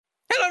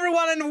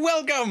everyone, and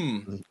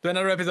welcome to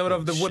another episode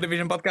of the Wood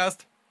Division podcast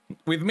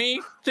with me,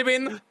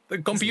 Chibin, the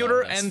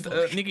computer, and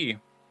Nicky.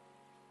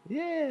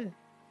 Yeah.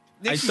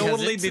 I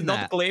totally did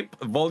not clip.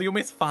 Volume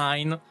is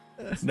fine.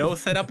 No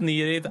setup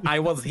needed. I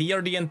was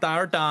here the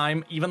entire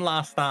time, even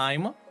last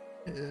time.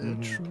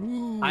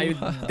 True. I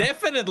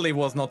definitely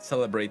was not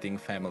celebrating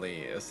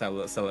family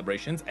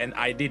celebrations, and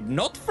I did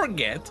not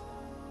forget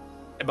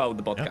about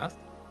the podcast.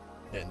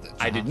 Yep.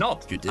 I did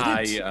not. You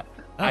didn't?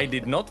 I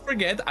did not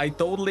forget. I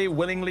totally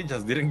willingly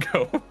just didn't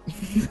go.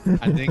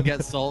 I didn't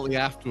get salty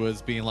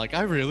afterwards being like,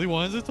 I really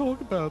wanted to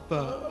talk about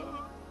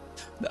that.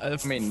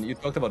 I mean, you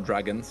talked about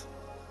dragons.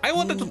 I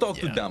wanted to talk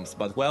to Dumps,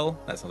 but well,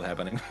 that's not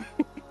happening.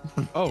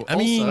 Oh, I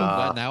mean,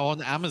 we're now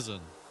on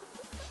Amazon.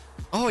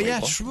 Oh yeah,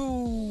 what?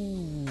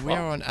 true. We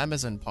are on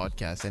Amazon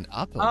Podcast and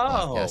Apple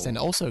Podcast and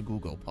also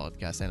Google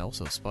Podcast and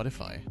also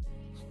Spotify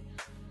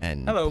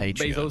and Hello,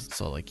 Patreon. Bezos.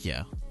 So like,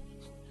 yeah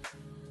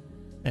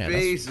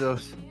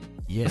Bezos.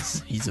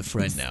 yes, he's a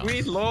friend now.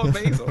 Sweet Lord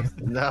Bezos.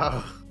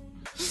 No.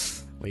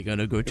 We're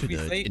gonna go to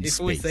If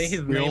we say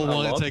his We name all a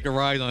want lot, to take a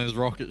ride on his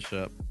rocket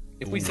ship.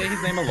 if we say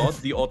his name a lot,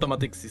 the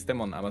automatic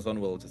system on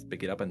Amazon will just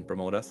pick it up and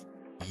promote us.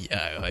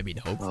 Yeah, I mean,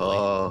 hopefully,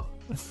 Oh.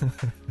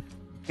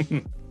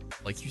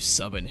 like you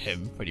summon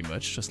him pretty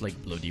much, just like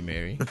Bloody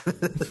Mary.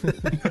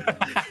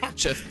 Jeff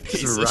Just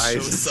Bezos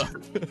rises. shows up.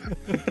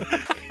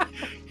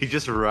 He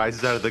just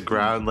rises out of the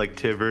ground like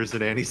Tibbers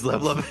and Annie's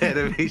level of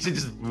animation.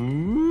 Just.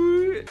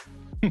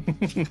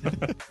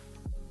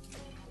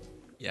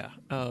 Yeah.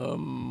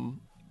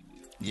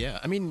 Yeah.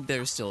 I mean,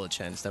 there's still a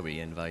chance that we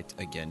invite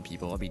again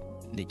people. I mean,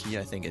 Nicky,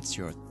 I think it's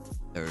your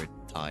third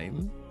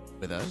time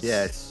with us.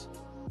 Yes.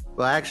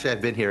 Well, actually,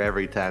 I've been here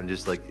every time,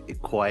 just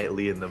like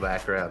quietly in the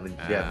background. And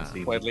you haven't seen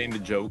me. Quietly in the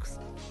jokes.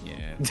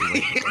 Yeah.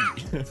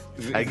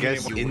 I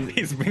guess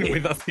he's been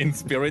with us in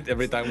spirit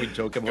every time we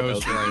joke about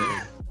Ghost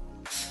LTV.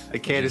 I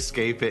can't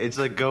escape it. It's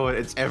like going.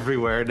 It's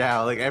everywhere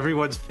now. Like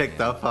everyone's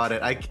picked up on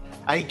it.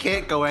 I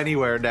can't go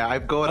anywhere now.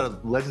 I'm going to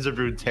Legends of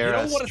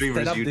Runeterra what a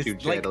streamer's setup this- YouTube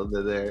channel.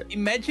 They're there.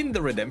 Imagine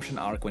the redemption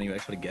arc when you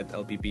actually get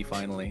LPP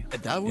finally.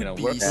 That would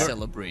be we're-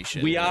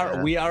 celebration. We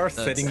are That's-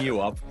 setting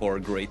you up for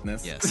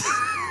greatness. Yes.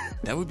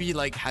 That would be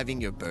like having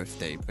your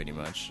birthday, pretty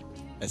much.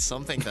 It's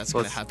something that's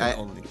gonna happen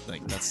only.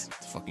 Like that's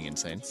fucking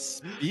insane.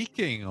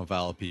 Speaking of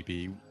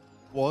LPP,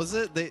 was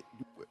it that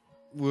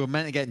we were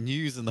meant to get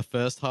news in the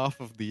first half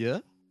of the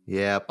year?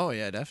 Yep. Oh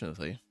yeah,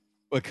 definitely.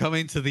 We're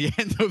coming to the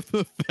end of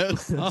the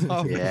first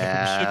half.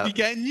 Yeah. Should be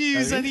getting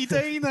news any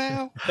day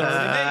now.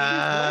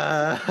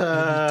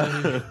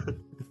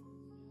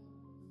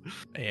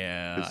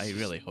 Yeah, I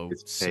really hope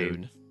it's pain.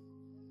 soon.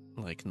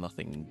 Like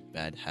nothing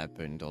bad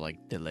happened or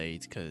like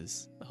delayed,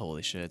 because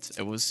holy shit,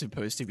 it was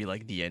supposed to be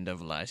like the end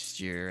of last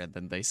year, and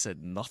then they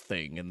said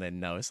nothing, and then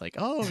now it's like,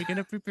 oh, we're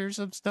gonna prepare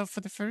some stuff for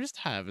the first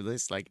half, and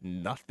it's like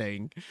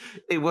nothing.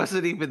 It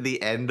wasn't even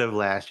the end of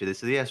last year. They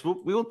said, yes,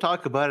 we will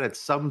talk about it at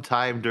some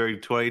time during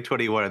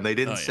 2021. And they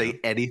didn't say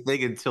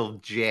anything until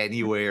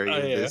January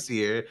of this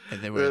year.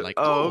 And then we're like,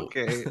 oh,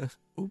 okay.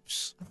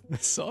 Oops.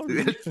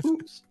 Sorry.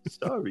 Oops.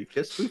 Sorry.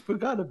 Guess we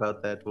forgot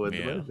about that one.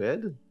 Yeah. My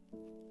bad.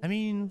 I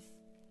mean,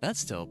 that's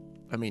still,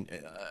 I mean,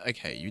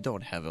 okay, you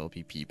don't have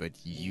LPP, but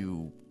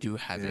you do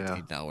have it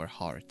in our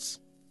hearts.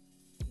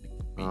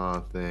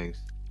 Oh, thanks.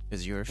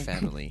 Because you're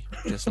family,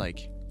 just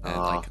like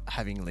like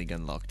having League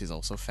Unlocked is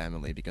also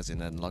family, because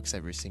it unlocks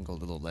every single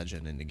little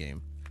legend in the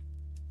game.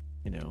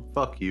 You know.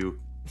 Fuck you.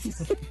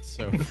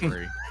 So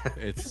free.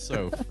 It's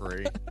so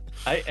free.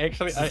 I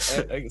actually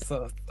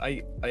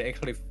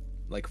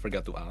like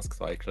forgot to ask,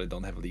 so I actually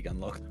don't have League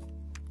unlocked.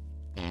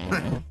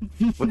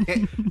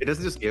 Wait, it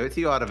doesn't just give it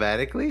to you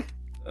automatically?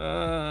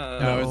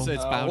 No,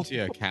 it's bound to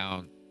your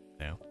account.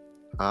 No.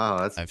 Oh,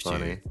 that's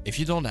funny. If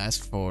you don't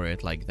ask for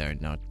it, like they're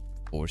not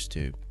forced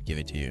to give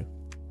it to you.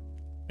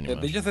 Yeah,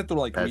 they just had to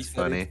like That's reset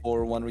funny. it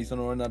for one reason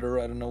or another.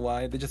 I don't know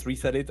why. They just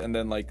reset it and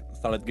then like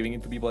started giving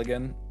it to people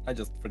again. I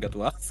just forgot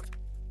to ask.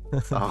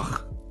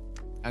 Oh,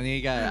 I need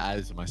to get it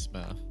added to my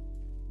Smurf.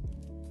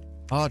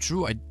 Oh,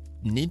 true. I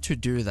need to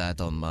do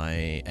that on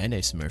my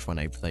NA Smurf when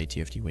I play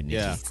TFT with Nicky.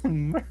 Yeah.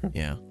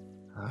 Yeah.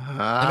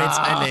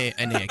 I mean, it's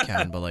any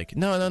account, but like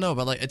no,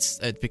 but like it's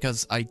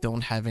because I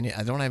don't have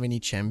any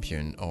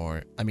champion,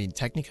 or I mean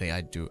technically I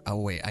do.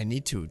 Oh wait, I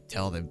need to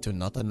tell them to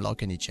not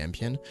unlock any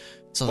champion,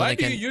 so Why that I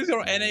do can. you use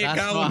your NA That's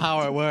account? not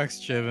how it works,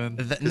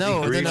 Chivin.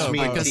 No, grieves me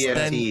because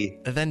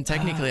TFT. then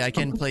technically I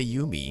can play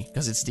Yumi,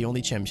 because it's the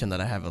only champion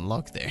that I have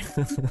unlocked there.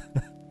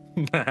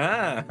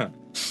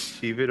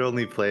 Steven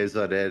only plays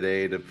on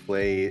NA to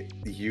play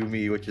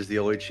Yumi, which is the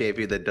only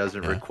champion that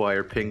doesn't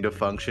require ping to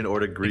function or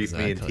to grief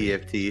me in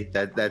TFT.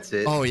 That's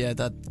it. Oh yeah,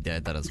 that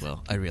as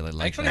well. I really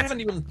like Actually, that. I haven't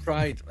even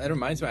tried. That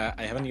reminds me,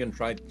 I haven't even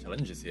tried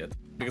challenges yet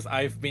because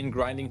I've been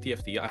grinding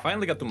TFT. I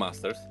finally got to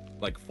Masters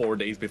like 4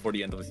 days before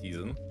the end of the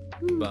season,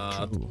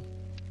 but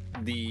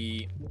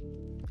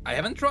I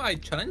haven't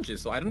tried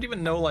challenges, so I don't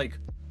even know like,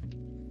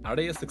 are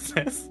they a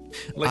success?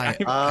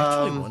 Like,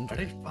 I actually wonder. are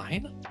they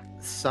fine?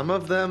 Some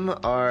of them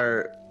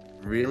are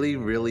really,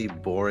 really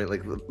boring.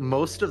 Like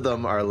most of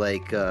them are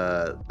like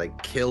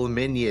kill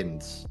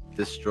minions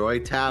destroy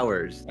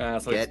towers,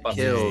 So get it's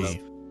kills.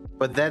 stuff.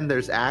 But then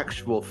there's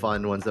actual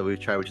fun ones that we've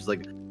tried, which is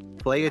like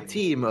play a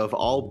team of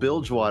all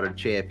Bilgewater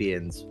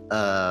champions.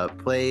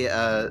 Play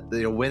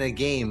win a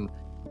game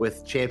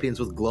with champions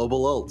with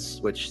global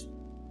ults, which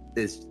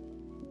is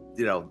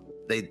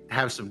they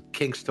have some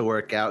kinks to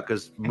work out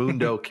because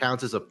Mundo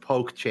counts as a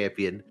poke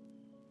champion.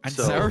 And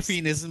So-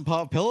 Seraphine isn't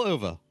part of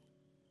Pillover.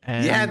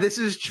 And Yeah, this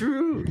is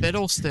true.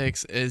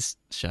 Fiddlesticks is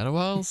Shadow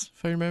Isles,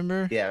 if I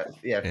remember. Yeah.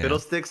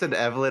 Fiddlesticks and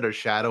Evelyn are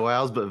Shadow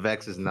Owls, but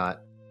Vex is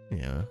not.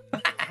 Yeah.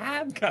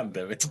 God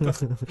damn it.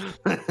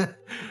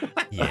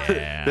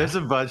 Yeah. There's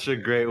a bunch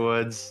of great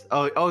ones.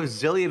 Oh,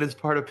 Zillion is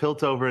part of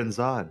Piltover and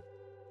Zon.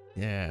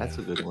 Yeah. That's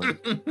a good one.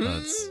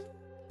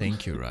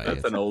 Thank you, Riot.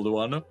 That's an old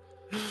one.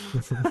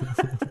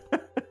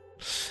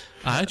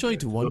 I actually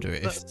do wonder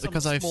if Some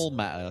because I've small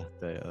meta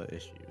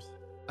issues.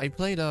 I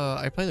played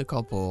a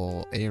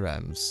couple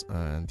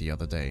ARAMs the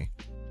other day,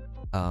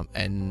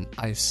 and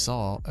I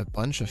saw a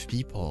bunch of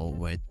people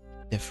with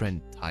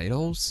different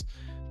titles.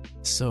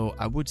 So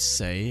I would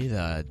say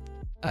that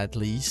at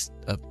least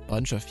a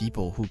bunch of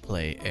people who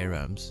play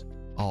ARAMs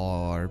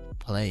are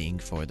playing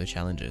for the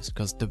challenges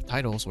because the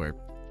titles were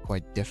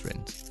quite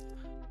different.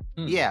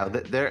 Yeah,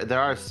 there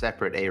are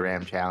separate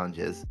ARAM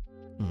challenges.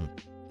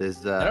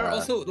 There's There are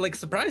also, like,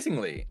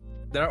 surprisingly,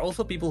 there are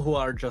also people who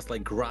are just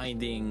like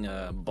grinding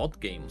bot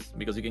games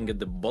because you can get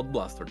the bot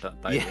blaster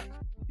title.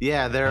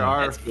 Yeah, there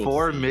are That's cool.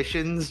 4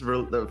 missions,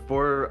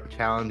 4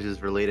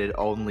 challenges related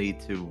only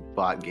to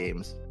bot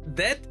games.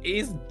 That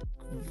is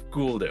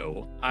cool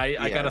though. I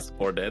kind of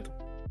support that.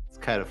 It's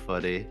kind of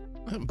funny.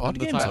 Bot The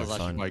games are title's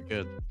actually fun. quite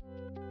good.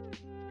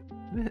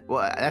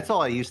 Well, that's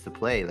all I used to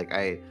play. Like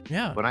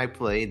Yeah. when I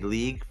played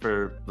League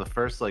for the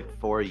first like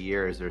 4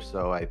 years or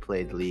so, I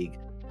played League.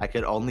 I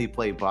could only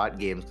play bot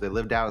games because I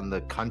lived out in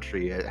the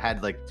country. It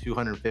had like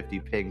 250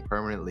 ping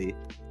permanently,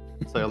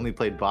 so I only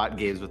played bot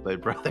games with my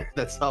brother.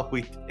 That's all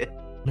we did.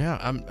 Yeah,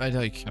 I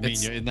like. I mean,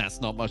 it's- and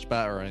that's not much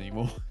better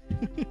anymore.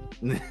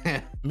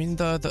 I mean,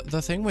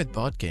 the thing with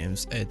bot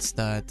games, it's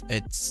that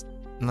it's.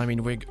 I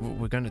mean,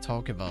 we're gonna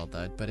talk about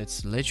that, but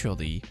it's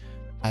literally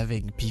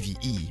having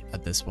PVE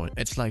at this point.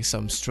 It's like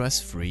some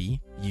stress-free.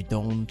 You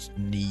don't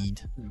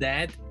need.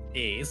 That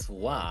is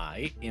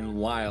why in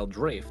Wild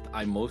Rift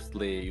I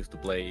mostly used to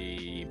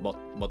play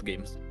bot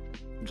games.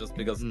 Just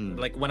because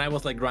like when I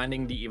was like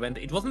grinding the event,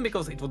 it wasn't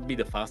because it would be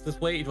the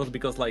fastest way, it was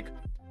because like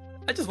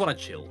I just want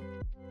to chill.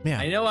 Yeah.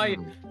 I know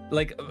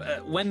like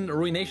when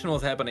Ruination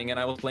was happening and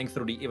I was playing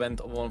through the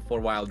event for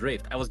Wild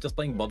Rift, I was just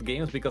playing bot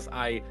games because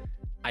I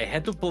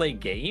had to play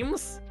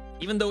games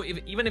even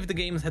if the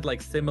games had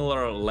like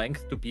similar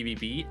length to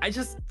PvP. I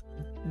just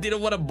didn't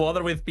want to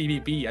bother with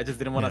PvP. I just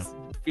didn't want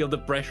to feel the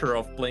pressure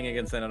of playing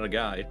against another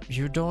guy.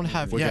 You don't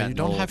have. We're Yeah, you getting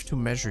don't old. have to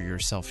measure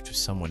yourself to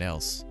someone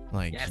else.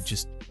 Like Yes. you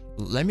just.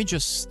 Let me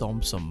just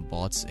stomp some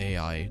bots,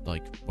 AI,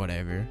 like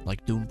whatever,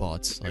 like Doom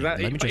bots. Like, let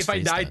me just If I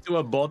face died that. to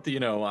a bot,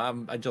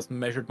 I just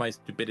measured my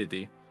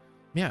stupidity.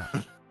 Yeah.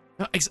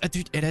 No,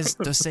 dude, it has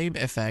the same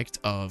effect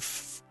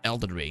of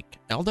Elden Ring.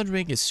 Elden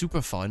Ring is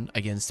super fun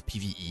against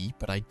PvE,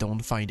 but I don't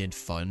find it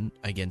fun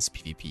against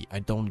PvP. I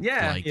don't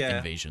like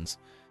invasions.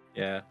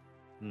 Yeah.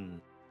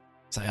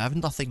 So I have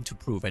nothing to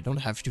prove. I don't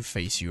have to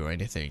face you or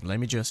anything. Let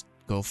me just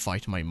go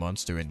fight my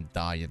monster and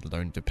die and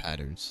learn the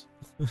patterns.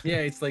 Yeah,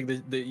 it's like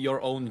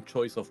your own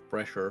choice of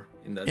pressure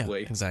in that Yeah,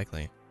 way.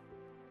 exactly.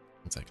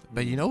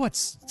 But you know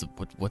what's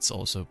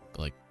also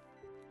like?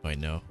 Wait,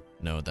 no,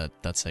 that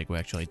segue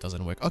actually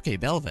doesn't work. Okay,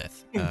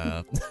 Belveth.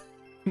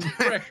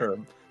 Pressure,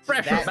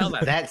 that,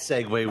 Belveth. that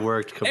segue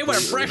worked They completely.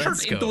 were pressured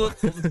Let's go.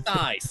 into the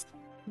thighs.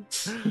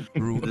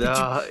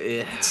 No,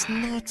 It's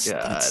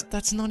not.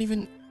 That's not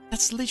even.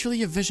 That's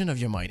literally a vision of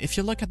your mind. If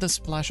you look at the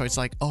splash, it's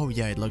like, oh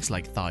yeah, it looks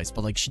like thighs,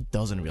 but like she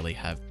doesn't really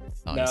have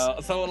thighs. No,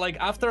 so like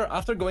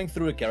after going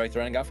through a character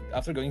and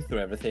after going through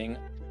everything,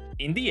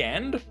 in the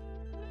end,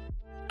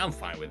 I'm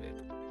fine with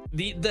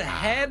it. The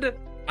head,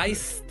 I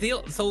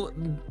still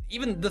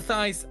even the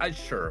thighs,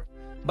 sure,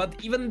 but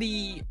even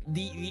the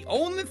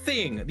only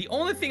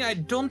thing I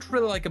don't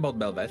really like about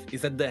Belveth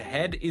is that the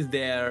head is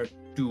there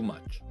too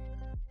much.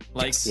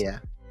 Like yeah.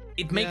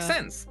 it makes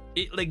sense.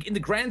 Like in the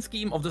grand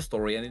scheme of the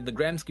story and in the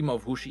grand scheme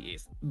of who she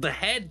is, the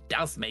head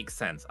does make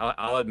sense.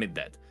 I'll admit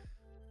that,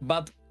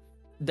 but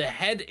the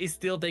head is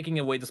still taking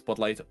away the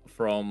spotlight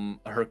from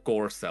her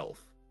core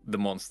self, the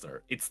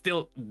monster. It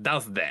still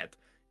does that.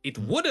 It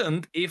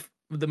wouldn't if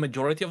the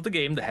majority of the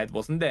game the head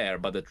wasn't there,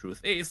 but the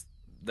truth is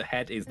the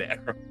head is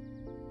there.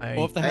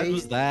 Or if the head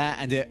was there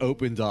and it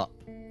opened up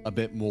a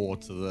bit more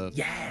to the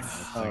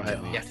Yes. Oh,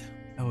 Yes.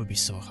 That would be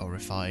so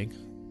horrifying.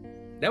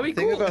 That would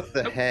The be thing cool. about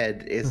the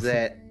head is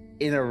that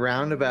in a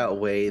roundabout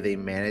way they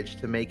managed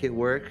to make it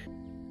work.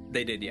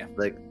 They did, yeah.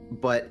 Like,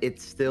 but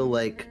it's still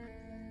like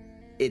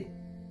it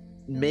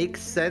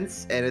makes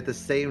sense and at the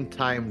same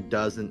time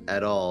doesn't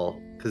at all.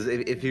 Because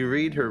if you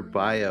read her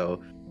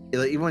bio,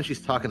 even when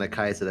she's talking to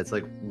Kaisa, that's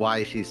like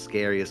why she's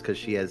scary is because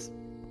she has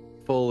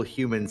full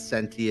human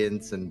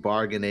sentience and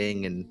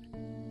bargaining and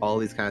all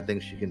these kind of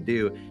things she can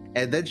do.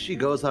 And then she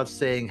goes off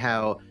saying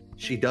how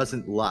she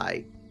doesn't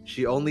lie.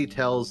 She only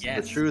tells the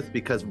Yes. truth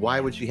because why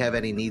would she have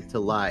any need to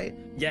lie?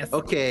 Yes.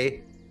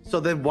 Okay, so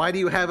then why do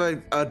you have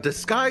a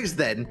disguise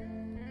then?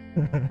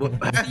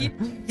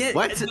 Yeah,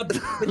 What?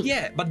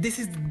 but this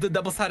is the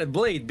double-sided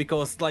blade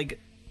because like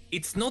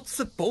it's not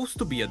supposed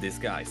to be a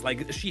disguise.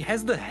 Like she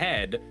has the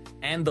head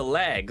and the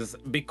legs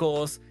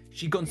because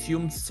she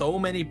consumed so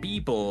many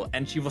people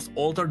and she was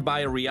altered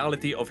by a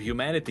reality of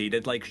humanity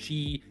that like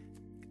she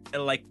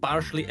like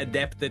partially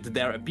adapted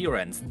their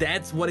appearance.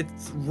 That's what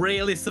it's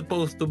really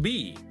supposed to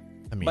be.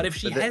 I mean, But if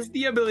she has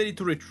the ability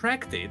to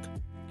retract it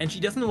and she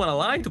doesn't want to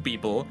lie to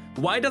people,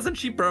 why doesn't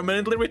she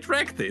permanently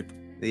retract it?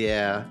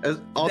 Yeah.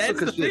 Also That's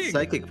because the she has thing.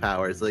 psychic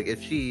powers. Like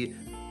if she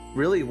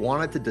really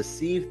wanted to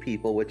deceive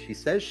people, which she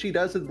says she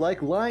doesn't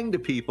like lying to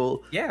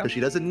people, Yeah. so she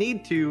doesn't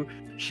need to,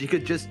 she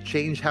could just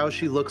change how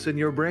she looks in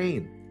your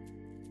brain.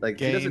 Like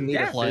she doesn't need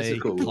a Gameplay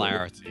physical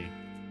clarity.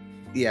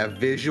 Yeah,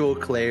 visual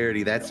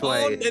clarity. That's Oh,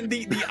 why and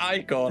the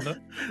icon.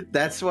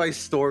 that's why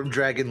Storm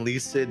Dragon Lee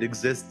Sin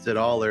exists at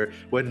all. Or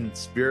when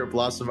Spirit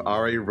Blossom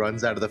Ari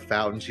runs out of the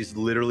fountain, she's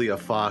literally a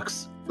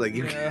fox. Like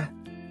you Yeah.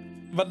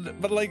 But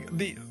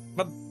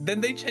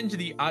then they changed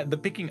the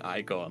picking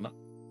icon.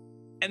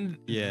 And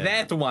Yeah.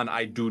 that one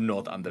I do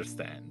not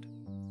understand.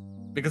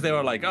 Because they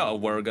were like, "Oh,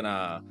 we're going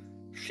to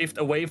shift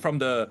away from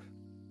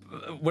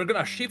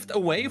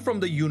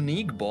the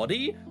unique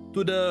body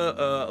to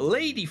the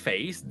lady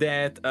face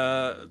that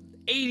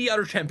 80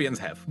 other champions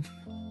have."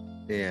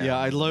 Yeah,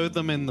 I load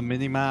them in the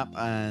minimap,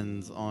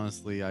 and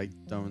honestly, I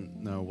don't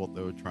know what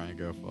they were trying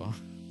to go for.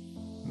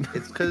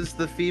 It's because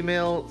the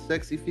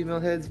sexy female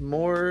head's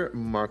more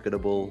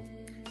marketable.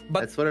 But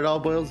That's what it all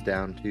boils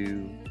down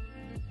to.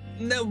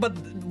 no, but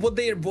what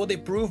they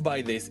prove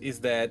by this is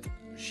that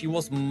she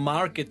was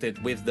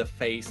marketed with the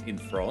face in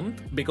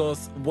front,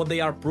 because what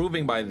they are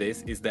proving by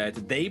this is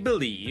that they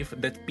believe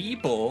that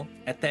people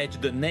attach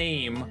the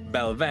name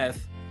Belveth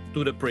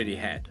to the pretty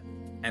head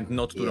and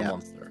not to the Yeah.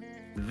 monster.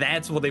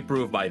 That's what they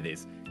prove by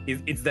this.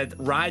 It's that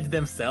Riot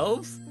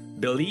themselves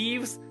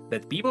believes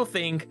that people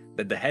think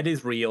that the head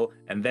is real,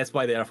 and that's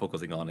why they are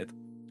focusing on it.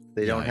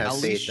 They don't Yeah, have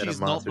at faith least that a she's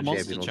not monster the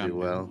monster champion will do champion.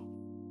 well.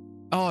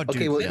 oh, dude,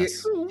 Okay, well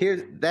yes.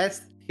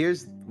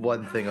 here's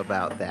one thing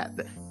about that.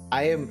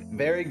 I am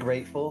very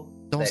grateful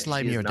Don't that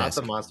slime she is your not desk.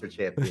 the monster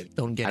champion.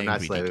 Don't get I'm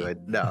not angry, slaving Nicky.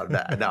 it. No,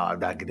 I'm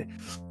not gonna.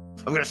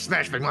 I'm gonna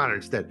smash my monitor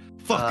instead.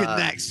 Fucking Uh,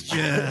 next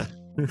year.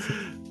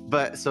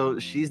 But so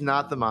she's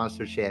not the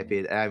monster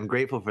champion, and I'm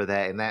grateful for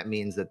that. And that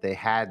means that they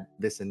had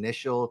this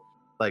initial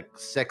like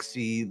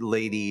sexy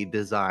lady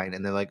design,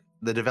 and they're like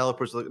the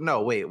developers were like,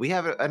 no, wait, we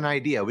have an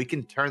idea. We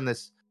can turn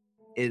this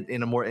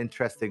in a more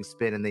interesting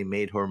spin, and they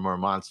made her more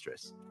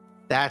monstrous.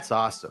 That's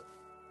awesome.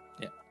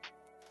 Yeah.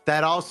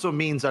 That also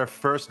means our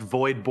first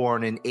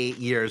Voidborn in 8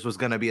 years was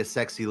gonna be a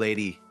sexy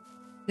lady,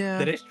 Yeah.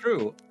 That is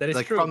true. That is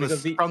like true. from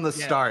because the yeah.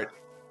 start.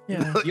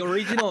 Yeah. the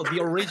original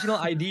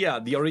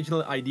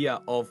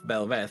idea of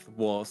Belveth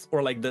was,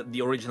 or like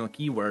the original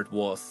keyword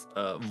was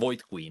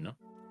Void Queen.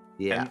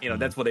 Yeah, And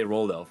that's what they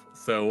rolled off.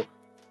 So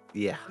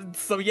yeah.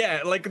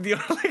 yeah, like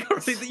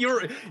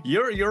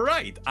you're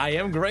right. I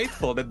am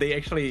grateful that they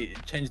actually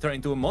changed her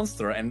into a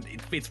monster, and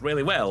it fits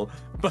really well.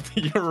 But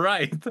you're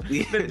right that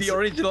the Yes.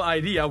 original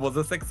idea was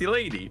a sexy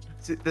lady.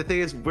 So the thing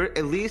is, we're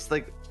at least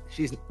like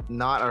she's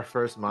not our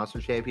first monster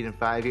champion in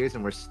 5 years,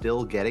 and we're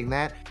still getting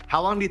that.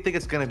 How long do you think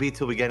it's gonna be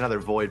till we get another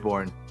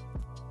Voidborn?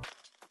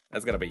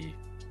 That's gonna be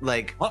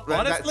Like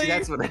Honestly-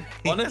 that's what.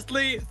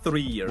 honestly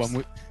 3 years. When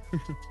we,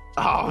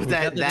 Oh, we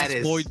that get the that next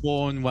is.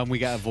 Voidborn when we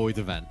get a Void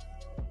event.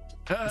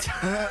 No,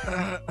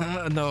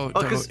 Oh, no,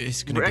 'cause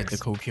it's gonna Rex- get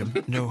the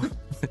copium. No,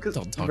 Because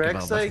don't talk about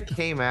Rek'Sai that.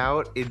 came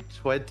out in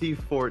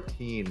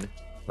 2014.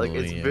 Like Oh,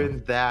 it's yeah.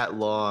 been that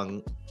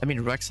long. I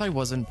mean, Rek'Sai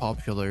wasn't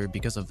popular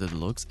because of the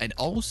looks, and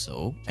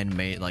also, and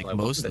made like Well,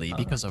 what's the mostly time?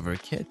 because of her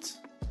kit.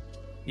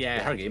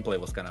 Yeah, her gameplay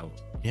was kind of.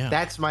 Yeah.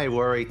 That's my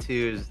worry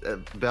too. Is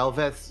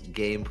Belveth's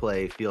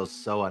gameplay feels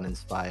so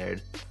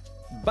uninspired.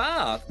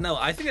 But no,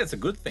 I think that's a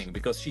good thing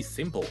because she's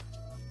simple.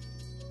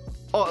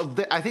 Oh,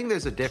 I think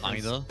there's a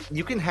difference. Kinda.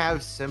 You can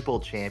have simple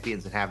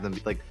champions and have them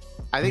be like.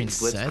 I think mean,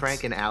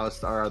 Blitzcrank Set- and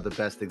Alistar are the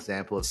best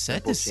example of Set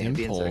simple is champions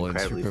that simple are and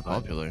incredibly super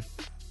fun. popular.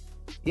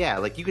 Yeah,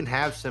 like you can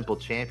have simple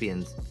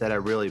champions that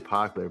are really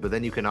popular, but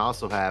then you can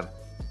also have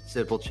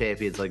simple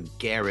champions like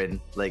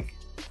Garen, or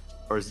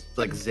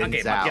like Xin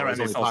Okay, but Zhao, Garen who's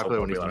only is also popular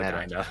when he's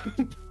popular, meta.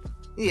 kinda.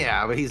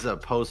 Yeah, but he's a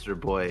poster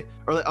boy.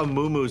 Or like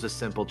Amumu's a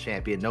simple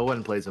champion. No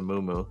one plays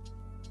Amumu.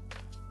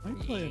 Or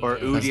Yeah.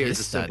 Udyr his is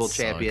a simple stats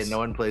champion. sucks. No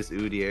one plays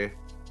Udyr.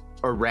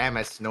 Or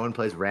Rammus. No one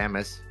plays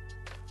Rammus.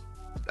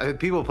 I mean,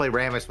 people play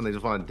Rammus when they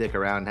just want to dick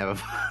around and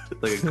have a,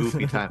 like a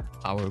goofy time.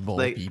 Powerball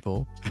Like-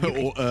 people.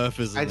 Or Earth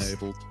is I just-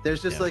 enabled.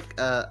 There's just Yeah. like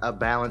a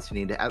balance you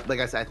need to. Like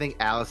I said, I think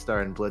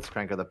Alistar and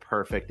Blitzcrank are the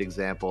perfect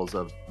examples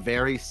of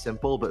very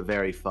simple but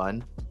very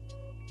fun.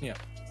 Yeah.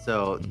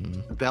 So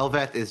Mhm.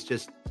 Belveth is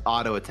just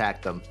auto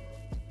attack them.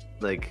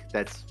 Like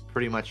that's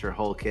pretty much your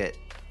whole kit.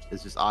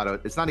 It's just auto.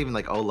 It's not even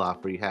like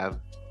Olaf where you have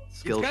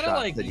skill It's kinda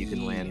shots like that you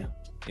can Yi land.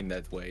 in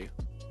that way.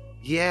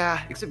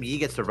 Yeah, except Yi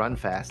gets to run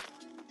fast.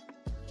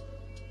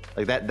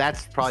 Like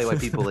that's probably why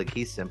people like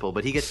he's simple,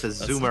 but he gets to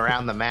zoom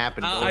around the map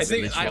and I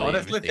literally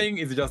honestly everything. think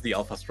it's just the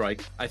Alpha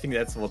Strike. I think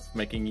that's what's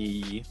making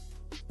Yi.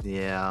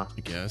 yeah.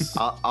 I guess.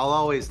 I'll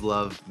always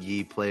love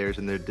Yi players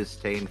and their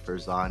disdain for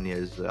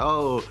Zanya's.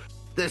 Oh,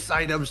 this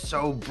item's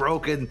so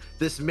broken.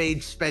 This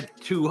mage spent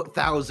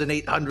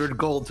 2,800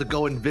 gold to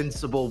go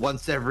invincible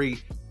once every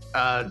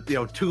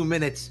 2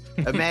 minutes.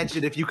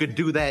 Imagine if you could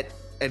do that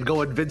and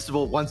go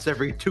invincible once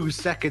every 2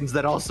 seconds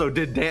that also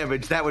did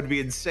damage. That would be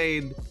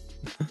insane.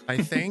 I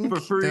think For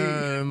free.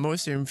 the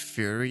most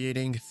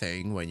infuriating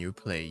thing when you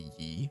play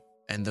Yi,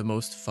 and the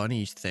most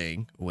funny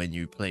thing when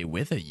you play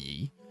with a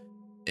Yi,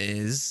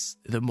 is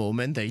the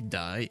moment they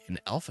die in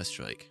Alpha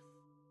Strike.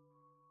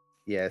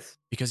 Yes.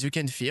 Because you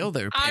can feel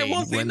their I pain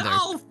was when in they're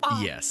Alpha.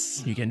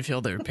 yes, you can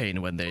feel their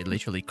pain when they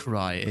literally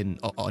cry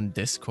on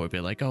Discord, be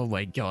like, "Oh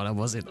my god, I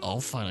was in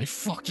Alpha and I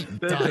fucking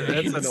died."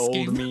 That's in an this old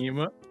game."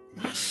 meme.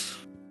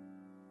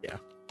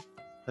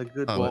 A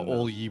good Oh, What one.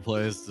 all Yi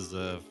players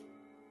deserve.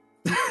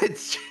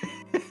 It's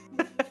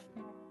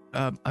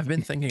I've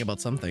been thinking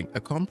about something, a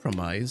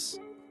compromise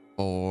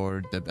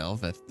for the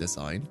Belveth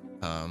design,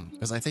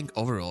 because I think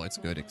overall it's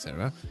good,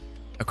 etc.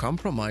 A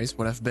compromise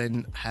would have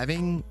been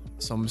having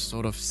some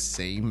sort of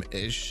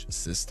same-ish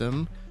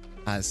system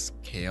as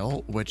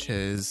Kale, which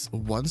is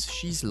once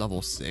she's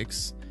level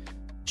 6,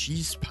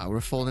 she's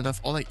powerful enough,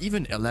 or like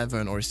even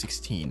 11 or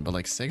 16, but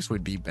like 6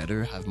 would be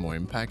better, have more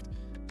impact.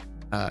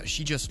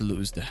 She just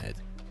loses the head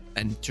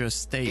and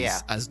just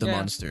stays as the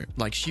monster.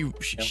 Like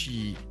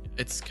she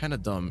it's kind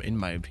of dumb in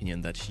my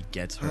opinion that she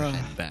gets her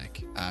head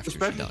back after she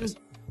dies.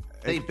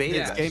 they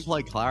baited It's us.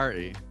 gameplay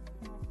clarity.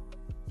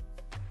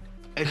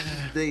 I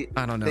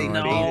don't know. They I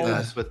baited mean,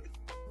 us with.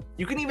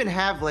 You can even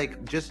have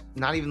like just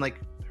not even like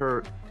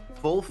her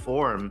full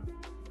form.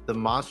 The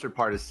monster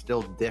part is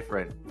still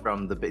different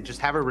from the. Just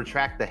have her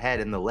retract the head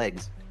and the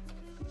legs.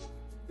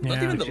 Not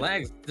yeah, even the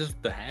legs,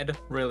 just the head,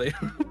 really.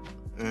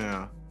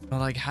 Yeah. but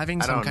like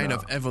having I some don't kind know.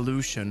 of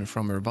evolution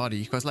from her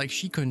body, because like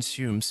she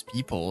consumes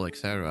people,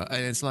 etc.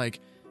 And it's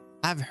like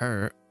have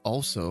her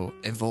also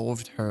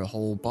evolved her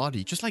whole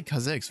body, just like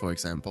Kha'Zix, for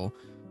example.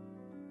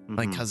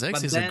 Like Mhm.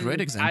 Kha'Zix is a great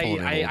example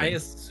of I evolving.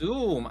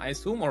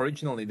 assume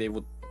originally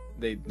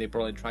they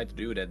probably tried to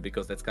do that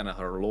because that's kind of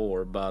her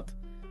lore, but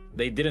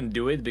they didn't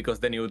do it because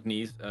then you would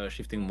need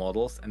shifting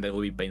models and that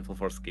would be painful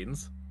for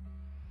skins.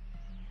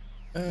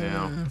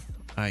 Yeah.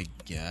 I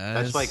guess.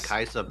 That's why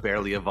Kaisa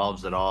barely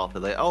evolves at all.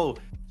 They're like, oh,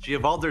 she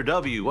evolved her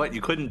W. What?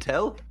 You couldn't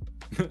tell?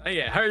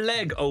 Yeah, her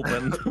leg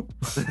opened. Oh,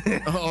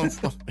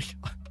 oh my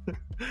god.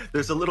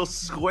 There's a little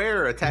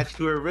square attached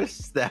to her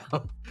wrists now.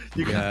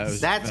 You can, Yeah, it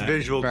was that's very-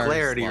 visual very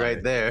clarity slight.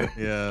 right there.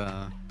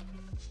 Yeah.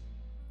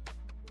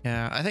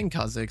 Yeah, I think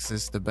Kha'Zix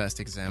is the best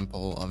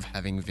example of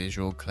having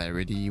visual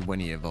clarity when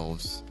he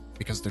evolves.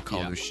 Because the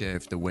color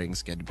shift, the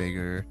wings get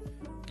bigger,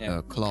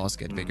 the claws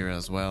get bigger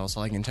as well. So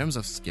like in terms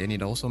of skin,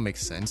 it also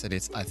makes sense that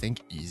it's, I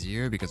think,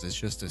 easier because it's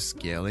just a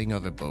scaling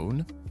of a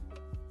bone.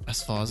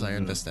 As far as I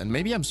understand.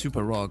 Maybe I'm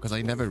super wrong because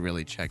I never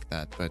really checked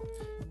that, but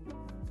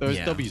Those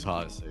Yeah. W's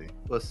hard to see.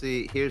 Well,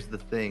 see, here's the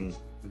thing.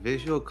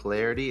 Visual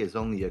clarity is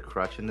only a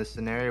crutch in this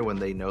scenario when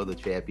they know the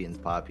champion's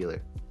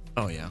popular.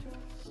 oh yeah.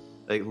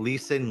 Like, Lee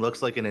Sin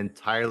looks like an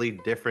entirely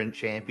different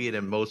champion,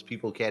 and most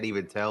people can't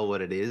even tell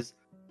what it is.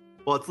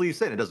 Well, it's Lee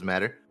Sin. It doesn't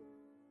matter.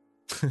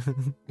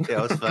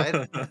 It's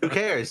fine. Who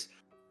cares?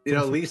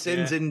 Lee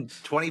Sin's in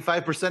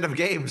 25% of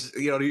games.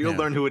 You'll Yeah.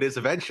 learn who it is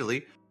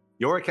eventually.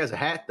 Yorick has a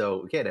hat,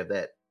 though. We can't have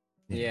that.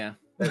 Yeah.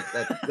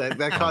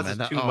 That causes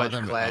man, too much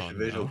that- clash oh, of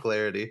visual no.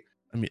 clarity.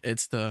 I mean,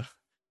 it's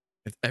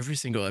every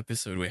single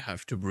episode we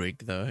have to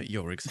break the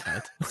Yorick's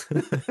hat.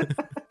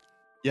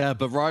 Yeah,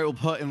 but Riot will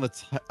put in the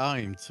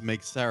time to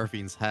make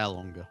Seraphine's hair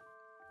longer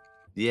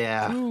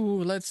Yeah.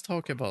 Ooh, let's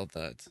talk about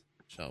that,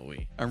 shall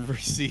we? and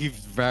received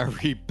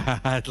very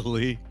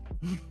badly.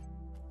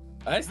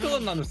 I still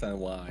don't understand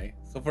why.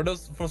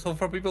 So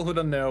for people who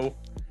don't know,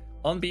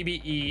 on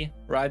BBE,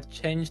 Riot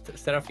changed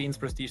Seraphine's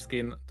prestige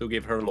skin to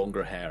give her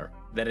longer hair.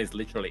 That is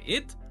literally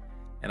it,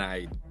 and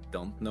I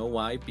don't know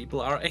why people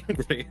are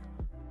angry.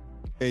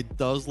 It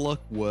does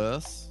look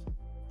worse,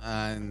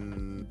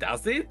 and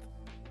Does it?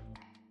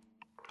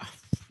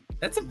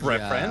 That's a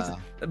preference.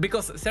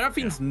 Because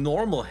Seraphine's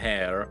normal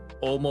hair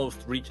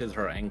almost reaches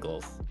her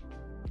ankles.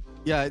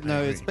 yeah,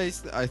 no, it's agree.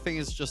 basically. I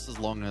think it's just as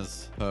long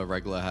as her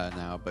regular hair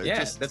now, but Yeah,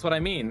 just, that's what I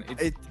mean.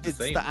 it's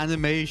same. the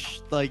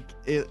animation,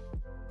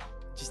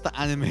 just the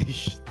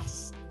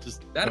animations.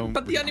 Just don't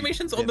But the really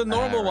animations on fit the the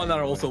normal hair one are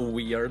anyway. also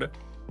weird.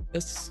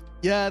 Yes.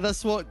 Yeah,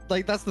 that's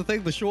that's the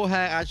thing. The short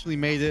hair actually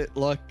made it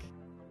look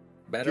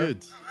Better.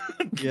 good.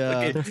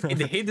 Yeah. It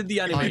hid the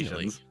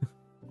animations.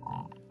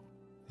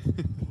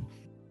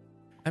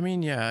 I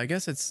mean, yeah, I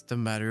guess it's the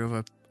matter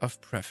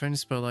of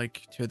preference, but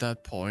like to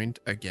that point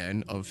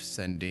again of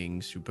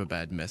sending super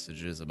bad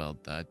messages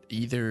about that,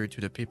 either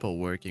to the people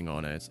working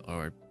on it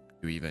or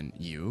to even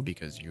you,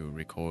 because you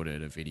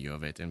recorded a video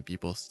of it and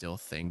people still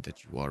think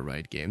that you are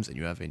Riot Games and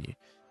you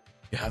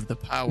have the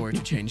power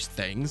to change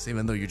things,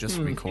 even though you just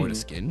record a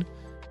skin.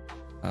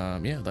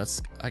 Yeah,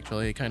 that's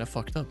actually kind of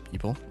fucked up,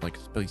 people. Like,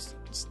 please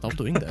stop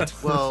doing that.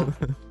 Well,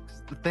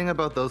 the thing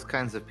about those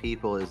kinds of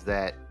people is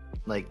that,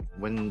 like,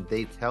 when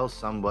they tell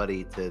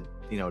somebody to,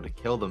 to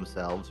kill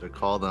themselves or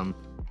call them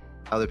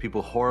other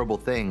people horrible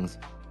things,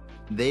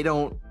 they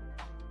don't,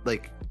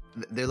 like,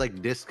 they're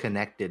like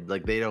disconnected.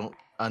 Like, they don't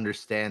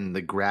understand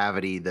the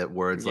gravity that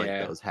words like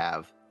those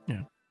have.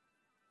 Yeah.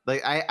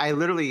 Like, I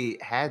literally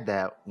had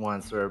that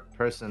once where a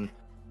person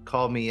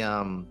called me,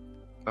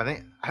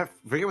 I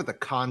forget what the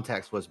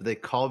context was, but they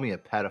called me a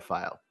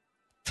pedophile.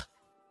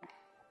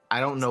 I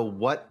don't know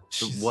what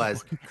it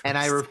was, and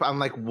I'm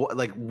like,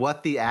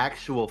 what the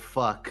actual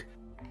fuck?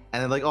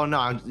 And they're like, oh no,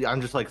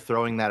 I'm just like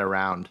throwing that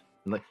around.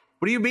 I'm like,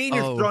 what do you mean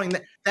you're throwing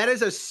that? That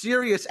is a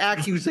serious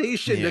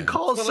accusation to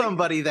call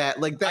somebody that.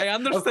 Like that. I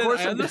understand. Of course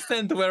I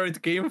understand where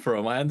it came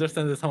from. I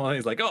understand that someone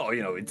is like, oh,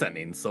 it's an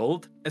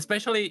insult,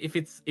 especially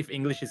if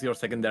English is your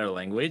secondary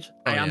language.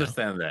 I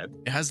understand that.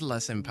 It has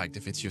less impact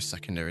if it's your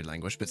secondary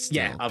language, but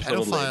still, Yeah,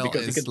 absolutely. pedophile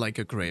Because is like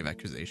a grave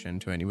accusation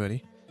to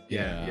anybody.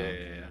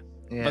 Yeah.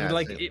 But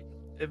like,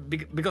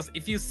 because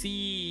if you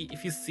see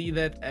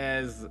that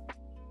as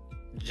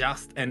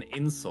just an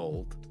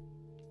insult,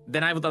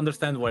 then I would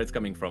understand where it's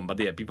coming from. But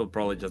yeah, people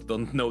probably just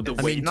don't know the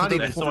way. Not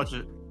even so much.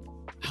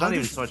 It's not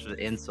even so much an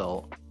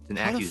insult. It's an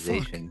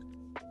accusation.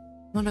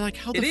 No, but like,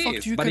 how the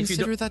fuck do you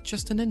consider that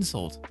just an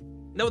insult?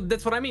 No,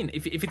 that's what I mean.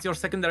 If it's your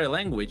secondary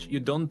language, you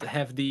don't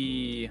have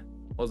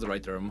what's the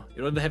right term?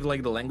 You don't have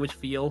like the language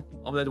feel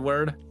of that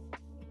word.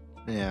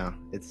 Yeah,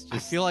 it's just. I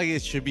feel like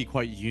it should be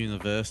quite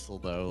universal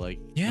though. Like,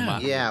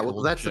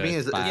 well, that's the thing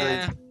is,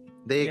 I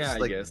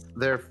guess.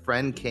 Their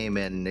friend came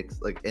in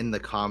like in the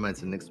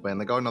comments and explained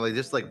like, oh no,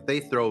 they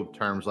throw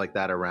terms like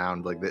that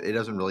around, like it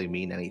doesn't really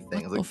mean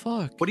anything. What the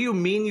fuck? What do you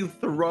mean you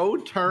throw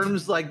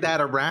terms like that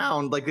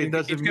around? Like it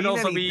doesn't mean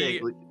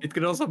anything. It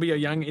could also be a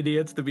young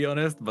idiot, to be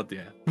honest. But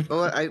yeah.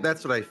 Well,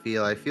 that's what I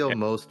feel. I feel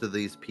most of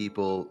these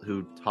people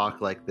who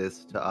talk like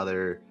this to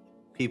other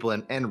people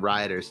and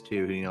riders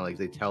too, like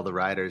they tell the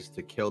riders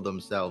to kill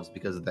themselves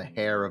because the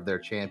hair of their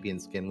champion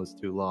skin was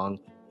too long.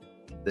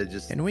 They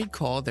just Can we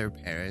call their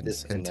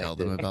parents and tell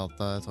them about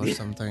that or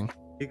something?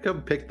 You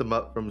come pick them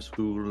up from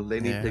school. They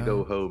need to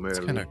go home early.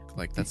 It's kind of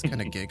like that's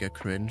kind of giga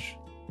cringe.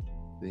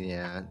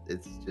 Yeah,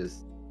 it's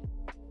just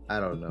I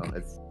don't know.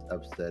 It's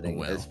upsetting.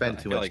 Well, I spend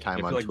too much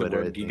time on Twitter. The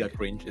word giga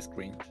cringe is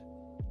cringe.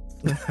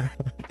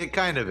 It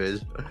kind of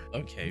is.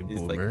 Okay, It's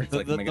boomer.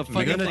 like the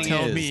funny You're gonna thing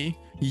tell is- me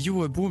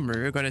you a boomer.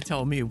 You're gonna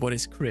tell me what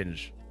is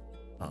cringe.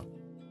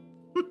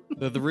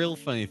 The real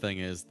funny thing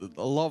is that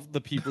a lot of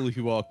the people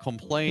who are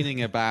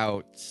complaining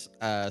about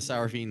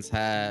Seraphine's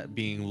hair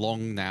being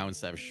long now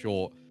instead of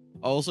short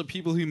are also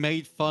people who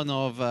made fun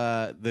of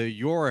the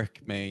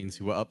Yorick mains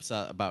who were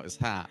upset about his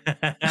hat.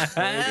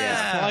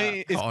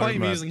 It's quite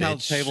amusing how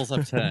the tables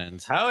have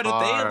turned. How the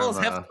tables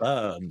have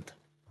turned.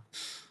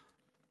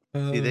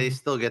 See, they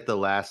still get the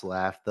last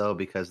laugh though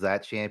because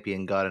that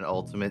champion got an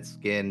ultimate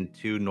skin,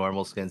 2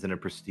 normal skins, and a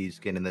prestige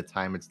skin in the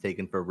time it's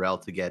taken for Rel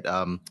to get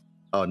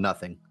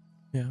nothing.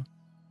 Yeah.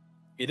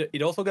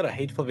 It also got a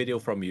hateful video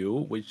from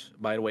you, which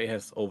by the way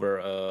has over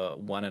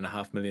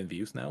 1.5 million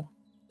views now.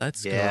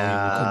 Let's go.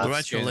 Yeah,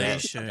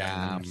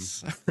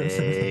 Congratulations.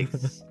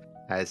 Thanks.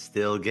 I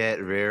still get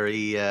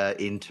very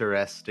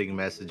interesting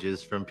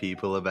messages from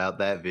people about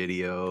that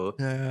video.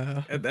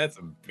 Yeah. And that's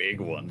a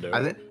big one, though.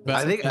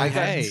 I think I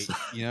got. Hey,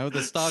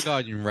 the Star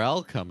Guardian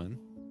Rel coming.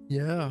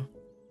 Yeah.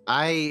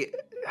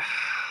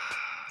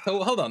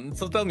 So hold on.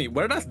 So tell me,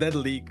 where does that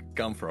leak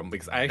come from?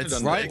 Because I actually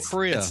don't know.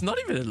 Korea. It's not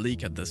even a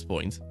leak at this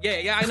point.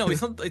 Yeah, I know.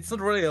 It's not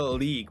really a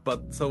leak,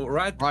 but so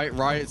Riot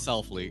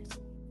itself leaked.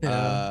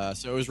 Yeah.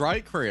 So it was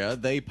Riot Korea.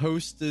 They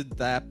posted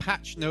their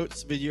patch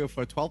notes video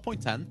for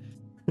 12.10,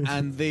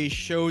 and they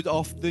showed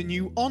off the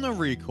new Honor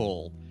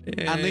recall.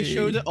 And they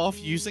showed it off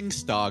using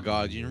Star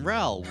Guardian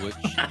Rel, which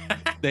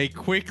they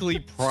quickly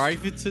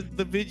privated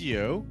the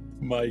video.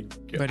 My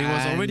God. But it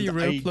was already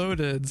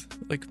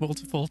re-uploaded like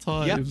multiple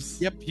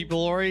times. Yep. People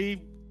already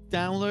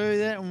downloaded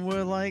it and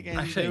were like, and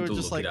Actually, they were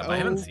just like, I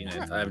haven't seen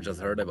it. I've just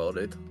heard about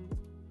it.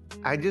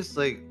 I just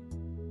I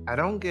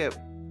don't get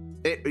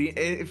it.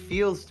 It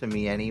feels to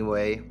me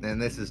anyway,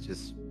 and this is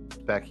just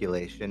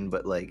speculation,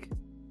 but like,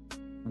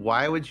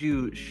 why would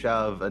you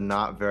shove a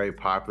not very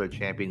popular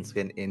champion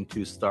skin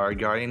into Star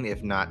Guardian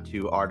if not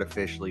to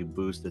artificially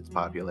boost its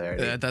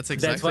popularity? That's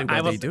exactly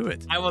why they do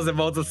it. I was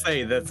about to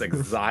say that's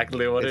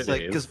exactly what It's it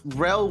like is. because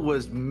Rel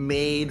was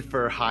made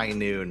for High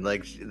Noon.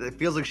 Like it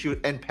feels like she was,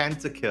 and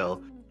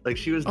Pentakill. Like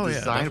she was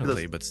designed for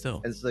this. But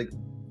still. It's like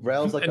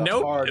Rel's like a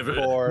Nope.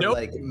 hardcore, Nope.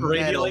 like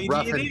Radio metal,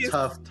 rough it and is.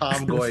 tough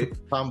tomboy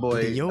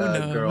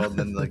Yona. girl, and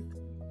then like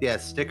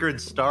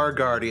stickered Star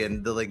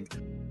Guardian, the like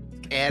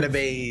anime,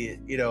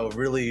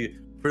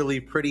 really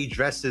pretty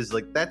dresses.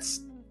 Like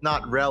that's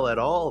not Rel at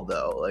all,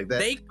 though. Like that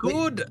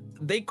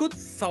they could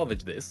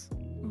salvage this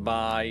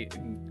by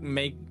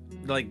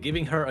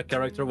giving her a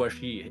character where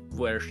she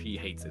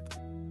hates it.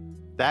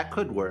 that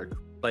could work.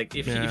 Like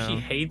if she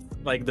hates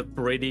like the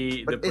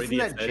pretty But isn't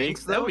that aesthetics,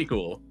 Jinx, that would though? be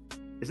cool.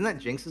 Isn't that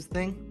Jinx's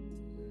thing?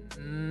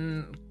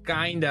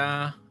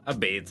 Kinda. A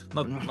bit,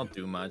 not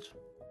too much.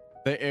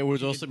 But it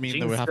would also mean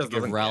they would Jinx have to just give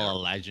doesn't Rel care. a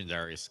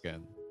legendary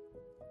skin.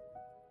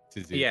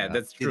 To do Yeah, that.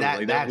 that's See, true.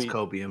 Like, that's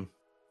copium.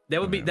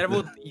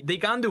 They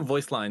can't do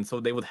voice lines, so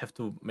they would have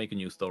to make a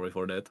new story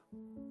for that.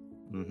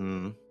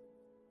 Mm-hmm.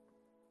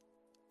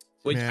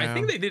 Which I Yeah.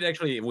 think they did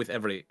actually with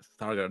every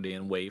Star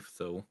Guardian wave.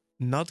 So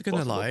Not gonna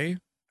Possible. lie,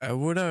 I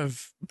would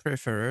have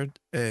preferred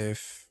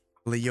if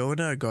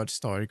Leona got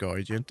Star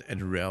Guardian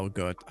and Rel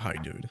got High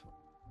Dude.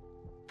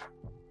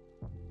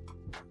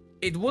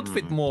 it would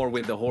fit more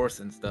with the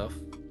horse and stuff.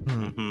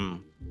 Mm-hmm.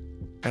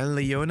 And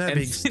Leona And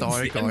being since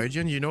Star the-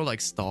 Guardian, you know,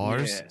 like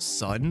stars, Yeah.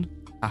 sun,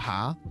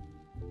 haha,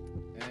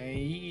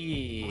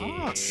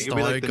 Yeah. You could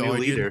be like the new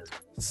leader.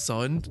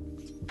 sun.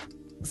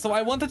 So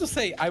I wanted to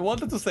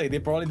say they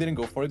probably didn't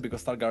go for it because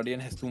Star Guardian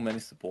has too many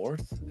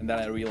supports, and then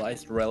I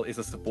realized Rel is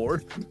a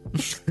support.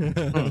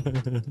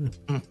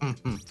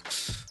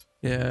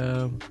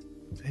 Yeah.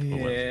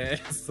 Yeah,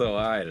 so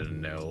I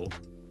don't know.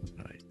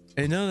 Right.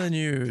 In other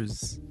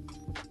news,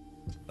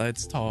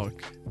 let's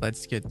talk.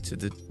 Let's get to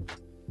the.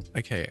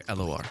 Okay,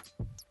 LOR.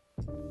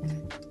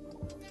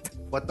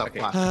 What the Okay.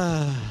 fuck?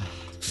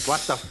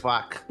 What the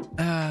fuck?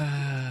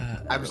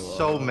 I'm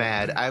so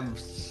mad. I'm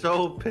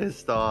so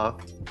pissed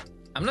off.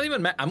 I'm not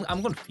even mad.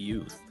 I'm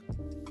confused.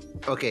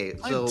 Okay,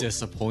 I'm so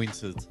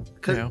disappointed.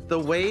 because Yeah. the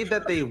way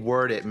that they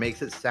word it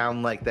makes it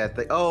sound like that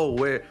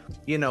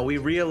we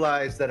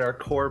realize that our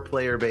core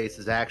player base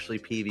is actually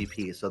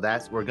PvP, so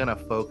we're gonna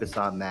focus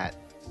on that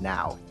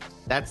now.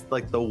 That's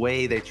like the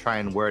way they try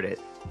and word it.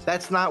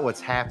 That's not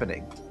what's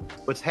happening.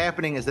 What's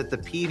happening is that the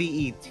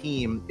PvE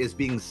team is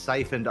being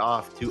siphoned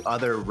off to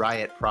other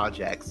Riot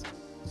projects.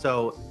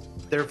 So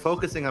they're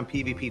focusing on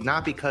PvP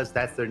not because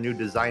that's their new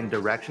design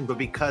direction, but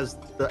because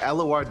the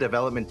LOR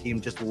development team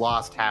just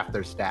lost half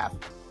their staff.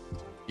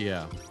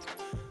 Yeah.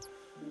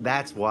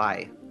 That's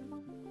why.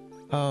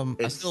 I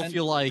It's- still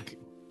feel like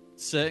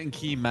certain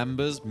key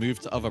members move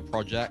to other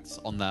projects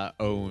on their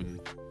own,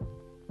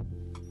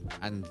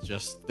 and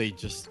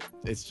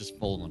it's just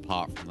fallen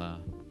apart from there.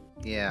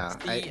 Yeah.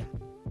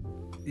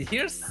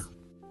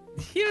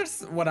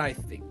 Here's what I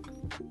think.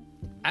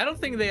 I don't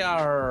think they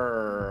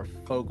are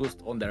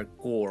focused on their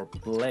core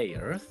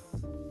players.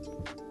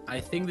 I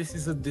think this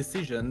is a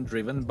decision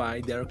driven by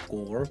their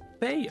core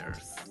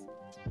players.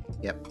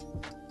 Yep.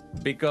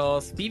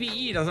 Because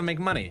PvE doesn't make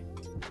money.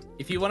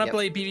 If you want to Yep.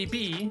 play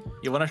PvP,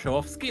 you want to show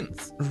off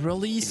skins.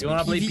 Release If you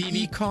wanna play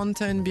PvE PvP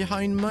content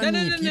behind money.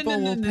 no,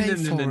 People will no, pay no,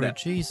 no, for no. it.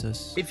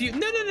 Jesus. If you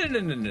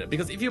no,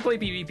 because if you play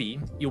PvP,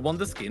 you want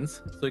the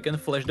skins so you can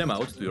flash them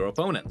out to your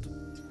opponent.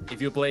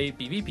 If you play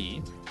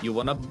PvP, you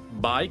wanna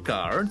buy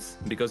cards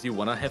because you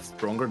wanna have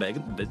stronger deck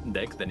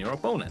than your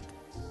opponent,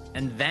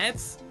 and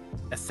that's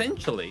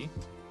essentially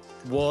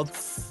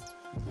what's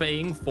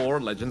paying for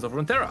Legends of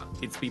Runeterra.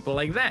 It's people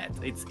like that.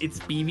 It's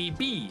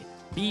PvP.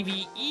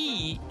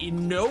 PvE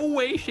in no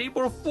way, shape,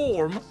 or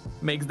form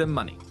makes them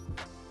money.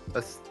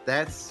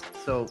 That's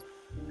so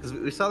because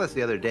we saw this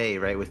the other day,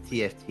 right, with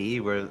TFT,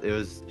 where it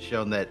was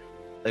shown that,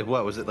 like,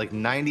 what was it, like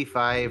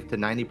 95 to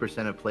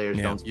 90% of players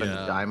Yeah. don't spend a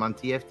Yeah. dime on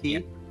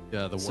TFT.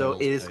 Yeah, the So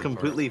world it is pay for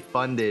completely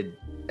funded,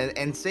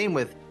 and same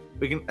with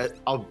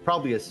I'll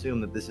probably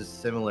assume that this is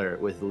similar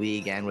with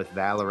League and with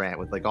Valorant,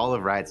 with like all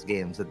of Riot's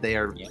games, that they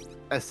are Yeah.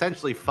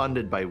 essentially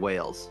funded by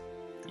whales.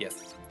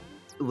 Yes.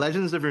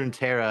 Legends of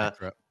Runeterra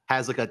Accurate.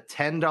 has like a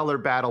 $10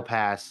 battle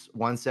pass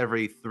once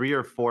every 3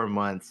 or 4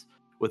 months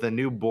with a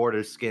new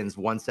border skins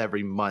once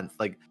every month.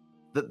 Like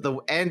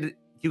and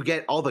you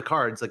get all the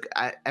cards. Like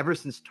ever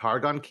since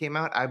Targon came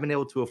out, I've been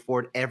able to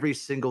afford every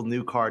single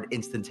new card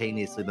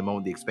instantaneously the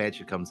moment the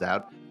expansion comes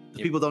out.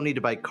 Yep. People don't need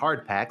to buy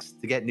card packs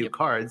to get new Yep.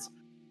 cards.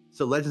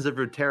 So Legends of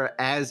Runeterra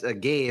as a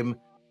game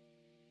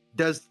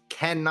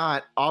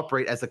cannot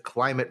operate as a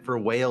climate for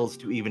whales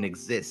to even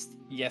exist.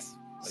 Yes.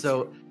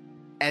 So,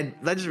 and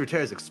Legends of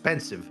Runeterra is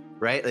expensive,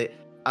 right? Like,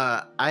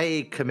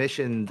 I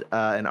commissioned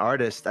an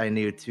artist I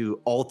knew to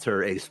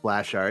alter a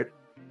splash art.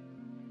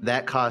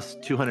 That costs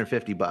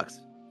 $250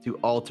 to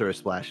alter a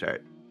splash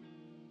art.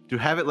 To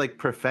have it like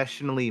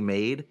professionally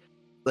made,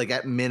 like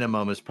at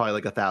minimum, is probably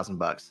like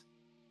 $1,000.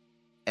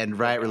 And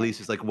Riot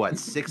releases like what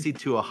 60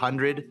 to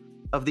 100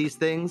 of these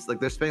things. Like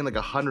they're spending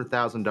like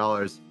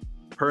 $100,000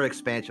 per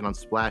expansion on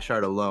splash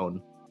art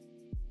alone.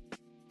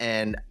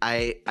 And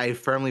I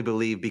firmly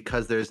believe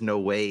because there's no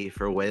way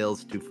for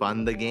whales to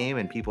fund the game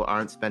and people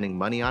aren't spending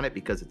money on it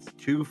because it's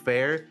too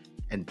fair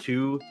and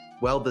too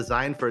well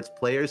designed for its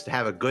players to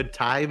have a good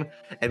time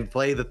and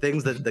play the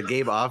things that the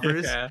game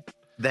offers, Yeah.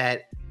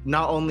 that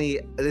not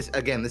only this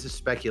is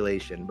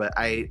speculation, but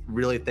I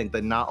really think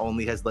that not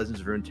only has Legends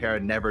of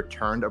Runeterra never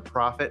turned a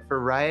profit for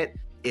Riot,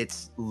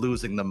 it's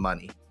losing the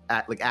money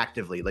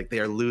actively. Like they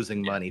are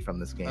losing money from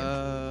this game.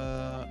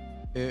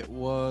 It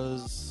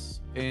was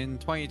in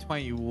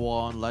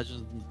 2021.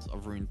 Legends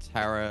of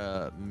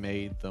Runeterra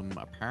made them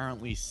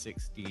apparently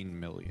 16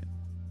 million.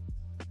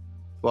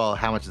 Well,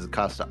 how much does it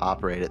cost to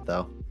operate it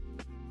though?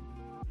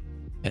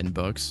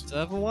 $10.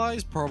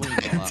 Server-wise, probably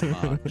not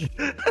that much.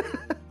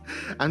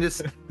 I'm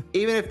just,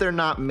 even if they're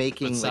not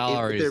making, But like, if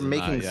salaries they're and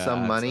making that, yeah, some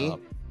adds money, up.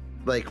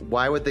 like,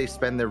 why would they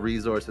spend their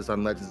resources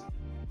on Legends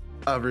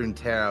of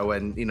Runeterra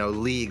when, you know,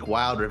 League,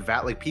 Wild Rift,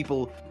 like,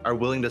 people are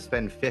willing to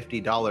spend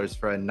 $50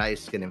 for a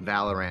nice skin in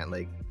Valorant?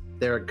 Like,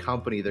 they're a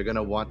company, they're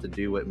gonna want to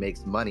do what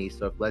makes money.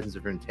 So if Legends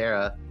of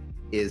Runeterra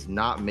is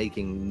not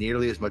making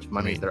nearly as much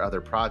money as their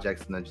other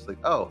projects, and then just like,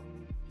 oh,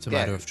 It's a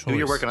matter of choice. do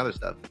your work on other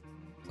stuff.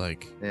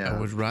 Like, Yeah. I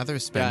would rather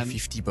spend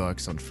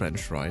 $50 on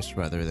French fries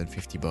rather than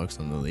 $50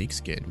 on the League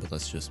skin, but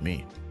that's just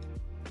me.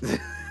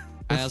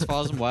 And as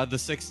far as I'm aware, the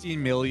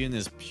 16 million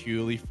is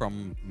purely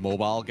from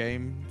mobile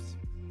games,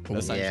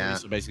 essentially. Yeah.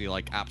 So basically,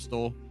 like App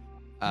Store,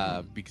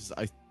 because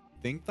I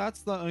think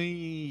that's the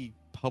only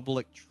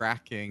public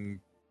tracking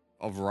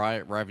of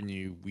Riot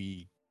revenue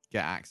we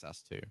get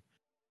access to.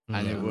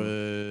 And it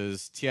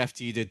was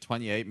TFT did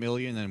 28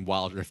 million and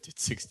Wild Rift did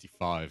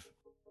 65.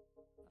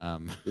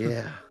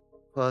 Yeah.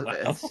 Well,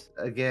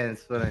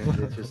 it's funny.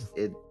 It's just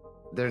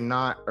they're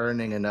not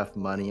earning enough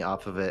money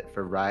off of it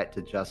for Riot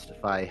to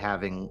justify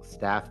having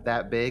staff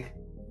that big.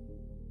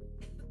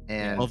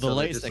 And well, the so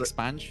latest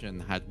expansion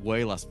had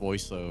way less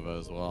voiceover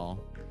as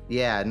well.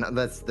 Yeah, no,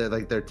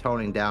 they're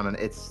toning down, and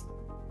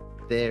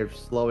they're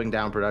slowing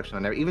down production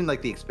on even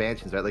like the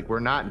expansions, right? Like, we're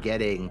not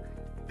getting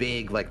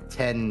big like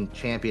 10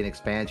 champion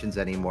expansions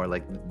anymore.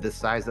 Like, the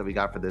size that we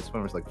got for this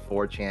one was like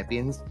 4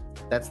 champions.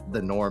 That's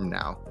the norm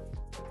now.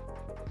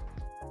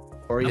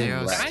 Or even They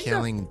are less.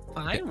 scaling.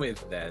 Fine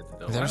with that,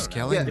 though. They're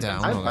scaling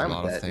down I'm on fine a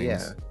lot with of that,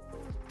 things.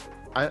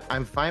 yeah.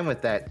 I'm fine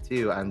with that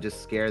too. I'm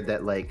just scared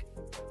that, like,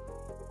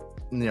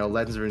 you know,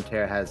 Legends of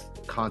Runeterra has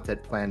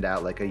content planned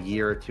out like a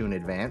year or 2 in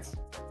advance.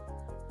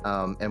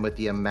 And with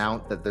the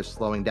amount that they're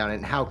slowing down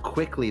and how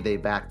quickly they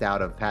backed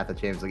out of Path of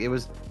Champions, like, it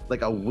was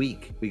like a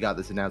week we got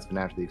this announcement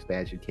after the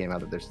expansion came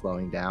out that they're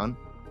slowing down.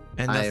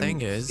 And the I'm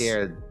thing is,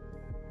 scared.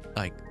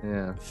 like,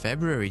 Yeah.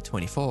 February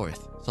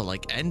 24th, so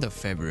like end of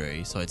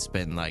February, so it's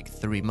been like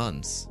 3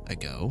 months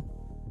ago,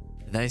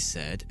 they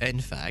said, in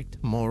fact,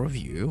 more of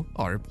you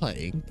are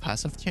playing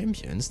Path of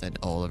Champions than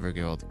all of our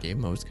guild game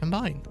modes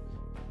combined.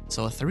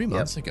 So 3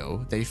 months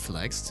ago, they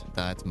flexed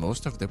that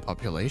most of the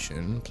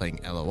population playing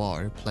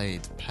LOR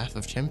played Path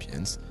of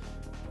Champions,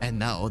 and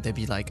now they'd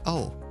be like,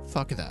 oh,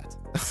 fuck that.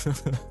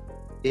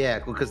 Yeah,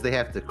 because they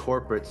have to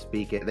corporate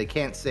speak it. They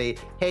can't say,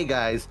 hey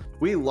guys,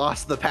 we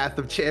lost the Path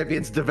of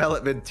Champions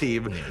development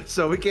team,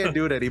 so we can't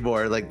do it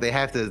anymore. Like, they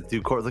have to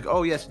do like,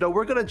 oh yes, no,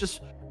 we're gonna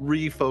just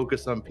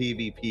refocus on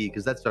PvP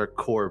because that's our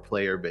core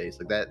player base.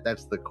 Like,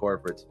 that's the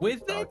corporate speak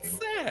With that talking.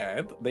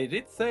 said, they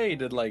did say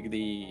that like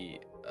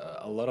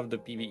a lot of the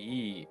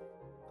PvE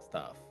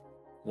stuff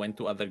went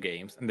to other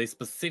games, and they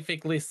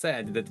specifically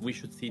said that we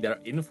should see their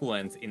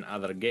influence in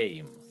other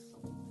games.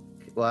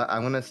 Well,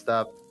 I'm gonna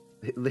stop.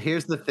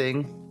 Here's the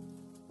thing.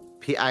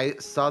 I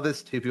saw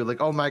this too. People were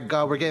like, oh my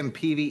god, we're getting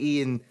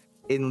PvE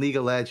in League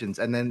of Legends,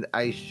 and then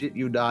I shit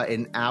you not,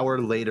 an hour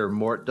later,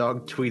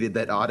 Mortdog tweeted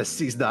that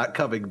Odyssey's not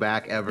coming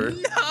back ever.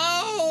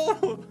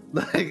 No!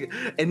 Like,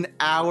 an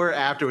hour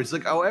afterwards,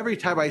 like, oh, every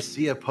time I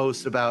see a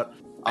post about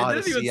I didn't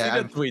Odyssey, even see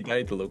that tweet. I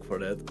need to look for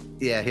that.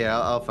 yeah, here,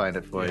 I'll find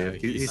it for you.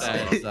 He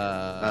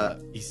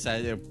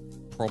said it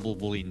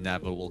probably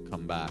never will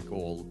come back.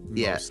 Or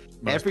Yeah, most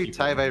every people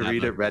time I never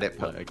read a Reddit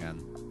play post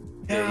again.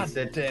 Yeah,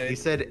 he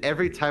said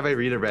every time I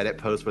read a Reddit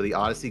post where the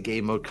Odyssey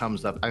game mode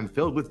comes up, I'm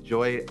filled with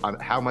joy on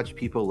how much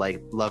people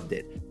loved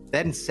it.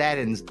 Then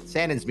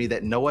saddens me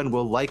that no one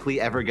will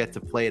likely ever get to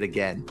play it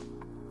again.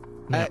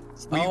 I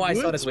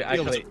saw this. We be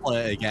able actually to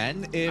play it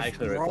again if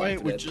replied Riot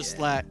to would that, just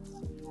yeah.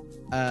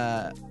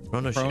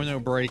 let Chrono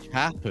Break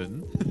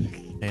happen.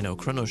 Hey, no,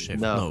 Chrono Shift.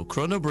 No. No,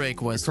 Chrono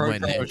Break was Chrono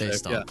when they Shift,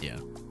 stopped, yeah.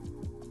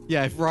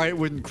 Yeah, if Riot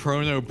wouldn't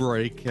Chrono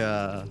Break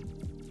Yeah.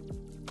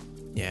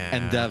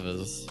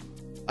 endeavors.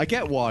 I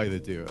get why they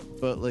do it,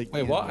 but like,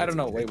 Wait, you what? I don't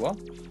know. it's- Wait, what?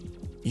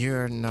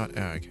 You're not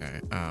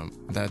okay.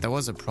 There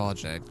was a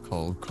project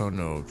called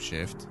Chrono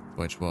Shift,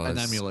 which was an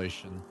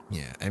emulation.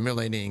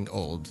 emulating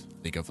old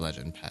League of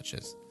Legends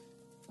patches.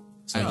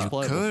 So And you it's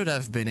playable. could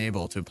have been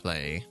able to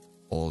play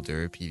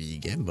older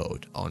PvE game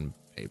mode on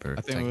paper,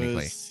 I think it technically.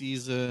 was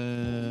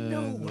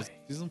season way.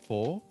 season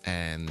 4.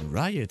 And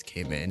Riot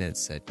came in and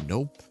said,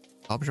 "Nope,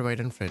 copyright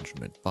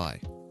infringement." Bye.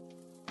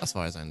 As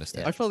far as I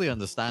understand. I fully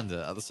understand it.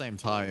 At the same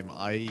time,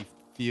 I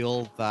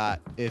feel that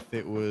if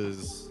it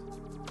was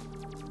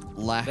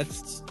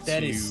left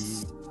That to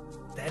is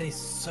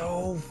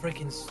so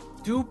freaking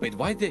stupid.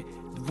 Why they?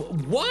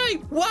 Why?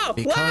 Wow?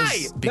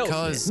 Why?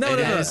 Because no, it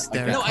no, no, is no.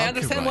 their No, I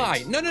understand why.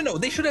 copyright. No.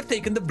 They should have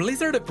taken the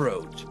Blizzard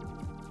approach.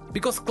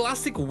 Because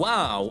classic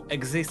WoW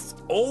exists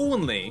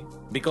only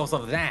because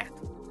of that.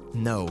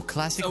 No,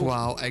 Classic So-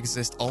 WoW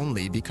exists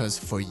only because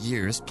for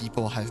years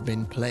people have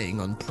been playing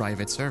on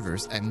private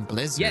servers and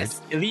Blizzard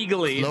Yes,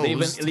 illegally. They've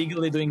closed- been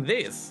illegally doing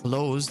this.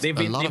 closed They've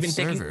a been lot of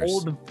taking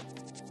servers.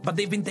 but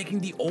they've been taking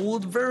the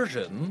old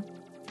version.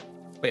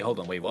 Wait, hold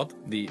on. Wait, what?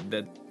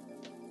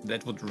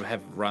 That would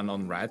have run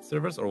on Riot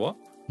servers or what?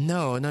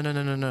 No,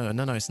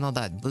 it's not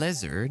that.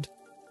 Blizzard,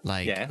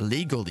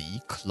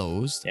 legally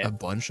closed Yeah. a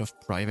bunch of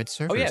private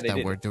servers they that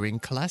did. were doing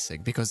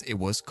Classic because it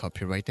was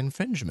copyright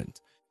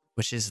infringement,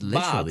 which is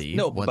literally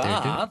what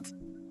they're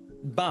doing.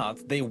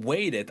 but they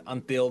waited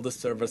until the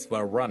servers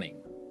were running.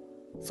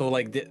 So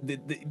like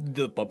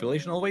the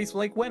population always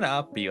like went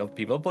up,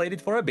 people played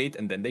it for a bit,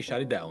 and then they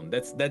shut it down.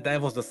 That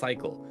was the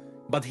cycle.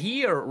 But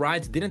here,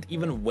 Riot didn't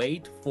even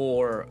wait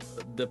for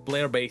the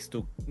player base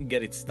to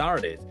get it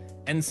started,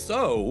 and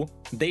so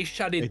they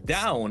shut it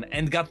down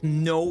and got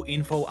no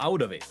info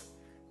out of it.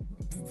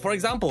 For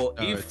example,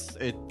 if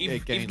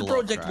the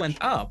project went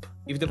up,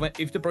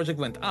 if the project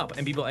went up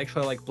and people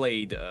actually like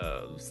played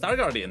Star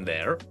Guardian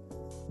there,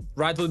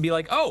 Riot would be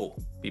like, oh,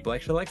 people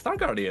actually like Star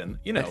Guardian,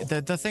 you know.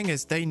 The thing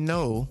is, they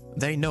know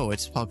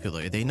it's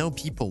popular. They know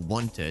people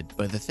want it,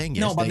 but the thing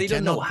is, but they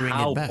don't know bring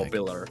how it back.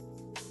 popular.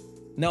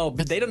 No,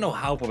 but they don't know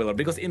how popular,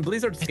 because in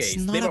Blizzard's case,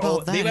 It's not they were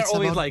about that. It's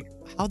always about like,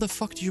 how the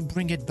fuck do you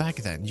bring it back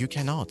then? You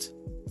cannot.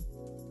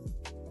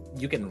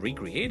 you can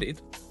recreate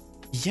it.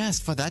 Yes,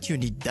 for that you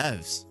need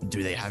devs.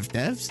 Do they have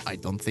devs? I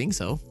don't think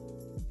so.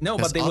 No,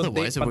 Because but they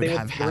otherwise it would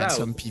have put had out.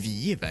 some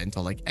PvE event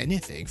or like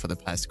anything for the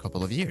past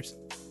couple of years.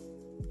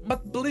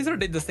 But Blizzard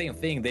did the same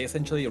thing. They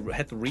essentially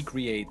had to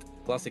recreate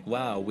classic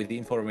WoW with the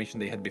information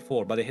they had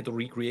before, but they had to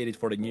recreate it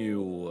for the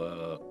new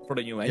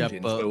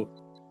engine. but So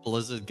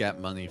Blizzard get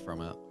money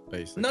from it,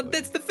 basically. no,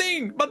 that's the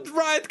thing. But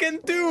Riot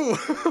can too.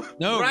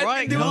 No, Riot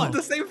Riot can do can't.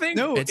 the same thing.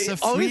 No, It's a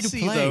Odyssey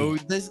free-to-play.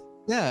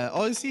 though.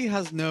 Odyssey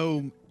has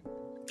no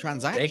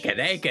transactions.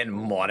 they can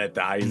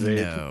monetize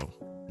it.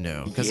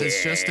 No, because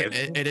it's just Yeah.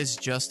 it is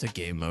just a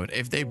game mode.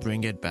 If they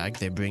bring it back,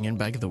 they bring it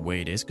back the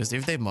way it is. Because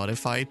if they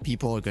modify it,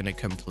 people are gonna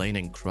complain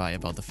and cry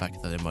about the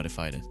fact that they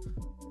modified it.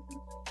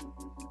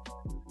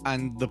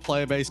 And the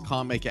player base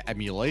can't make an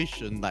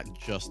emulation that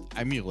just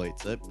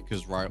emulates it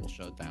because Riot will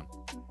shut it down.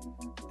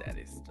 That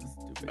is just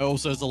stupid.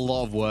 Also, it's a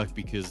lot of work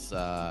because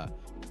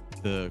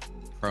the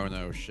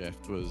chrono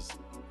shift was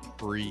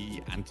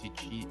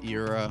pre-anti-cheat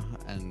era,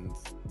 and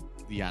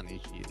the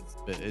anti-cheats,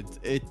 but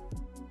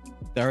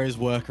there is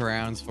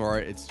workarounds for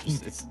it. It's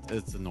just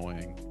it's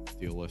annoying to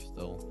deal with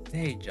still.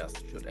 They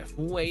just should have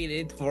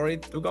waited for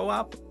it to go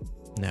up.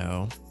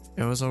 No,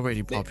 it was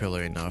already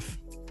popular enough.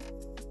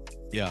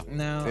 Yeah,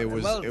 No, it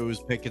was well, it was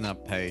picking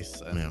up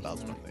pace, and Yeah.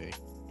 that's when they.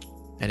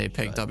 And it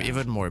picked Shut up it down.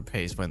 even more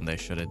pace when they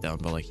shut it down.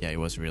 But like, yeah, it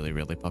was really,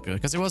 really popular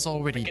because it was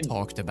already Freaking-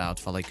 talked about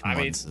for like I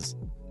mean, months.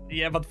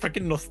 Yeah, but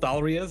freaking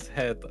Nostalria's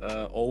had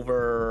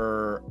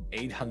over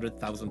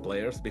 800,000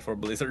 players before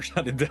Blizzard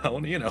shut it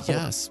down, you know?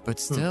 Yes, but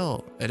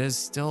still, it is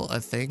still a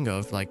thing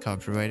of like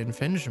copyright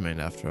infringement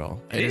after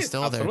all. It is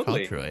still absolutely.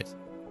 their copyright.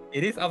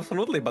 It is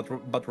absolutely,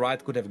 but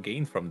Riot could have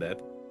gained from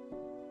that.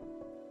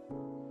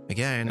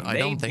 Again, I They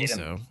don't think didn't.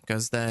 so.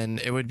 Because then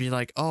it would be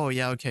like, oh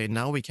yeah, okay,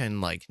 now we can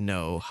like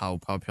know how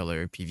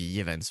popular PvE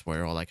events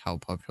were or like how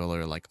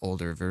popular like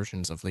older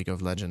versions of League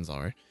of Legends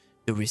are.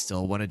 Do we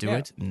still want to do Yeah.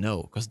 it?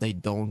 No, because they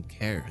don't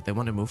care. They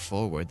want to move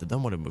forward. They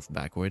don't want to move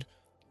backward.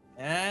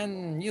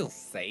 And you'll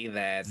say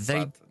that,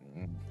 They-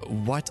 but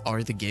What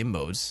are the game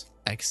modes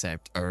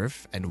except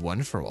Earth and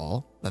One for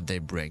All that they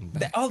bring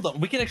back? hold on,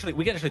 we can actually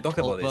talk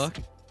about this. Fuck.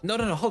 No,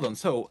 hold on.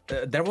 So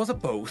there was a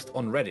post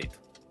on Reddit.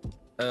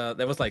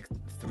 That was like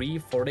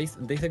 3-4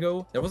 days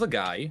ago. There was a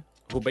guy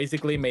who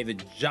basically made a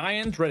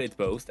giant Reddit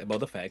post about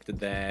the fact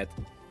that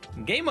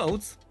game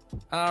modes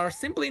are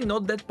simply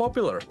not that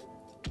popular,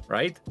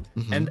 right?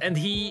 Mhm. And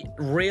he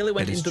really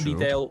went That is into true.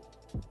 detail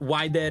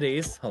why that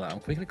is. Hold on, I'm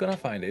quickly gonna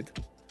find it.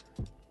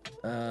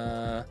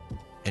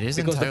 It is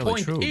because the entirely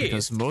point true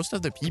because is- most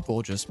of the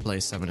people just play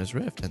Summoner's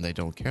Rift and they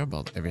don't care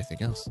about everything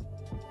else.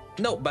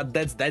 No, but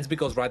that's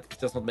because Riot is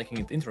just not making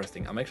it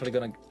interesting. I'm actually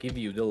gonna give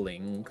you the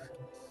link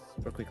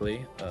super quickly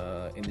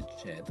in the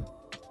chat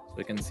so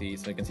you can see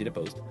the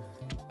post.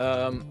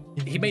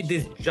 He made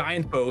this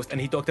giant post and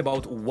he talked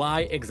about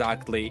why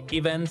exactly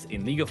events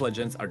in League of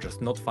Legends are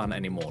just not fun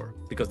anymore,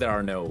 because there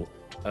are no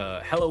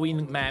Halloween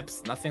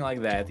maps, nothing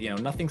like that, you know,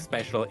 nothing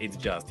special. It's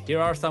just here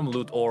are some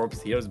loot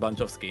orbs, here's a bunch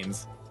of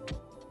skins.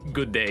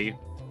 Good day.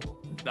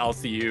 I'll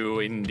see you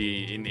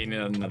in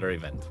another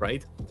event,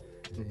 right?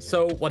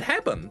 So what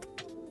happened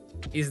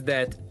is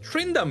that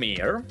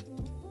Trindamir,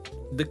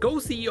 the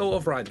co-CEO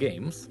of Riot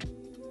Games,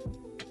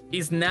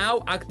 is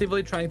now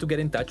actively trying to get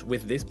in touch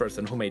with this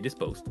person who made this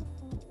post.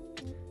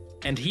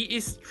 And he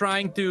is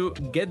trying to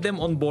get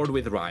them on board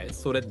with Riot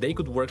so that they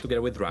could work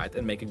together with Riot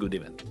and make a good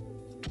event.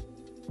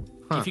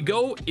 If you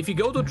go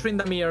to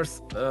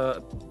Trindamir's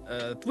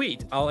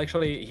tweet, I'll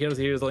actually here's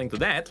a link to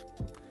that.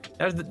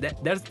 There's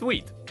the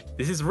tweet.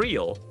 This is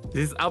real.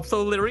 This is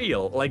absolutely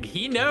real. Like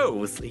he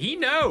knows.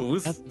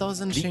 That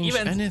doesn't The change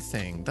events-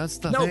 anything. That's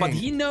the No, thing. but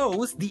he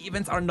knows the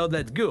events are not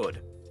that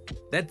good.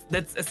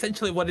 That's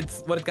essentially what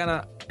it kind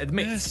of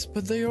admits. Yes,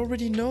 but they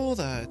already know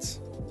that.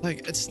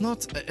 Like it's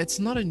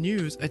not a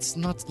news. It's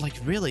not like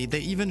really. They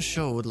even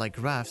showed like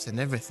graphs and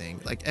everything.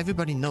 Like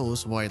everybody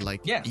knows why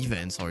like Yeah.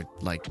 events are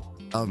like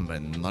dumb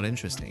and not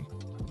interesting.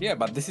 Yeah,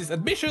 but this is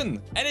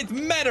admission, and it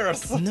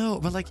matters. No,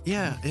 but like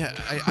yeah,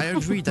 I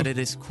agree that it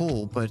is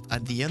cool, but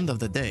at the end of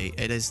the day,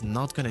 it is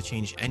not gonna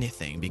change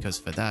anything because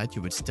for that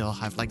you would still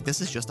have like this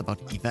is just about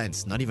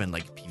events, not even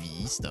like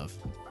PvE stuff.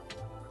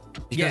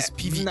 Because Yeah,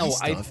 PvE no, I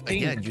stuff, think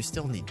again, you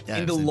still need devs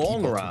in the and long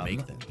people to run,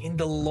 make them. in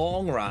the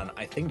long run,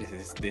 I think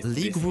this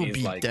League will is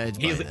be like dead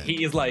by then.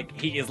 he is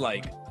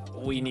like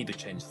we need to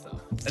change stuff.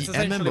 That's The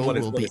essentially MMO what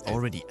will be it is.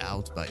 already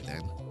out by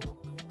then.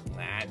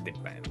 Nah, it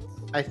depends.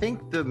 I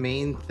think the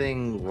main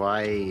thing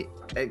why,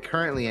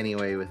 currently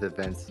anyway, with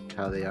events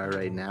how they are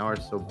right now are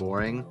so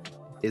boring,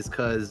 is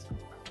because,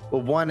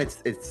 well, one,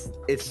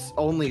 it's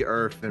only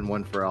Earth and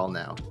One for All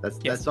now.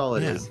 That's all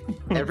it Yeah. is.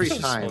 Every It's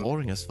just time,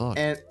 boring as fuck.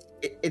 and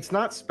it's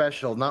not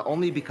special. Not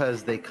only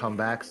because they come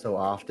back so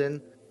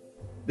often,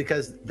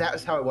 because that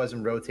was how it was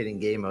in rotating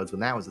game modes when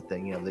that was a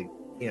thing.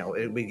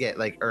 We get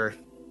like Earth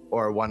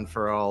or One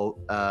for All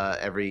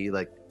every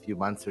like few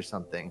months or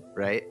something,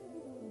 right?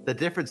 The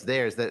difference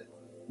there is that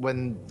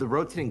when the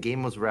rotating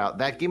game modes were out,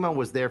 that game mode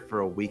was there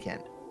for a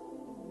weekend.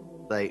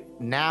 Like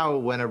now,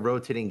 when a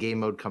rotating game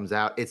mode comes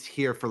out, it's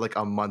here for like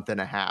a month and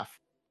a half.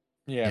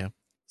 Yeah.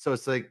 So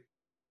it's like,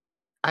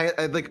 I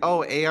like,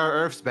 oh, AR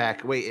Earth's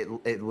back. Wait,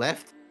 it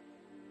left?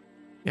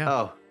 Yeah.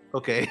 Oh,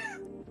 okay.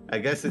 I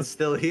guess it's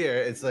still here.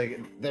 It's like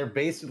they're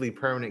basically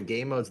permanent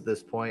game modes at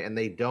this point, and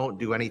they don't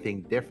do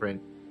anything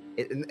different.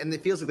 And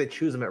it feels like they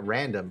choose them at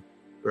random,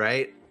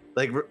 right?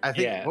 Like I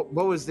think Yeah.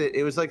 what was it?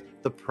 It was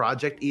like the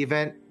project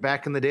event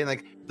back in the day.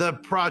 Like the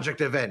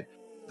project event,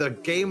 the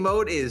game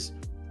mode is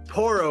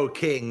Poro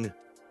King.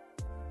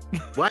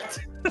 What?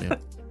 Yeah.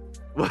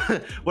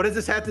 What does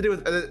this have to do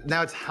with?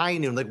 Now it's High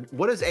Noon. Like,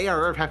 what does AR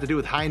Earth have to do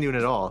with High Noon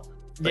at all?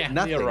 Like, Yeah,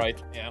 nothing. you're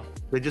right. Yeah.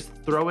 They just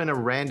throw in a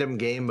random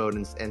game mode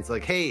and it's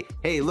like, hey,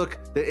 look,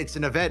 it's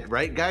an event,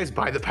 right, guys?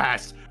 Buy the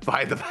pass.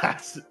 Buy the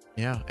pass.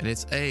 Yeah, and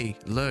it's, hey,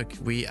 look,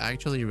 we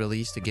actually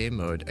released a game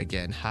mode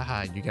again.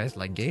 Haha, you guys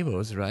like game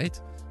modes, right?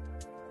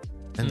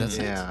 And that's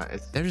Yeah, it.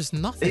 it's There's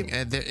nothing.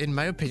 In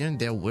my opinion,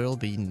 there will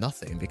be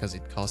nothing because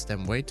it costs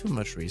them way too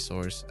much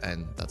resource,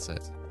 and that's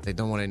it. They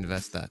don't want to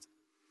invest that.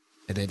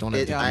 And they don't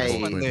have the Yeah, I people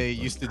miss when to they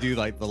implement. used to do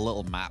like the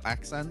little map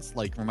accents.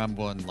 Like,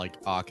 remember when like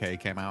Arcade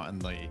came out and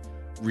they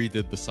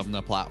redid the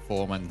Summoner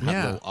platform and had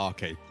Yeah. little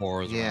arcade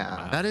porers around Yeah. the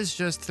map? That is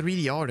just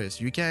 3D artists.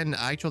 You can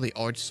actually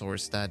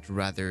outsource that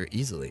rather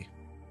easily.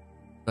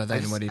 But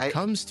then when it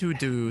comes to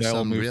do They all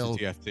some moved real,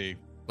 to TFT.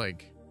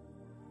 like,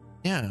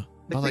 yeah.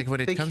 But But like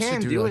when they it comes to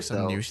can do do like it, some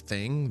though. new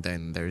thing,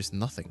 then there's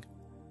nothing.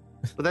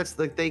 but that's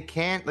like they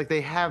can't, like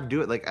they have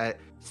do it. Like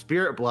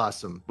Spirit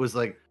Blossom was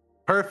like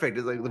perfect.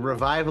 It's like the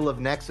revival of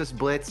Nexus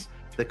Blitz,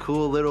 the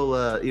cool little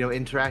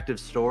interactive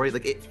story.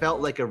 Like it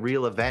felt like a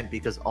real event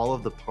because all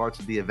of the parts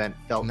of the event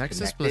felt Nexus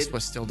connected. Bliss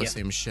was still the Yeah.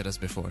 same shit as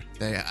before.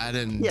 They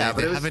added, Yeah, but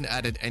they it was- haven't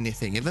added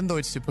anything. Even though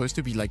it's supposed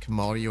to be like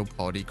Mario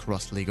Party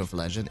cross League of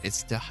Legends, it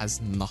still has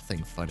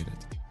nothing fun in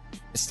it.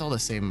 It's still the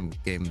same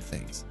game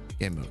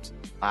modes.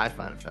 I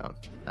found.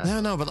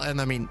 No, but and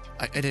I mean,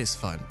 it is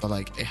fun, but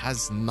like it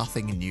has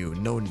nothing new,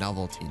 no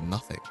novelty,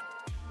 nothing.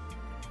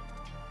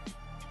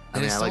 I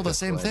And mean, it's I still like the the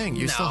same play. thing.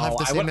 You still have No,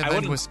 the I same wouldn't- I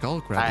event wouldn't- with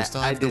Skullcraft. You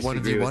still have the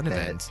disagree 1v1 with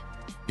that. event.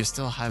 You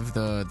still have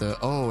the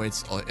oh,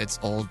 it's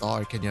all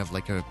dark and you have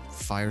like a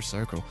fire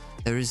circle.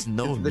 There is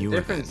no The new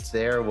difference event.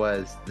 there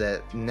was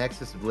that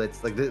Nexus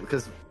Blitz, like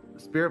because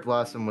Spirit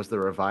Blossom was the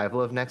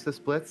revival of Nexus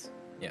Blitz.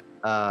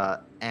 Yeah.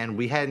 And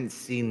we hadn't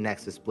seen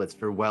Nexus Blitz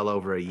for well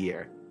over a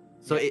year.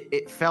 So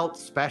it felt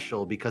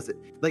special because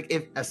like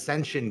if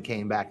Ascension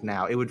came back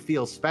now, it would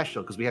feel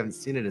special because we haven't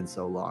seen it in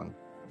so long.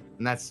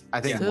 And that's I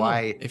think Still,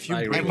 why. if you I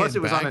agree. bring And plus, it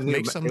it was back, on a new. make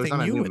It was something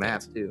on a new new with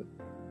map it. too.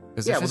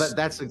 'Cause Yeah, if well, it's-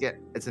 that's again.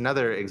 It's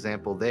another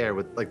example there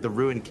with like the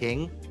Ruined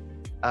King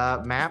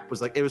map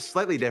was like it was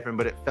slightly different,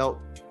 but it felt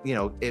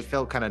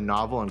kind of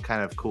novel and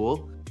kind of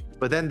cool.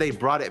 But then they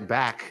brought it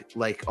back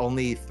like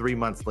only 3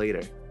 months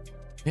later.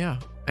 yeah.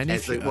 And And if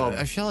it's like, you- well,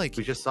 I feel like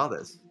We just saw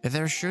this.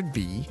 there should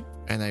be,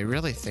 and I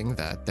really think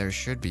that there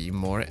should be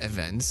more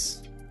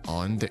events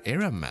on the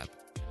era map.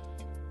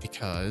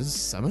 Because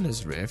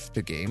Summoner's Rift,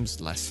 the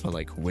games last for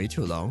like way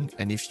too long.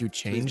 And if you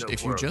changed, no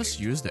if you more, just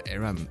use the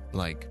era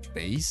like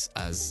base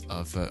as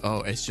of,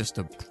 it's just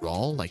a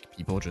brawl, like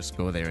people just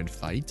go there and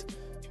fight,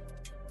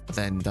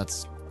 then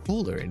that's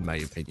cooler in my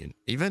opinion.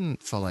 Even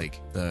for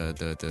like the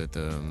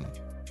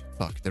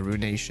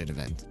Ruination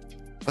event.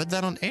 But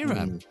then on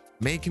era,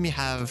 make me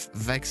have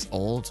Vex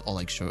ult or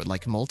like show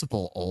like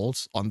multiple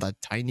ults on that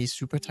tiny,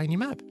 super tiny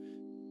map.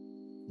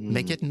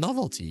 Make it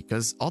novelty,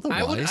 because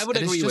otherwise would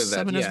it is agree just with that,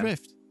 Summoner's yeah.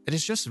 Rift. It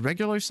is just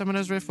regular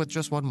Summoner's Rift with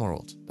just one more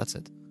ult. That's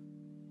it.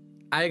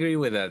 I agree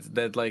with that.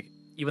 That like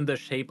even the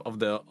shape of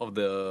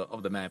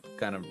the map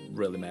kind of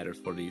really matters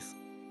for these.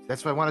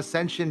 That's why I want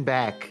Ascension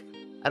back.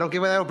 I don't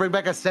get why they don't bring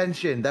back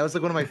Ascension. That was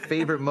like one of my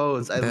favorite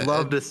modes. I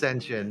loved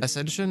Ascension.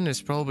 Ascension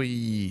is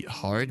probably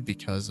hard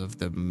because of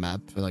the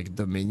map, like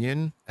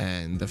Dominion,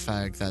 and the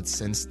fact that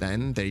since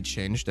then they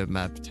changed the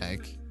map tech.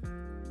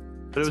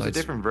 But it was so a it's-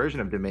 different version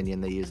of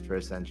Dominion they used for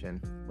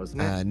Ascension,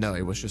 wasn't it? No,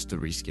 it was just a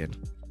reskin,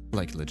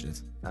 like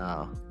legit.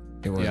 Oh,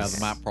 It was Yeah, the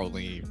map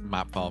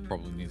file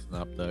probably needs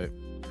an update.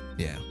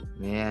 Yeah.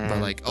 yeah.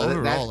 But like Well,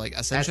 overall, like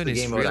that's Ascension the is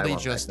game mode I really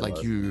want just back to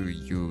like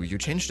love. you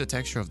change the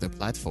texture of the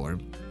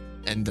platform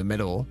in the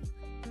middle,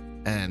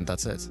 and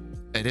that's it.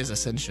 It is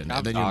Ascension,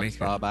 and then you make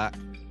Darkstar back.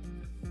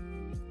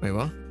 Wait,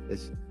 what?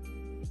 It's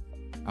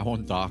I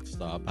want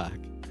Darkstar back.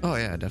 Oh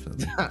yeah,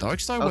 definitely.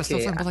 Darkstar was still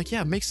Okay, fun, but like,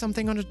 yeah, make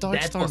something on the That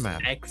Darkstar was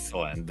map.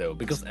 excellent though,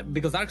 because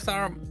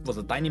Darkstar was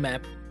a tiny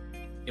map.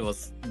 It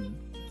was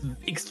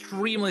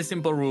extremely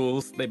simple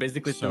rules. They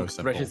basically So took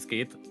simple. Thresh's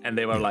kit and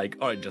they were like,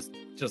 "Oh, just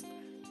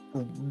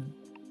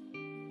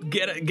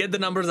get the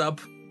numbers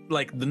up."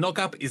 Like the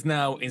knockup is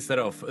now, instead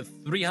of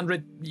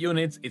 300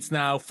 units, it's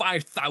now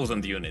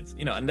 5,000 units.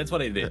 You know, and that's what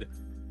they did.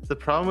 The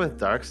problem with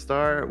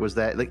Darkstar was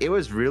that like it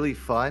was really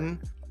fun,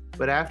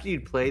 but after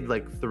you'd played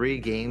like 3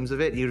 games of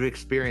it, you'd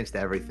experienced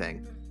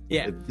everything.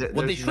 Yeah, Like,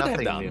 what they there's should have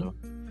nothing done, new.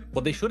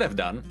 what they should have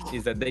done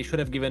is that they should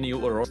have given you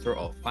a roster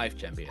of 5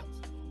 champions.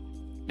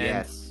 And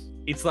Yes.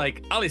 it's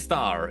like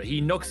Alistar, he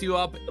knocks you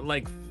up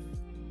like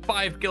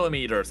 5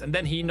 kilometers, and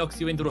then he knocks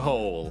you into the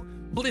hole.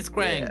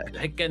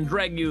 Blitzcrank can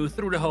drag you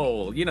through the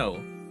hole, you know.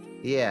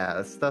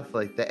 Yeah, stuff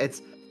like that.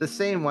 It's the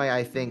same way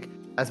I think,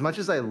 as much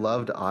as I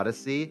loved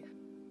Odyssey,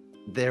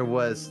 there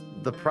was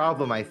the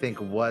problem, I think,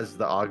 was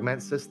the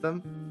augment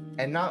system.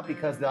 And not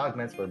because the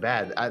augments were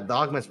bad. The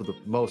augments were the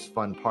most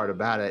fun part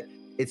about it.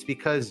 It's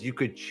because you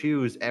could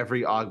choose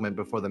every augment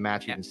before the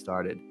match even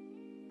started.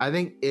 I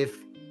think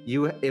if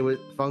it would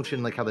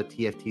function like how the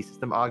TFT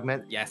system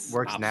augment Yes,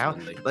 works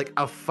absolutely. now, like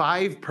a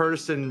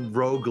 5-person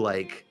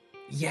roguelike.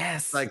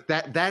 Yes. Like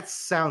that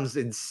sounds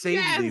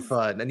insanely Yes!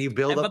 fun, and you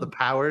build And up the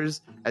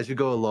powers as you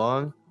go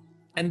along.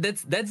 And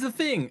that's the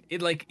thing.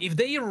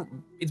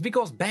 It's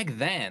because back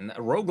then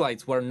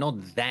roguelites were not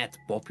that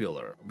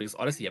popular, because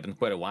Odyssey happened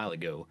quite a while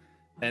ago.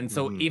 And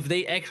so Mhm. if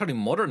they actually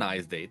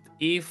modernized it,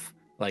 if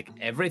like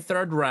every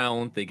third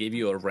round they gave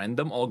you a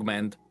random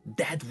augment,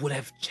 that would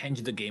have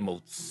changed the game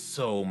mode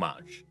so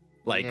much.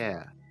 Like,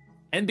 yeah,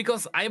 and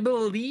because I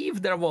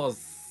believe there was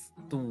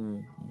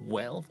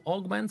 12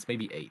 augments,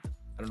 maybe 8.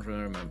 I don't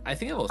remember. I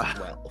think it was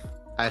 12.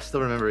 I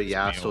still remember been a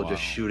Yasuo while.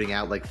 just shooting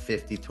out like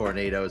 50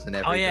 tornadoes in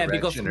every Oh yeah,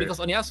 because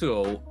direction. on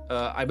Yasuo,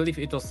 I believe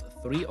it was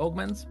 3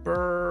 augments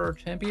per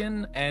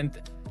champion, and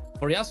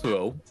for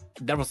Yasuo,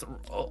 there was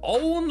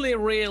only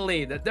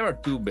really there are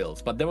 2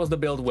 builds, but there was the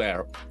build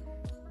where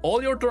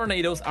all your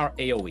tornadoes are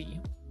AOE,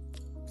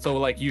 so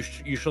like you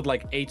shoot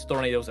like 8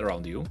 tornadoes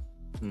around you.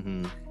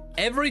 Mhm.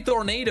 Every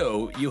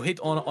tornado you hit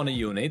on a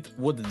unit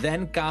would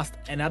then cast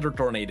another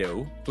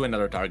tornado to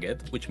another target,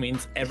 which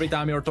means every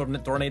time your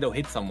tornado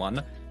hits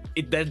someone,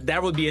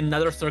 there would be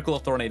another circle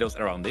of tornadoes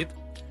around it.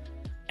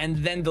 And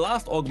then the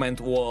last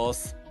augment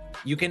was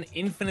you can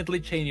infinitely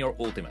chain your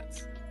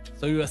ultimates.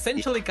 So you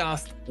essentially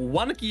cast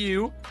one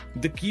Q,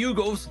 the Q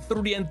goes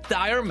through the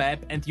entire map,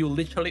 and you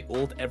literally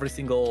ult every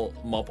single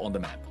mob on the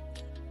map.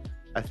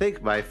 I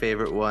think my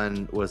favorite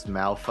one was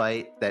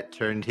Malphite that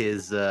turned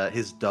his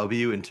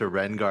W into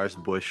Rengar's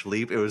bush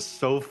leap. It was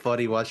so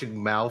funny watching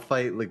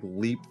Malphite like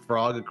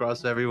leapfrog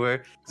across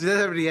everywhere. He doesn't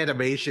have any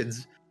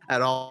animations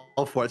at all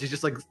for it. He's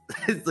just like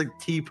it's like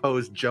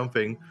T-pose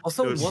jumping.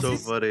 Also, It was so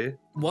funny.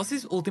 Was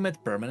his ultimate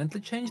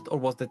permanently changed, or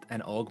was that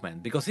an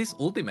augment? Because his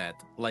ultimate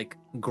like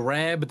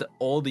grabbed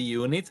all the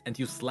units and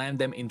you slammed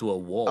them into a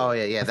wall. Oh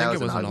yeah, I that think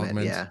was it an was an augment.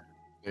 augment.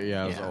 Yeah.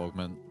 Yeah, it was Yeah.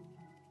 augment.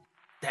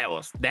 That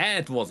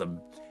was a.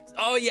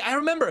 Oh yeah, I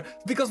remember,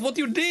 because what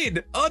you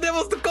did. Oh, that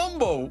was the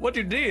combo. What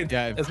you did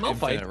Yeah, as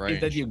Malphite infinite is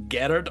that range. you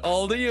gathered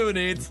all the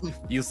units,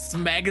 you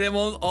smacked them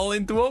all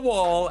into a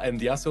wall, and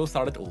Yasuo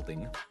started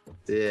ulting.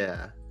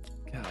 Yeah.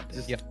 God,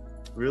 Just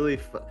really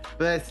fun. But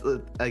that's,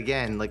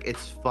 again, like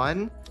it's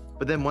fun,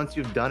 but then once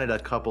you've done it a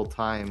couple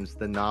times,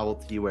 the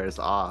novelty wears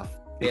off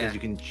because Yeah. you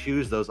can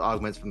choose those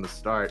augments from the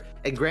start.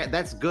 And grant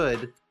that's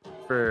good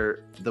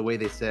for the way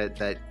they said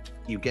that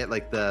you get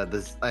like I'm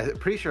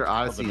pretty sure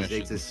Odyssey Ziggs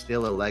missions. is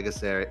still a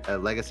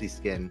legacy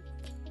skin.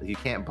 Like, you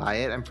can't buy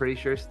it, I'm pretty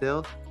sure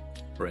still.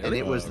 really? And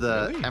it was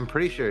Really? I'm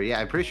pretty sure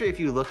if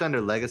you look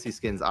under legacy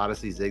skins,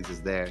 Odyssey Ziggs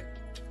is there.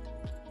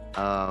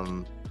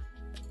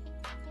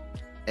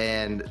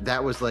 And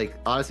that was like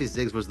Odyssey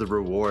Ziggs was the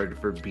reward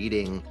for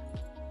beating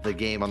the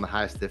game on the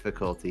highest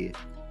difficulty.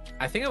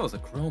 I think it was a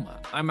chroma.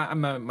 I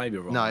might be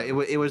wrong. No,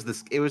 it was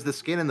the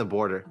skin in the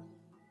border.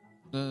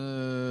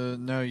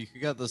 No, you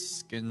could get the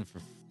skin for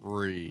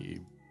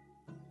free.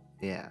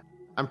 Yeah,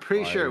 I'm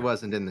pretty sure it Right.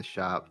 wasn't in the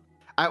shop.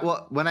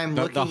 When I'm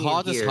The looking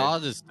hardest in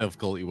here,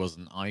 difficulty was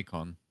an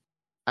icon.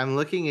 I'm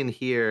looking in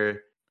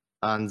here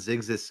on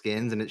Ziggs'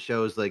 skins, and it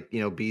shows like B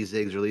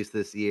Ziggs released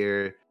this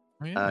year,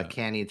 Oh, yeah.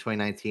 Canny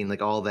 2019,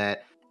 like all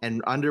that.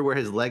 And under where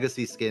his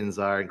legacy skins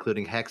are,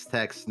 including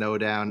Hextech,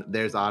 Snowdown,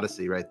 there's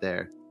Odyssey right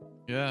there.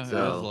 Yeah, it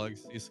so- was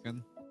legacy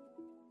skin.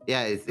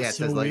 Yeah, it That's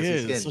says so legacy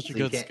weird. skin. It's such a so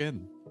you good can't-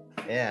 skin.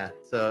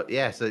 So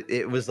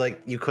it was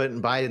like you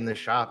couldn't buy it in the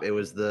shop. It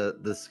was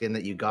the skin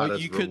that you got Well,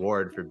 as you a could-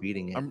 reward for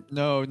beating it.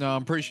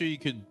 I'm pretty sure you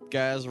could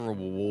get as a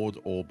reward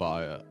or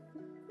buy it.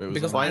 It was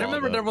Because on I a lot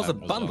remember of there was a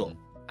Amazon. bundle.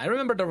 I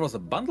remember there was a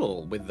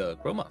bundle with the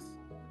chromas.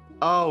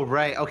 Oh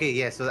right, okay,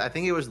 yeah. So I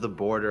think it was the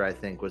border. I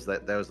think was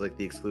that was like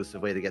the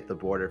exclusive way to get the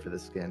border for the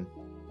skin.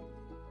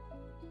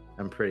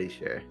 I'm pretty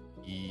sure.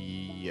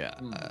 Yes,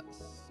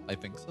 I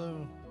think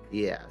so.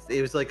 Yeah,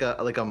 it was like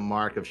a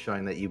mark of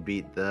showing that you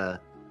beat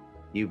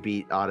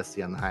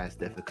Odyssey on the highest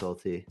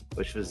difficulty,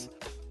 which was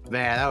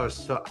Man, that was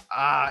so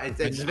it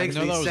just makes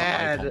me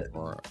sad.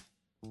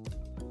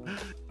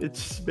 It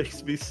just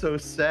makes me so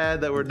sad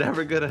that we're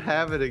never gonna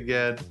have it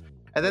again.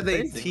 And then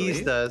they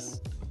teased us.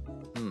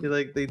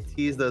 They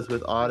teased us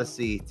with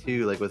Odyssey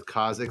too, like with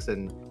Kha'Zix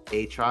and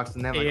Aatrox,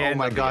 and then like, oh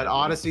my god,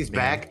 Odyssey's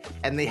back,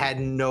 and they had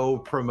no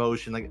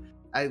promotion. Like,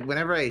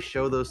 whenever I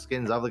show those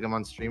skins off, like I'm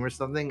on stream or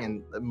something,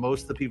 and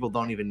most of the people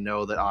don't even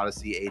know that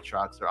Odyssey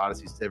Aatrox or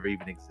Odyssey Sivir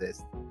even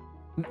exist.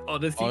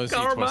 Odyssey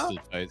Karma. Twisted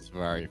Fate's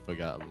very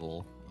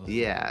forgettable.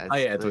 Yeah.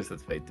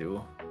 Twisted Fate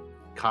too.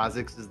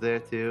 Kha'Zix is there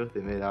too. They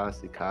made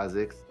Odyssey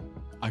Kha'Zix.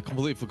 I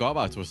completely forgot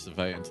about Twisted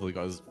Fate until he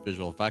got his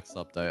visual effects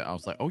update. I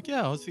was like, oh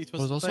yeah, Odyssey Twisted Fate.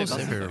 It was also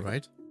Sivir,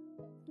 right?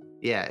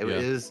 Yeah, it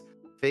was.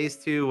 Phase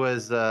 2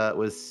 was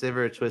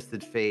Sivir,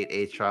 Twisted Fate,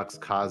 Aatrox,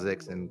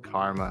 Kha'Zix, and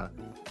Karma.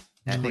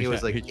 And I think it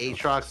was like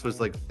Aatrox was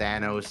like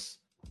Thanos,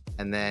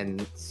 and then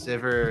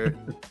Sivir,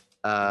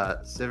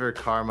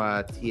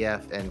 Karma,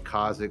 TF, and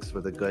Kha'Zix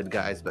were the good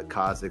guys, but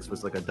Kha'Zix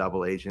was like a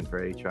double agent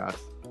for Aatrox.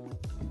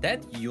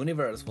 That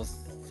universe was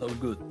so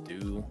good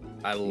too.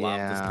 I love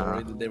the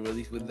story that they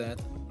released with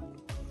that.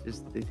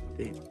 Just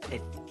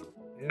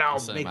no,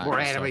 make more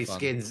anime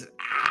skins.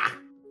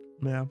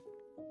 Yeah,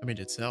 I mean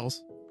it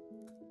sells.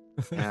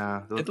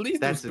 Yeah, at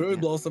least do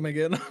Spirit Blossom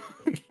again.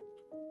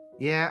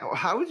 Yeah,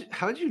 how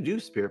would you do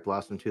Spirit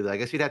Blossom too? I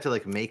guess you'd have to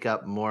like make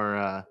up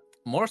more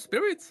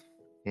spirits.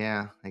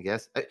 Yeah, I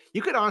guess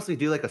you could honestly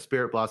do like a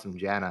Spirit Blossom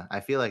Janna. I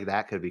feel like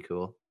that could be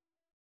cool.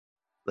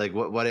 Like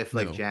what if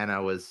like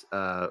Janna was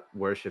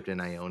worshipped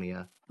in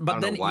Ionia? But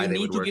then you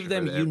need to give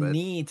them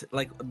need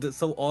like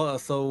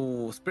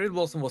so Spirit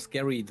Blossom was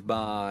carried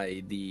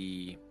by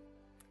the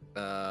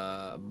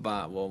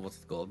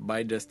what's it called?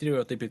 By the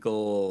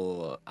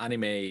stereotypical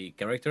anime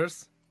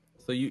characters.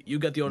 So you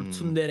got your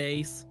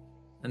tsunderes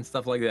and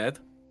stuff like that.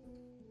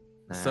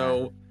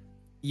 So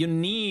you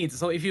need,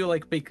 so if you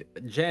like pick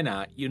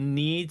Janna, you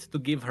need to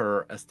give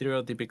her a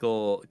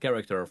stereotypical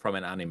character from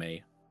an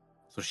anime.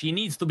 So she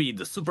needs to be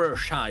the super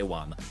shy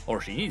one,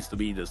 or she needs to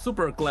be the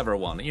super clever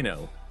one, you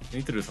know. You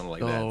need to do something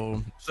like that.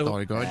 So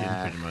Star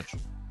Guardian pretty much.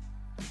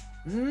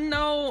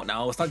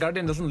 No, Star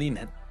Guardian doesn't lean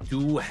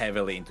too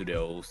heavily into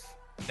those.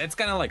 That's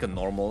kind of like a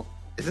normal.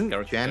 Isn't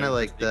Janna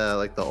like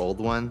the old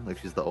one? Like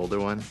she's the older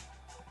one?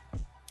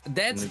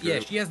 That's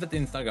she has that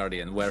in Star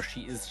Guardian where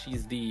she's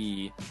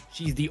the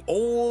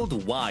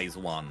old wise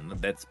one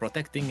that's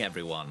protecting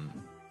everyone.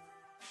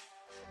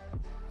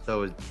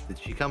 So did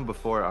she come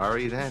before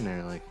Ari then,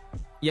 or like?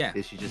 Yeah.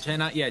 Is she just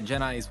Janna? Yeah,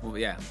 Janna is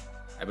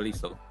I believe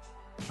so.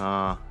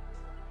 Well,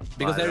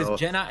 Because there is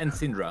Janna and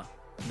Syndra.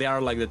 They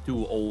are like the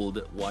two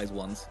old wise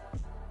ones,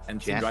 and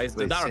Syndra is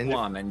the dark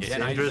one, and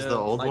Janna Syndra's is the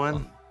old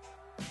one.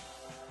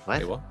 What?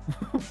 Wait, what?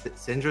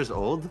 Syndra's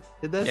old?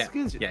 Yeah.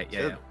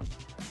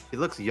 She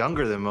looks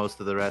younger than most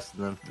of the rest of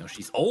them. No,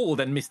 she's old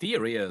and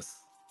mysterious.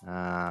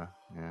 Yeah.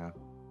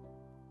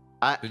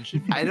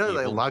 I know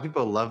like a lot of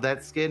people love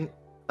that skin.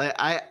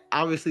 I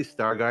obviously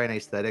Star Guardian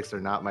aesthetics are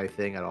not my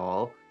thing at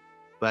all,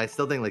 but I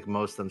still think like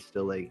most of them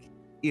still like,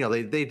 you know,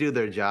 they do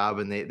their job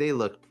and they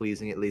look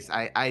pleasing at least.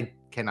 I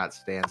cannot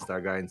stand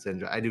Star Guardian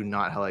Syndra. I do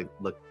not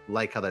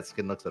like how that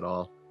skin looks at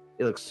all.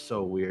 It looks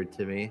so weird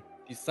to me.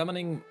 She's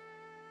summoning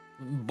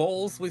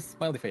balls with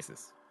smiley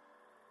faces.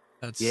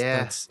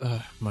 That's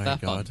my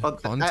god.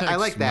 Context I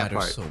like that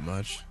part so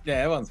much. Yeah,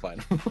 everyone's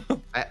fine.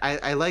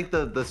 I like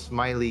the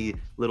smiley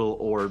little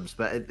orbs,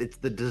 but it's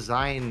the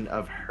design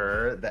of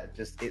her that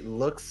just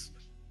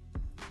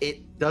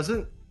it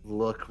doesn't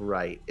look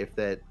right if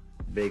that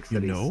makes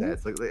any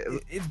sense. Like,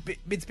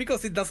 it's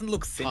because it doesn't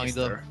look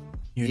sinister.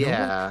 You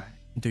know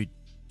what?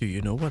 Do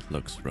you know what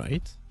looks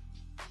right?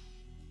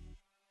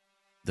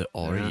 The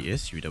Ori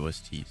issue that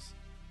was teased.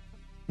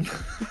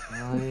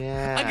 Oh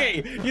yeah.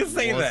 Okay, you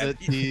say was that. It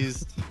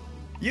teased?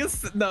 You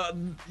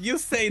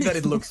say that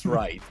it looks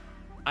right.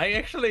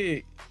 I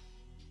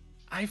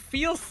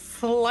feel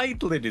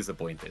slightly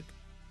disappointed.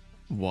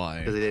 Why?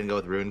 Because they didn't go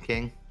with Rune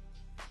King.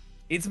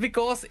 It's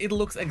because it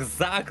looks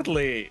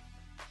exactly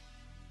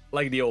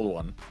like the old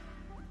one.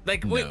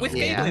 Like with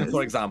Caitlyn,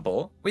 for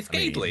example. With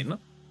Caitlyn,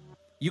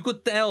 you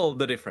could tell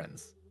the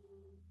difference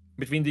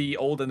between the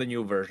old and the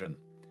new version.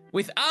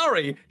 With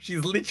Ari,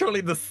 she's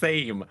literally the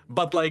same,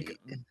 but like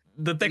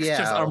the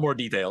textures are more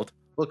detailed.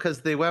 Well,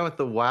 because they went with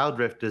the Wild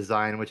Rift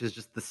design, which is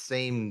just the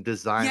same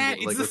design. Yeah, with,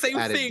 it's like, the same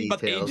thing,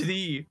 details. but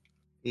HD.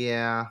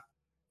 Yeah.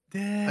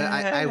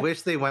 I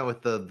wish they went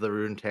with the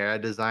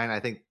Runeterra design. I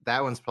think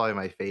that one's probably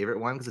my favorite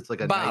one because it's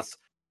like a nice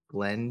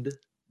blend.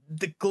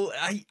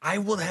 I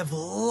would have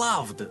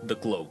loved the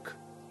cloak,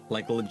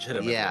 like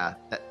legitimately. Yeah,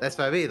 that's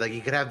what I mean. Like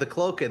you could have the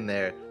cloak in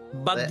there.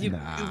 But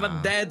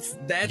that's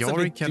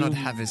Yori cannot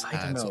have his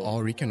hats.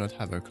 Ori cannot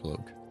have her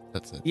cloak.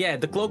 That's it. Yeah,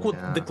 the cloak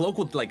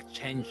would like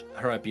change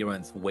her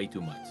appearance way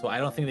too much. So I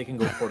don't think they can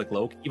go for the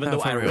cloak, even though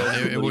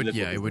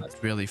it would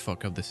really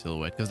fuck up the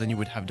silhouette because then you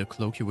would have the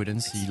cloak, you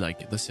wouldn't see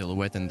like the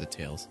silhouette and the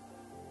tails.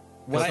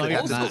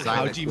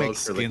 How do you make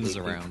skins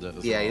around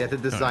it? You have to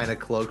design a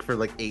cloak for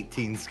like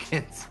 18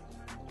 skins.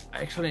 I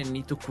actually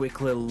need to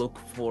quickly look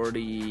for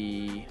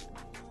the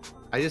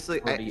I just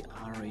like For the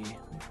Ari.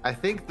 I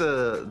think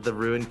the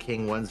Ruined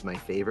King one's my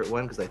favorite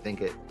one because I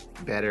think it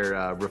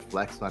better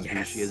reflects on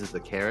who she Yes. is as a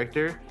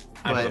character.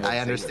 I was But about to I say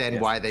understand that,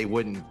 yes. why they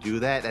wouldn't do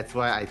that. That's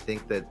why I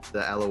think that the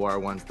LOR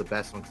one's the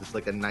best one because it's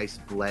like a nice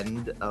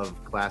blend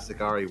of classic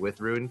Ari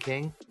with Ruined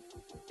King.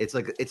 It's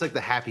like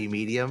the happy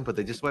medium, but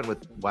they just went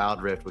with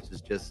Wild Rift, which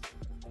is just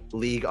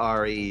League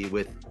Ari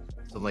with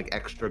some like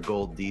extra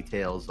gold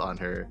details on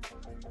her.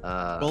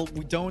 Well,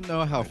 we don't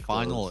know how her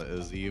final clothes. it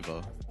is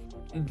either.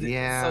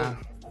 Yeah.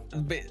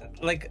 So,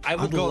 like, I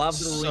I've would got love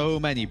to so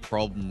many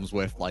problems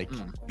with like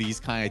these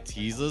kind of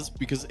teasers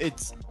because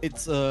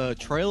it's a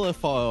trailer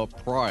for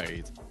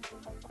Pride,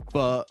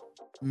 but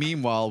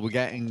meanwhile we're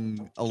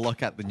getting a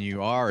look at the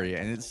new Ari,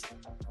 and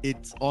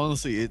it's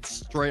honestly it's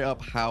straight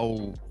up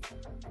how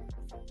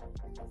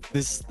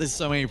there's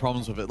so many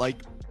problems with it. Like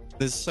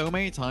there's so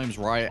many times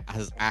Riot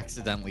has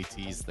accidentally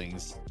teased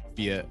things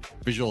via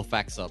visual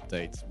effects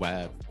updates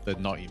where they're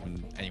not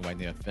even anywhere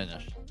near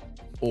finished,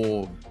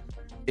 or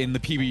in the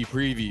PB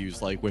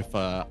previews, like with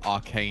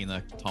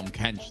Arcana Tom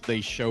Kench,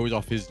 they showed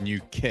off his new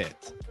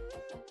kit.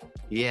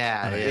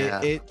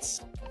 Yeah.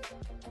 It's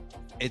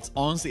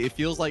honestly, it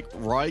feels like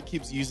Riot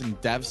keeps using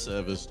dev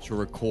servers to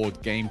record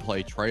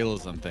gameplay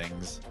trailers and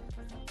things,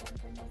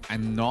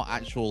 and not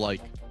actual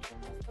like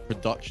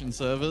production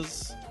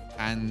servers,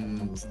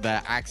 and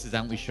they're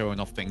accidentally showing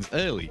off things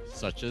early,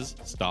 such as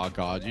Star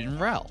Guardian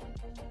Rel.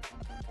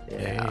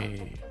 Yeah.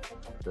 Hey.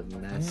 The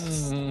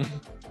mess.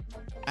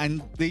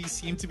 And they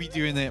seem to be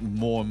doing it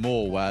more and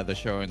more where they're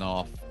showing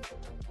off,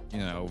 you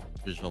know,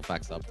 visual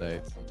effects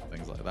updates and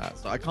things like that.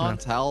 So I can't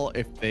tell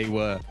if they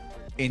were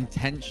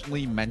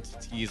intentionally meant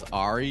to tease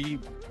Ari.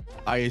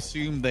 I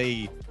assume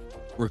they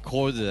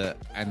recorded it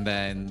and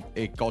then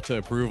it got to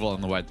approval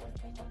and they went,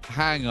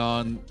 hang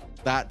on,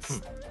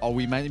 that's are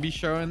we meant to be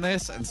showing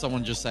this? And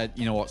someone just said,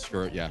 you know what,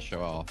 screw it, yeah, show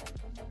it off.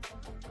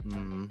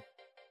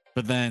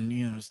 But then,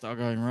 you know, Star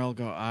Guardian Rail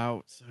got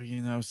out, so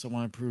you know,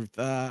 someone approved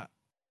that.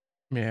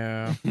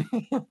 Yeah.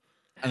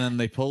 And then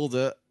they pulled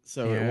it,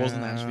 so it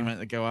wasn't actually Yeah. meant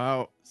to go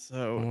out.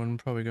 So Someone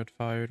probably got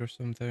fired or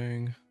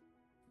something.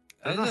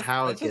 I don't know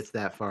how it gets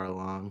that far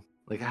along.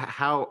 Like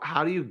how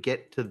do you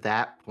get to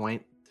that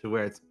point to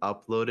where it's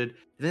uploaded? Do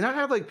they not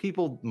have like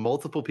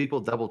multiple people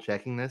double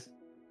checking this?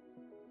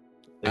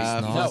 It's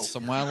for not.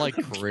 somewhere like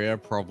Korea,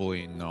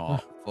 probably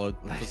not. For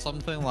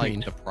something like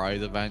mean- the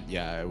Pride event,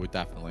 yeah, it would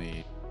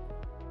definitely.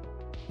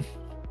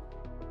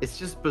 It's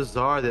just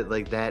bizarre that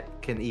like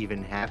that can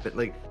even happen.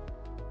 Like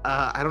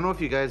I don't know if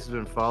you guys have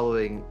been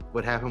following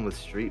what happened with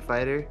Street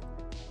Fighter.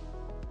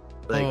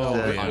 Like Oh,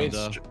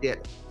 yeah. yeah,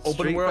 Open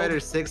Street world? Fighter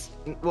 6.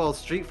 Well,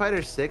 Street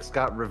Fighter 6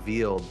 got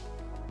revealed.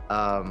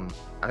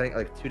 I think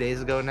like 2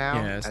 days ago now.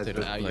 Yeah, as State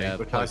we're- of Play. Yeah,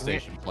 we're talking here.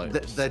 PlayStation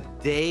players. The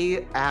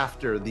day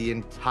after the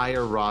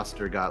entire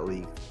roster got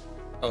leaked,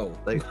 Oh,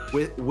 like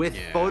with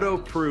Yeah. photo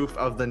proof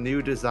of the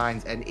new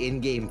designs and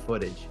in-game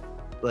footage.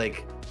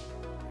 Like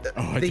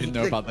Oh, I didn't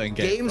know about the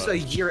in-game game's a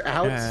footage. year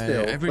out Yeah, still.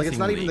 Like it's everything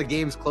not even the leaked.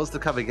 game's close to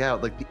coming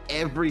out. Like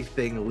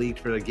everything leaked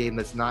for a game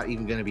that's not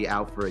even going to be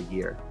out for a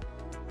year.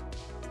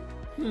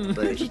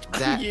 Like,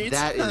 that is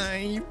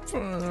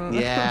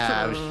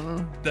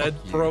yeah. that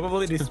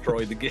probably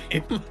destroyed the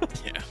game.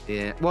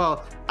 Yeah.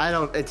 Well, I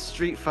don't. It's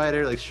Street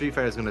Fighter. Like Street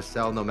Fighter is going to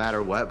sell no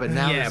matter what. But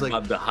now yeah, there's like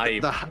but the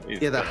hype. the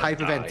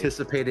hype of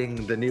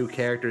anticipating the new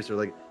characters are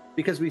like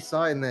because we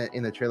saw in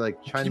the trailer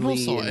like Chun People Li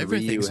saw and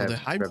everything, Ryu so have the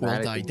hype will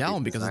dramatically die down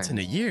changed because it's in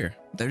a designs. year.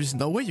 There's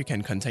no way you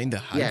can contain the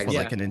hype Yeah, for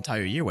like yeah. an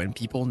entire year when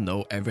people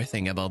know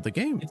everything about the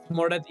game. It's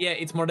more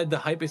that the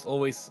hype is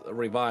always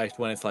revived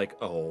when it's like,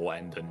 oh,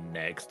 and the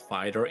next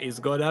fighter is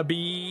gonna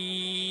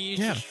be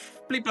Yeah.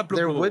 Bleep, blop, bloop,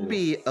 There bloop. would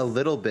be a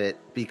little bit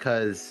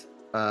because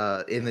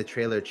in the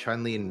trailer,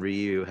 Chun Li and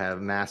Ryu have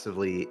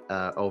massively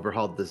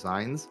overhauled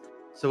designs.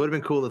 So it would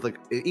have been cool if, like,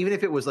 even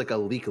if it was like a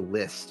leak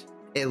list,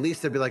 at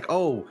least they'd be like,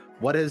 "Oh,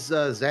 what is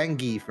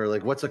Zangief or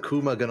like what's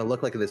Akuma gonna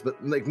look like in this?" But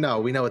like, no,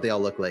 we know what they all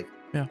look like.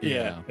 Yeah.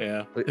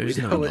 We There's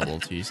know no what-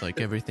 novelties.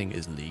 Like everything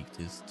is leaked.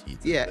 Is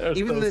teased. Yeah, They're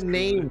even so the screwed.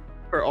 name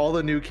for all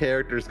the new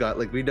characters got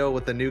like we know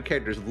what the new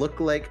characters look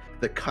like,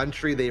 the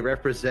country they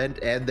represent,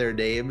 and their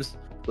names.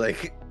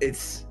 Like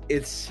it's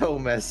so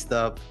messed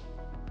up.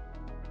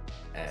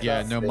 Yeah,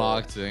 That's no it.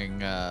 marketing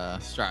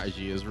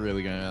strategy is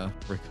really gonna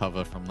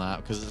recover from that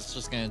because it's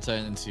just gonna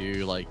turn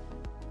into like,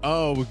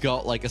 oh, we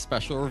got like a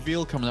special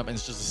reveal coming up, and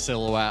it's just a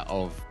silhouette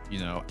of any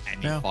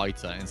Yeah.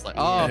 fighter, and it's like,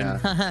 oh,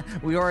 Yeah.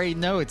 we already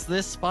know it's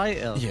this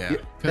fighter. Yeah.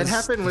 That 'cause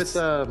happened with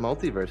it's-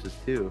 multiverses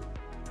too.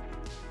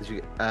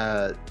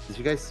 Did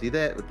you guys see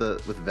that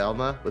with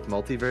Velma with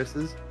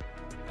multiverses?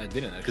 I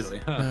didn't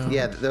actually. No.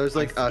 Yeah, there was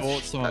like I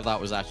thought some of that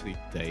was actually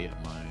data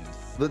mined.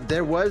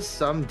 there was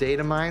some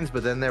data mines,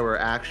 but then there were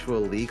actual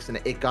leaks, and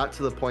it got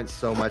to the point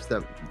so much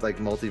that like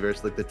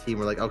multiverse, like the team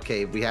were like,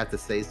 okay, we have to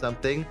say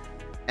something,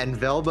 and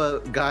Velma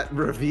got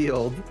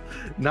revealed,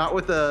 not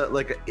with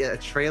a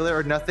trailer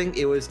or nothing.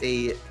 It was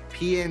a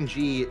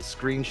PNG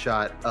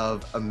screenshot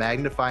of a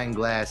magnifying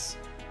glass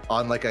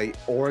on like a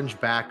orange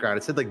background.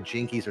 It said like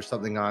Jinkies or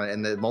something on it,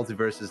 and the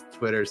multiverse's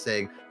Twitter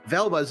saying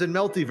Velma's in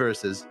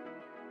multiverses.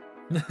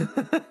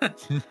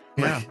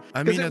 Yeah,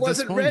 I 'Cause mean, it at this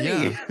wasn't point, ready.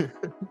 yeah,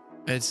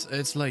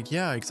 it's like,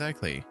 yeah,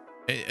 exactly.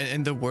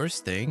 And the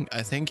worst thing,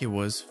 I think it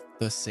was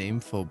the same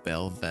for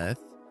Belveth,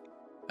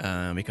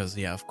 because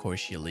yeah, of course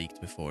she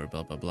leaked before,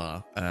 blah blah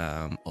blah,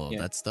 all Yeah.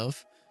 that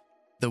stuff.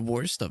 The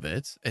worst of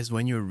it is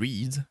when you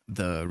read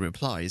the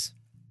replies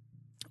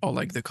or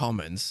like the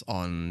comments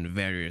on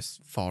various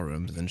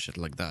forums and shit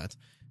like that,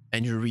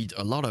 and you read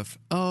a lot of,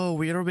 oh,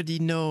 we already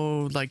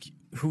know like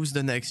who's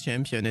the next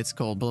champion, it's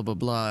called blah blah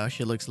blah,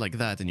 she looks like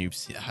that, and you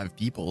have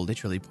people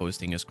literally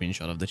posting a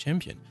screenshot of the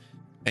champion,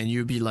 and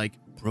you'd be like,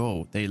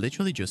 bro, they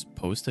literally just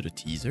posted a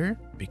teaser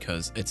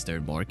because it's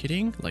their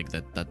marketing, like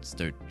that's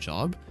their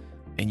job,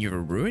 and you're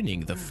ruining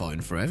the fun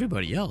for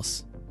everybody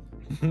else.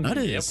 That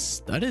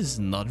is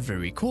not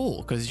very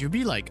cool, because you'd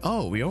be like,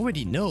 oh, we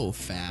already know,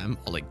 fam,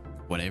 or like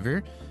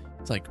whatever.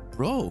 It's like,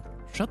 bro,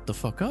 shut the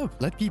fuck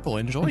up. Let people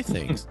enjoy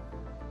things.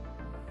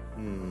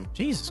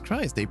 Jesus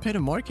Christ, they pay the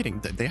marketing.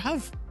 They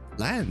have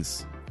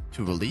plans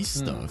to release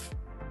stuff.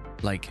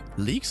 Like,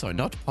 leaks are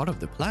not part of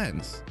the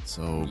plans.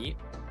 So, Yep.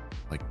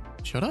 like,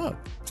 shut up.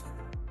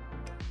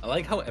 I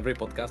like how every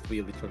podcast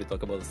we literally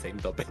talk about the same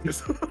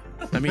topics.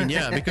 I mean,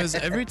 yeah, because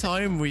every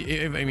time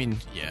I mean,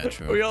 yeah,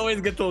 true. We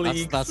always get the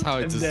leaks. That's how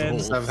it and then-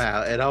 dissolves.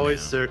 Somehow, it always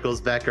Yeah. circles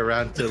back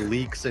around to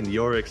leaks and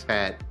Yorick's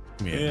hat.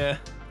 Yeah.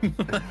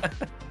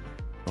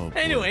 Oh, boy.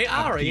 Anyway,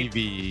 Ari.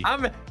 TV.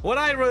 What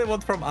I really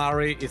want from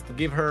Ari is to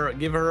give her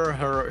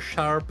her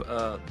sharp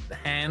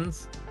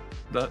hands,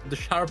 the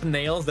sharp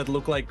nails that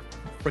look like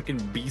freaking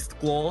beast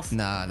claws.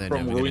 Nah, they're from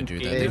never gonna Ruined do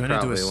that. Kingdom. They're They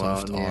gonna do a probably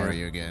soft won't, yeah.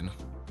 Ari again.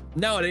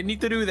 No, they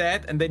need to do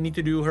that, and they need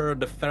to do her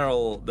the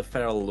feral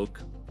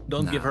look.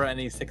 Don't give Nah. her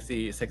any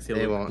sexy They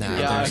look. won't. Nah,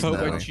 Yeah, I there's hope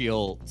no when way. she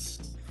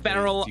ults.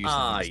 Feral they do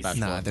something eyes. special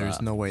Nah, like there's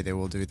that. no way they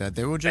will do that.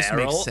 They will just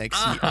Feral make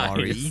sexy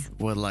Ari eyes.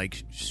 with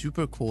like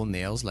super cool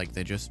nails, like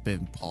they just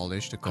been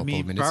polished a I couple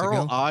mean, of minutes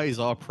feral ago. eyes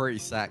are pretty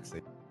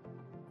sexy.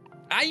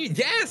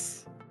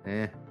 Yes.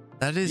 Eh.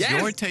 That is Yes,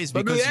 your taste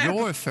don't do because that.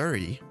 you're a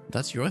furry.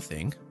 That's your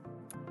thing.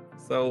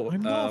 So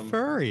I'm not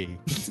furry.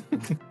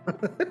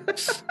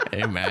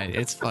 Hey man,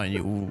 it's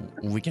fine.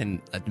 We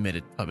can admit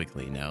it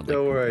publicly now. Like,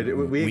 Don't worry,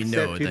 we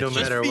know accept you that no you-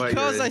 matter what.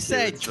 Because you're I into,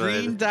 said it's fine.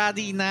 Dream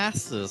Daddy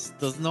Nasus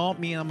does not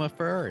mean I'm a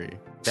furry.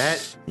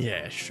 That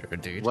Yeah, sure,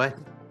 dude. what?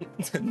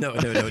 No,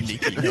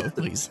 Nikki, no,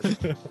 please.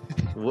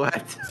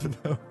 What?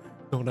 No,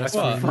 don't ask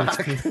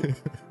What? me.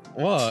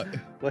 What?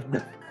 What?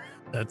 The...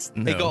 That's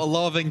It got a no.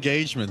 lot of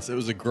engagements. It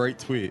was a great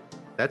tweet.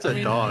 That's I a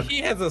mean, dog. He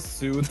has a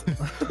suit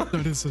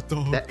That is a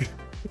dog.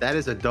 That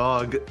is a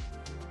dog.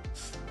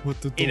 What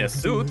the in a dog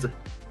suit. do?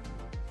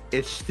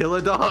 It's still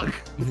a dog.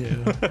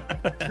 Yeah.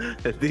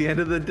 At the end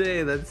of the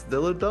day, that's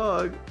still a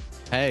dog.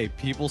 Hey,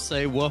 people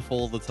say woof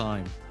all the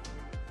time.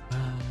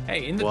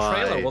 Hey, in the Why?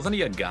 trailer, wasn't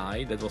he a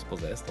guy that was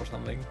possessed or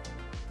something?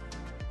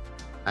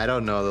 I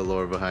don't know the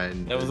lore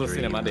behind. That was the a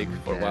dream.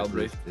 cinematic for Yeah, Wild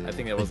Rift. it's, I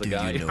think it was a Do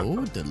guy. you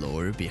know the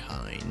lore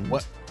behind?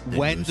 What? the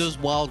When news? does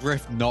Wild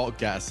Rift not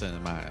get a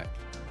cinematic?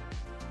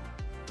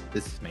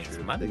 This is Makes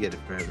true. money. They get it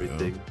for True.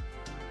 everything.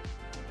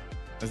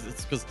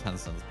 It's because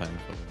Tencent's paying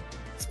for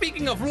it.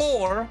 Speaking of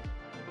lore,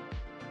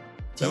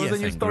 there was a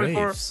new TF and story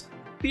for Graves.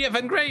 TF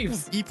and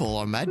Graves. People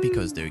are mad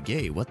because they're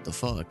gay. What the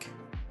fuck?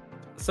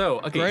 So,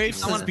 okay, Graves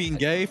someone- has been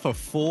gay for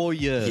 4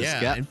 years. Yeah,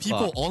 Get and people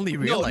fucked. only No,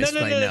 realize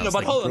right now. it's but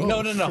like, hold on,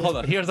 bro. no, hold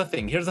on. Here's the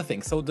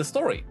thing. So the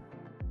story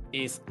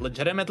is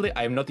legitimately,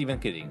 I'm not even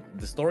kidding.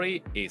 The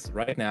story is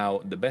right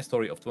now the best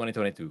story of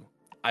 2022.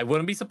 I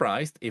wouldn't be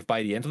surprised if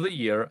by the end of the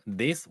year,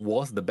 this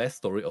was the best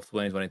story of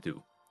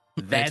 2022.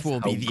 That's That will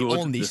how be the good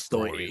only the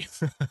story.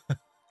 is.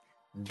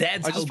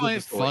 That's I how just good find the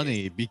it story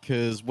funny is.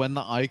 because when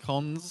the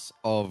icons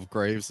of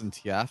Graves and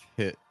TF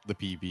hit the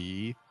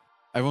PBE,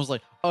 everyone's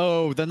like,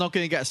 "Oh, they're not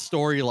going to get a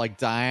story like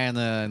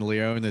Diana and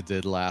Leona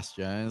did last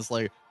year." And it's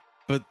like,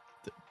 but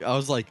I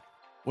was like,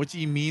 "What do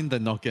you mean they're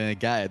not going to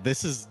get it?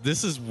 This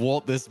is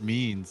what this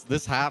means.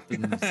 This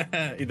happens."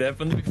 It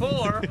happened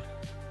before.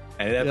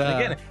 And it happened Yeah.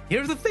 again.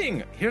 Here's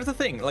the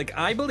thing. Like,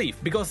 I believe,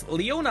 because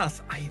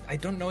Leona's, I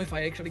don't know if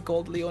I actually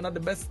called Leona the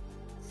best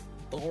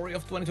story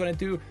of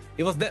 2022.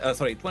 It was,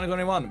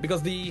 2021.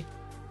 Because the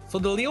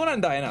Leona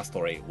and Diana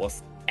story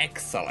was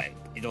excellent.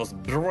 It was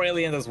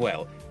brilliant as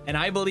well. And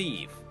I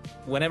believe,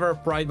 whenever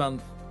Pride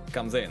Month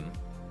comes in,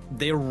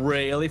 they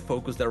really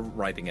focus their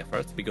writing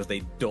efforts because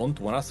they don't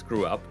want to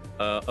screw up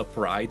a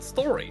Pride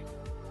story.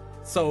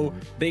 So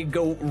they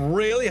go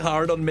really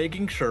hard on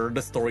making sure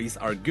the stories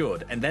are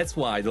good, and that's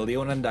why the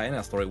Leon and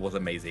Diana story was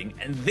amazing,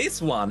 and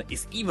this one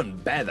is even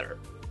better.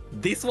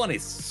 This one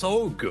is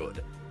so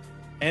good.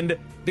 And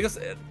because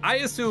I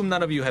assume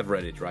none of you have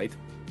read it, right?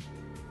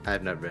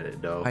 I've not read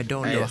it. No, I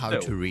don't know how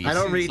to read. I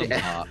don't read.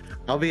 Some part.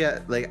 I'll be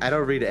like, I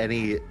don't read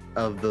any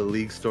of the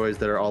league stories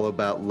that are all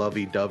about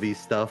lovey-dovey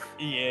stuff.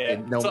 Yeah.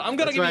 And no, so I'm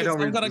gonna that's give why you. I don't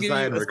I'm read gonna give you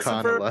Design a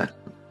Recon super, a lot.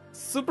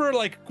 super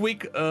like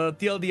quick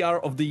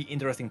TLDR of the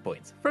interesting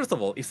points. First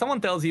of all, if someone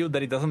tells you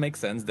that it doesn't make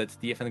sense that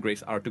TF and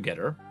Grace are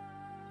together,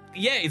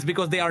 yeah, it's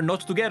because they are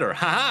not together.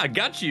 Haha,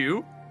 got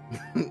you.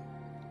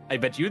 I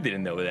bet you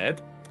didn't know that.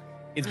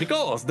 It's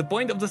because the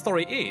point of the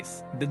story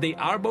is that they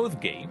are both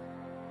gay,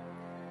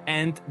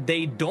 and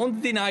they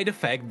don't deny the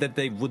fact that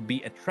they would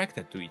be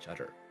attracted to each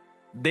other.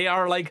 They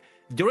are like,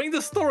 during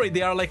the story,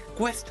 they are like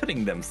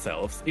questioning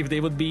themselves if they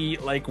would be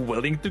like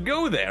willing to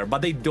go there,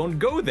 but they don't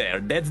go there.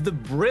 That's the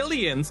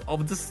brilliance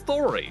of the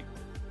story.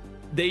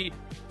 They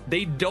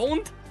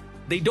don't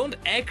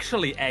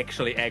actually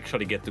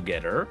get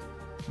together,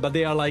 but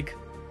they are like,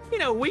 you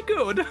know, we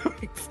could.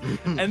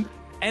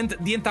 and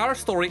the entire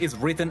story is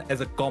written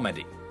as a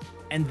comedy,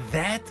 and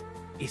that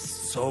is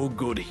so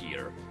good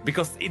here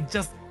because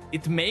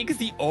it makes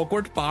the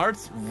awkward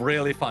parts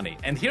really funny.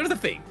 And here's the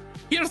thing.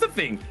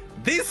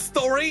 This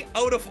story,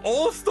 out of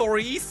all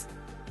stories,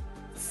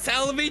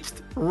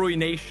 salvaged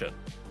Ruination.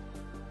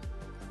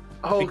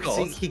 Oh,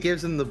 because he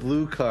gives him the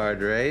blue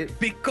card, right?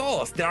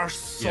 Because there are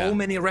so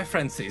many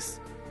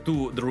references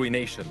to the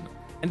Ruination.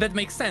 And that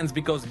makes sense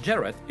because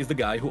Jarrett is the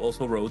guy who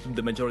also wrote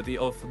the majority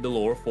of the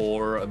lore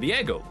for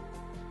Viego.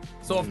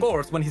 So, of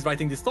course, when he's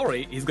writing this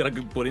story, he's gonna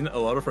put in a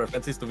lot of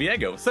references to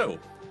Viego. So,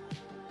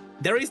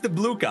 there is the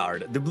blue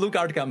card. The blue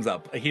card comes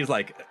up. He's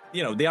like,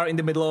 you know, they are in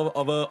the middle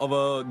of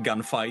a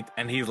gunfight,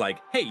 and he's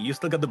like, hey, you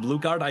still got the blue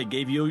card I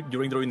gave you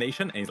during the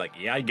Ruination? And he's like,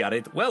 yeah, I got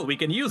it. Well, we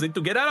can use it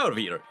to get out of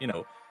here, you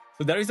know.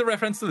 So there is a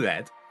reference to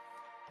that.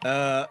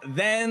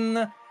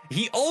 Then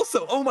he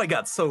also, oh my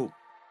god, so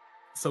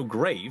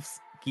Graves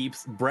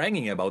keeps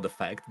bragging about the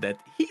fact that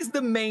he's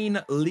the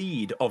main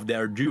lead of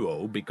their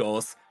duo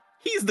because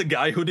he's the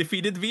guy who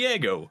defeated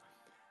Viego.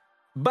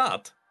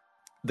 But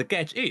the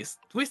catch is,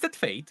 Twisted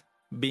Fate,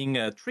 being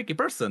a tricky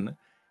person,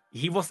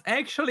 he was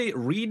actually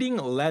reading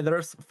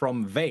letters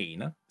from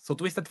Vayne, so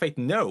Twisted Fate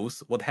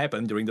knows what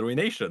happened during the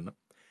Ruination.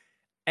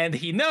 And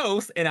he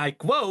knows, and I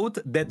quote,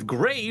 that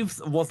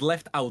Graves was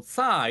left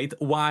outside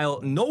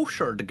while No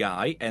Shirt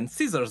Guy and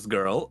Scissors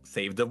Girl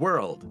saved the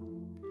world.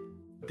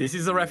 This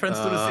is a reference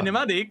to the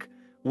cinematic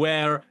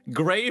where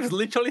Graves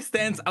literally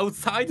stands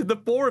outside the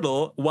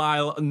portal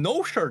while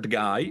No Shirt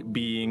Guy,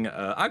 being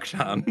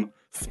Akshan,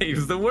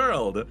 saves the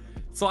world.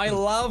 So I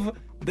love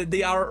that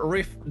they are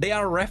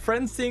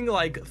referencing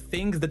like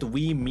things that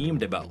we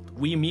memed about.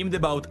 We memed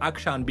about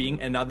Akshan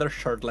being another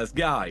shirtless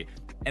guy.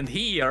 And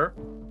here,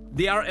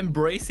 they are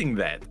embracing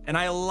that. And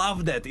I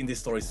love that in this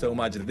story so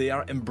much, that they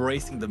are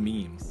embracing the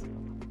memes.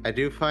 I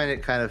do find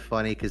it kind of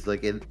funny because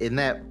like in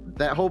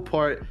that whole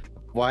part,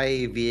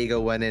 why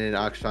Viego went in and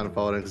Akshan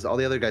followed him, because all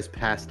the other guys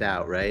passed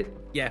out, right?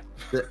 Yeah.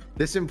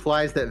 This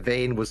implies that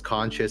Vayne was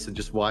conscious and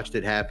just watched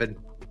it happen.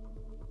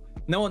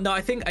 No,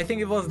 I think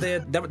it was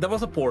there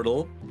was a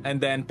portal,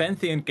 and then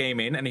Pantheon came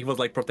in and he was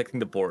like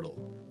protecting the portal.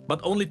 But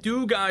only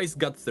 2 guys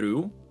got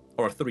through,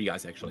 or 3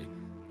 guys actually.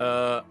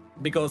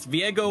 Because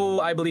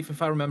Viego, I believe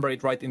if I remember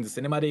it right in the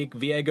cinematic,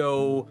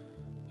 Viego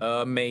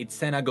made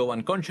Senna go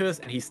unconscious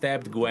and he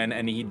stabbed Gwen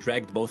and he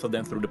dragged both of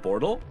them through the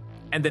portal.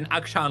 And then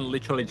Akshan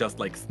literally just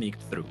like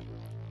sneaked through.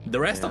 The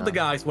rest of the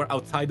guys were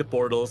outside the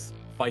portals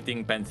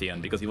fighting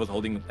Pantheon because he was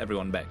holding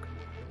everyone back.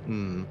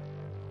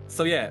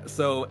 So yeah,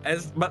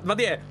 but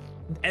yeah,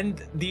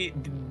 and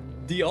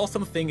the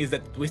awesome thing is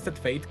that Twisted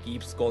Fate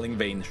keeps calling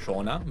Vayne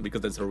Shauna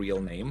because that's her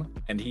real name,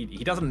 and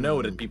he doesn't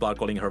know that people are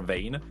calling her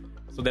Vayne.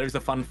 So there is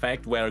a fun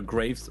fact where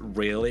Graves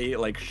really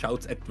like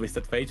shouts at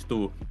Twisted Fate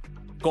to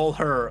call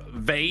her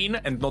Vayne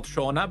and not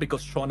Shauna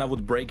because Shauna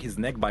would break his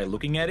neck by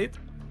looking at it.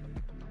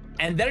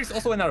 And there is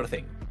also another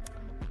thing.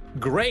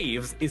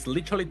 Graves is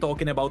literally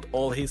talking about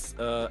all his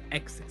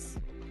exes,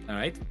 all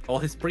right, all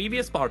his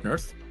previous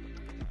partners,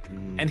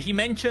 and he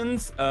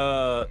mentions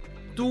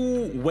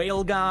 2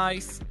 whale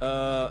guys.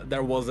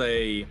 There was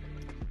a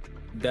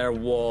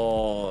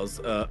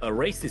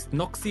racist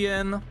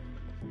Noxian.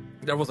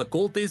 There was a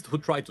cultist who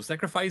tried to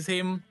sacrifice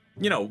him.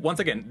 You know, once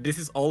again, this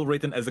is all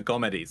written as a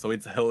comedy, so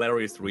it's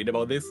hilarious to read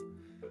about this.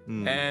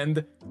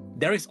 And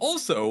there is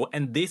also,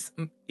 and this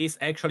is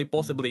actually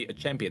possibly a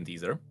champion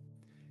teaser,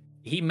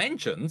 he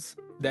mentions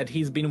that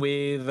he's been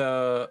with,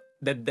 that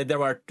there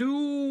were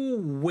 2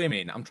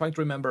 women. I'm trying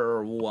to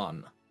remember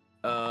one.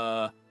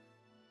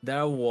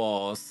 There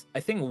was,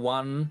 I think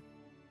one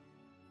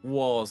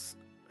was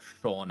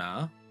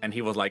Shauna, and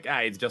he was like,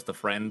 it's just a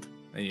friend.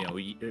 And, you know,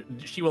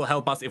 she will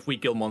help us if we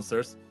kill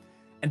monsters.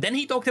 And then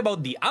he talked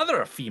about the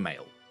other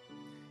female.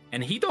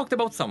 And he talked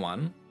about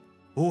someone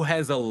who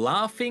has a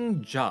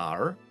laughing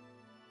jar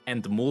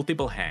and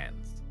multiple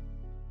hands.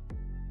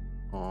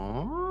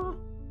 Aww.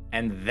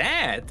 And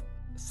that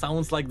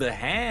sounds like the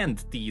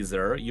hand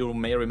teaser you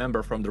may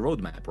remember from the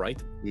roadmap,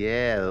 right?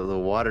 Yeah, the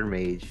water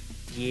mage.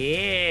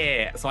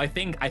 Yeah. So I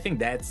think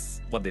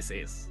that's what this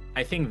is.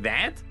 I think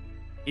that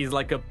is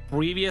like a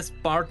previous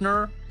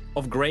partner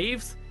of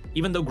Graves,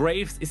 even though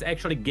Graves is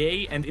actually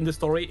gay, and in the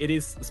story it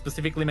is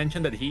specifically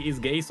mentioned that he is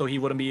gay, so he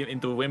wouldn't be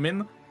into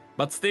women.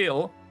 But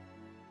still,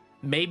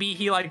 maybe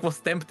he like was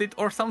tempted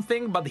or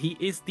something, but he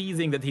is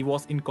teasing that he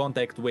was in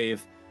contact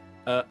with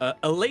a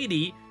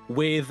lady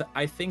with,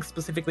 I think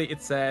specifically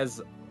it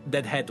says,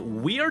 that had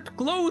weird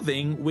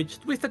clothing which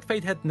Twisted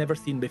Fate had never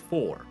seen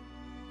before.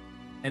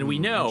 And we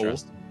know,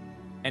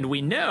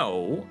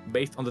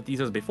 based on the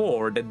teasers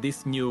before, that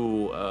this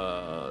new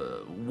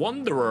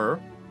Wanderer,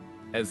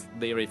 as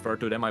they refer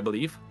to them, I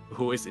believe,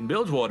 who is in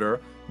Bilgewater,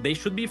 they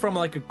should be from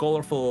like a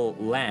colorful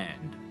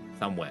land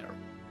somewhere.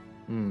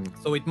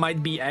 So it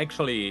might be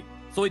actually,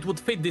 so it would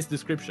fit this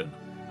description.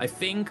 I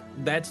think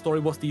that story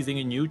was teasing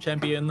a new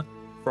champion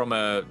from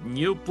a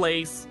new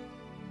place.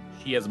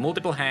 She has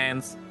multiple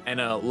hands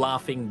and a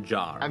laughing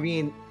jar. I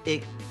mean,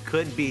 it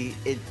could be.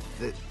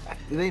 Did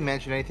they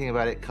mention anything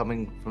about it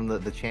coming from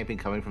the champion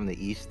coming from the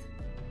east?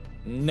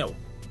 No.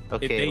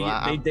 Okay,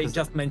 They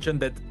just mentioned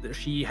that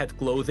she had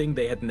clothing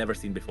they had never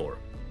seen before.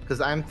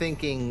 Because I'm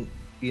thinking,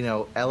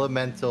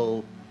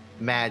 elemental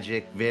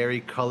magic,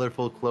 very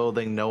colorful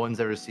clothing no one's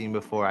ever seen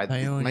before. It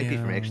might be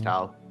from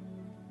Ixtal.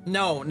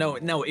 No.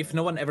 If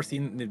no one ever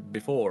seen it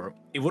before,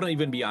 it wouldn't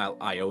even be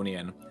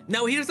Ionian.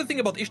 Now, here's the thing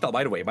about Ishtal,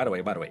 by the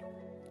way.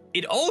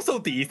 It also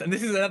teased, and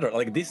this is another,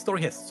 like, this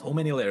story has so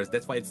many layers,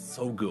 that's why it's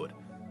so good.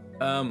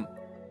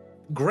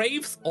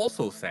 Graves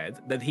also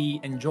said that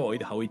he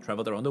enjoyed how he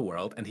traveled around the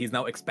world, and he's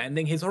now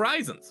expanding his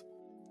horizons.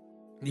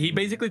 He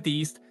basically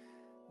teased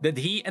that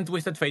he and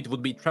Twisted Fate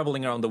would be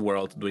traveling around the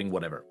world doing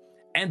whatever.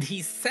 And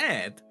he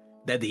said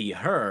that he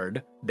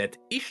heard that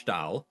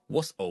Ishtal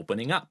was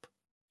opening up,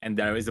 and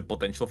there is a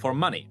potential for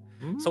money.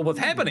 So what's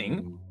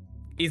happening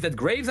is that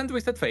Graves and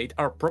Twisted Fate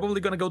are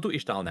probably gonna go to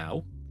Ishtal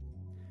now.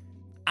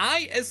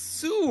 I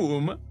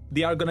assume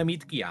they are gonna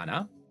meet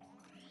Kiana,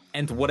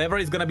 and whatever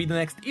is gonna be the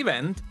next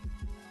event,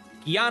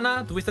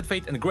 Kiana, Twisted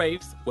Fate, and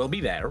Graves will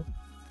be there,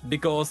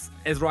 because,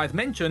 as Riot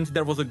mentioned,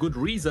 there was a good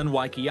reason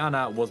why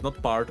Kiana was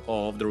not part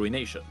of the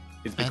Ruination.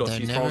 It's because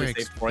she's probably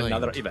saved for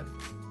another event.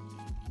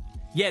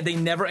 Yeah, they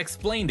never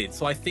explained it,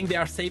 so I think they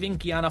are saving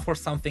Kiana for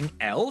something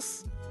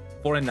else,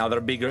 for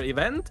another bigger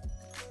event,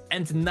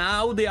 and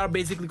now they are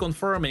basically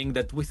confirming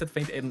that Twisted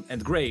Fate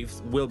and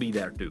Graves will be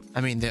there too.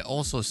 I mean, they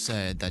also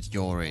said that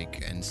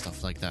Yorick and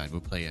stuff like that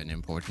will play an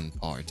important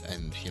part,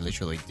 and he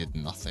literally did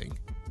nothing.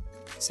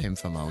 Same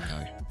for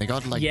Maokai. They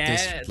got like but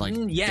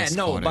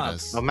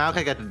Well,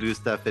 Maokai got to do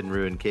stuff in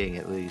Ruin King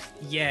at least.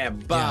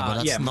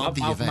 but that's not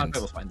the event.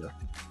 Maokai was fine there.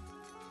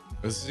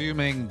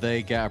 Assuming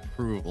they get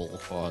approval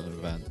for the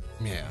event.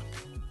 Yeah.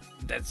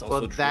 That's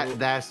also true.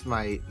 That's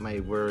my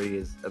worry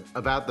is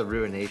about the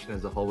Ruination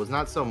as a whole. Was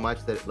not so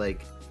much that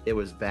like it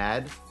was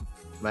bad.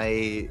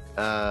 My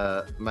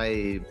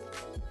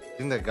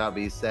thing that got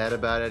me sad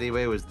about it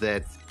anyway was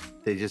that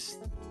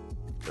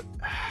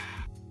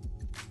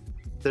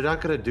they're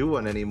not gonna do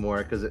one anymore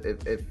because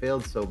it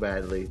failed so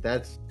badly.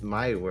 That's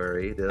my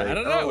worry. Like, I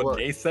don't know.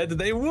 They said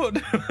they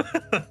would.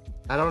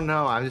 I don't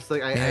know. I'm just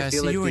like I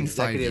feel like the in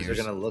 5 executives years.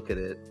 are gonna look at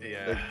it.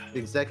 Yeah. Like, the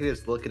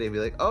executives look at it and be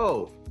like,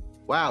 "Oh,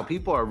 wow,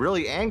 people are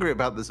really angry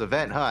about this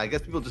event, huh? I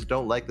guess people just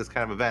don't like this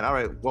kind of event. All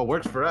right, well,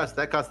 works for us.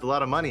 That cost a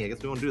lot of money. I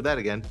guess we won't do that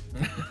again."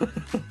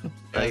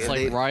 It's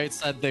like Riot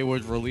said they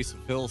would release a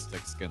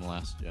Fiddlestick skin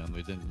last year, and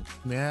they didn't.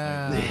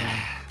 Yeah.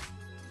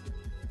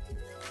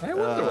 I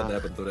wonder what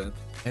happened to that.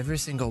 Every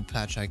single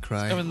patch I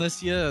cry. Coming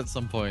this year at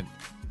some point.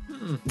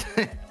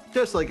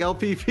 Just like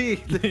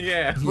LPP.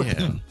 Yeah.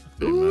 Yeah.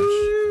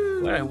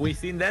 Where have we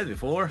seen that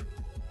before?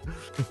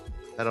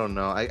 I don't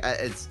know.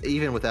 It's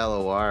even with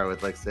LOR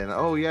with like saying,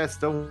 "Oh yes,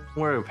 don't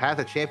worry, Path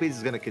of Champions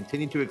is going to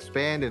continue to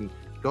expand and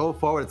go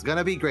forward. It's going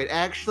to be great."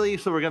 Actually,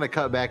 so we're going to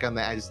cut back on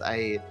that.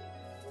 I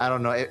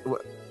don't know.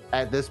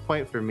 At this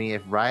point, for me,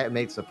 if Riot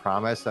makes a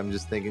promise, I'm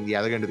just thinking,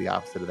 yeah, they're going to do the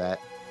opposite of that.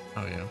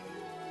 Oh yeah.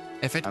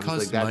 If it I'm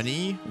costs like,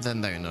 money,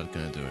 then they're not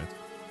gonna do it.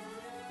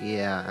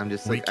 Yeah, I'm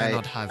just We like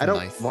cannot have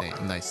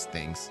nice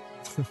things.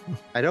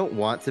 I don't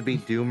want to be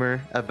doomer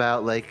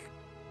about like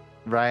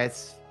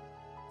Riot's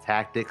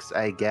tactics,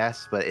 I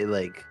guess, but it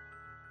like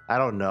I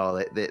don't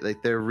know.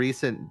 Like their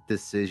recent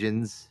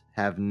decisions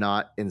have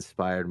not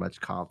inspired much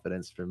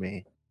confidence for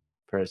me,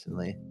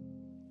 personally.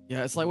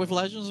 Yeah, it's like with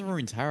Legends of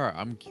Runeterra.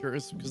 I'm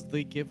curious because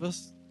they gave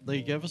us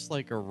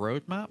like a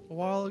roadmap a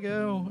while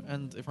ago,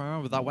 and if I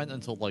remember, that went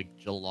until like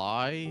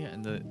July,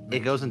 and It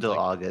goes until like,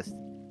 August.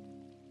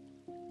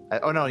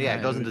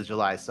 It goes into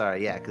July.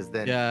 Sorry, yeah, because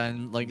then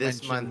and like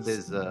this month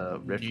is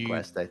Rift new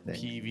Quest, I think.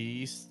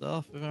 PV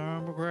stuff, if I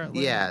remember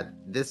correctly. Yeah,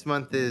 this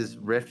month is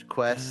Rift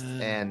Quest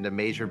and a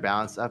major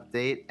balance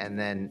update, and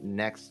then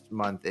next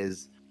month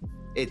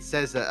it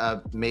says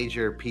a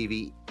major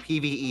PvE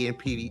and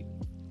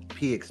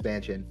PvP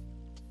expansion.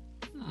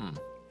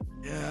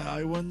 Yeah,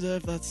 I wonder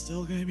if that's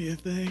still gonna be a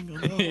thing. Or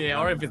not. Yeah,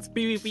 or if it's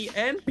PvP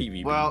and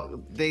PvP. Well,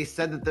 they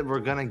said that we're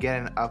gonna get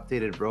an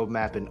updated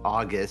roadmap in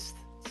August,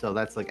 so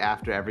that's like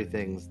after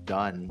everything's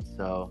done.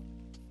 So,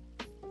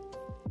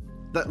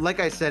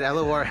 like I said,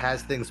 LOR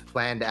has things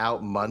planned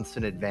out months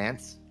in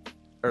advance,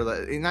 or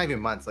not even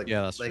months. Like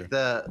Yeah, that's like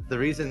true. the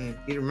reason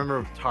you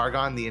remember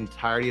Targon, the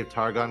entirety of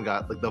Targon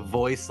got like the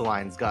voice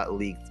lines got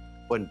leaked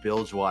when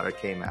Bilgewater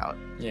came out.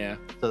 yeah.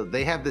 So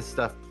they have this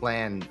stuff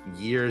planned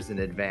years in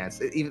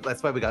advance. Even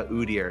that's why we got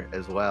Udyr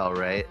as well,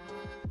 right?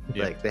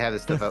 Yeah. Like they have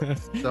this stuff out.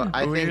 So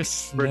I We're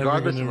think never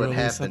regardless gonna of what release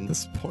at happens,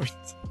 this point.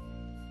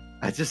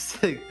 I just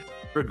think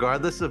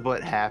regardless of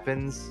what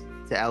happens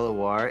to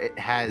LOR, it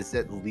has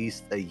at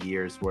least a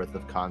year's worth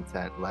of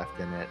content left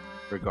in it,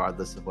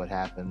 regardless of what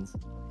happens.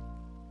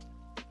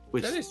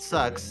 Which That is true,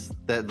 sucks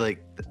that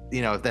like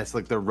if that's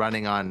like they're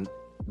running on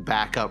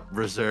backup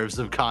reserves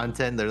of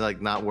content. They're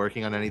like not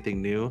working on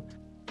anything new.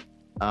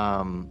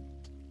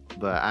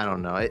 But I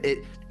don't know.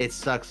 It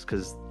sucks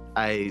because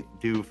I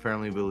do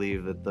firmly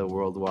believe that the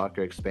World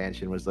Walker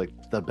expansion was like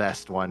the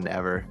best one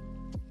ever.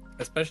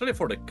 Especially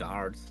for the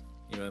cards.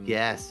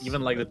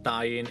 Even like the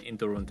tie-in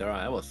into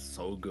Runeterra, that was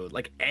so good.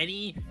 Like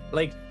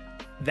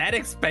that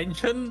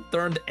expansion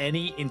turned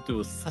Annie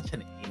into such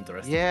an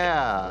interesting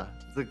character.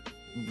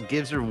 It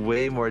gives her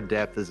way more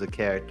depth as a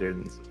character.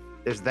 And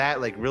there's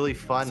that like really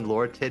fun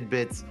lore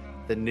tidbits,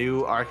 the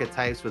new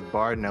archetypes with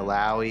Bard and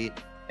Alawi,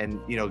 and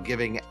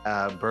giving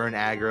burn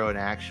aggro an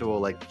actual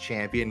like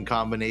champion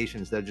combination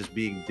instead of just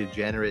being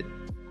degenerate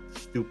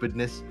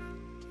stupidness.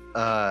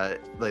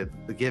 Like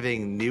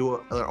giving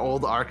new or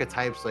old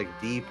archetypes like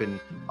deep and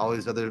all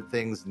these other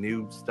things,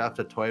 new stuff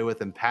to toy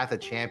with. And Path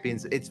of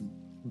Champions, it's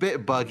a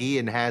bit buggy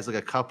and has like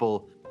a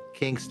couple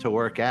kinks to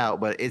work out,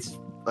 but it's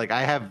like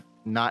I have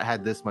not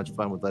had this much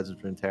fun with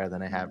Legends of Runeterra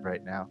than I have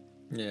right now.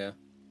 Yeah.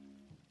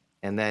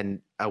 And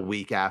then a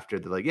week after,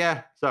 they're like,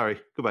 "Yeah, sorry,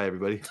 goodbye,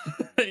 everybody."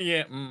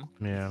 Yeah.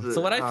 Yeah.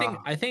 So what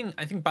I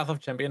think Path of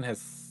Champion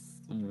has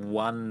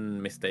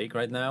one mistake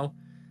right now,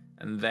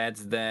 and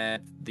that's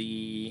that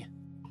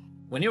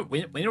when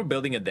you're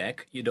building a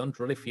deck, you don't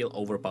really feel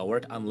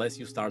overpowered unless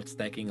you start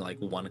stacking like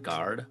one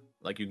card.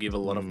 Like you give a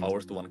lot of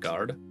powers to one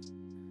card.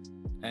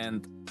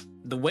 And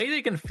the way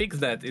they can fix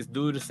that is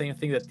do the same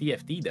thing that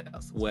TFT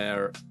does,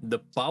 where the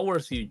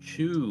powers you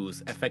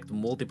choose affect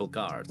multiple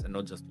cards and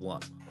not just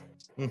one.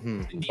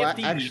 Mm-hmm. Well,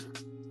 actually,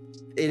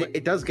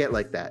 it does get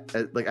like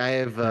that. Like I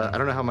have, I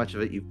don't know how much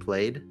of it you've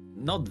played.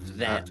 Not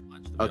that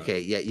much.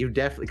 Okay, yeah, you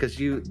definitely, because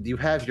you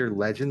have your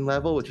legend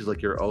level, which is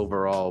like your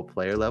overall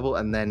player level,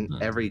 and then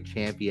every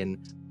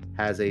champion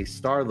has a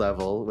star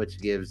level, which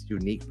gives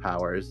unique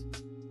powers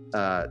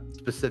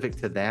specific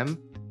to them.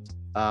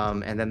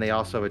 And then they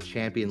also have a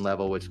champion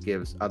level, which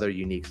gives other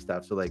unique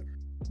stuff. So like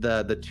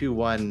the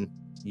 2/1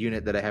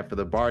 unit that I have for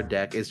the Bard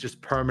deck is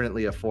just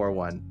permanently a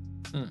 4/1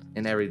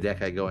 in every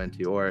deck I go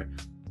into. Or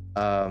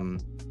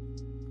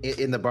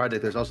in the Bard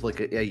deck, there's also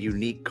like a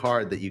unique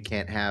card that you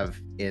can't have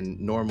in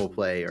normal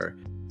play, or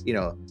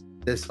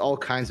there's all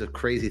kinds of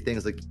crazy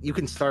things. Like you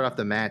can start off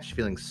the match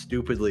feeling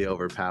stupidly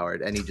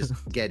overpowered, and you just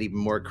get even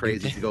more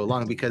crazy to go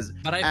along because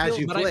as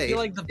you play,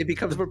 it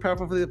becomes more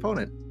powerful for the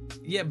opponent.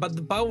 Yeah, but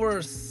the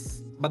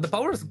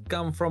powers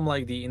come from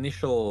like the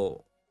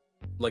initial,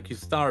 like you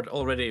start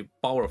already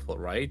powerful,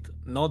 right?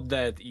 Not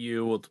that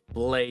you would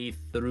play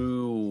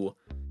through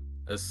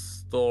a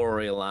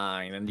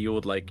storyline and you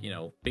would like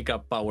pick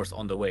up powers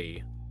on the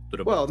way to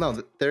the well no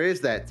there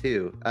is that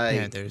too.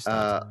 There's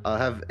that. I'll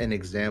have an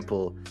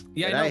example.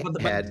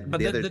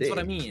 But that's what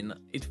I mean.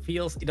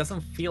 It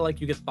doesn't feel like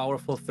you get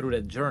powerful through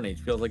that journey. It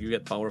feels like you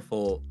get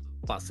powerful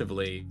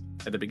passively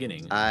at the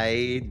beginning.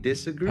 I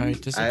disagree. I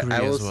disagree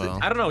as well.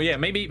 I don't know. Yeah,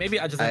 maybe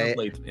I just haven't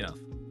played enough.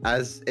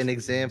 As an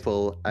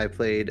example, I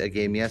played a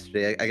game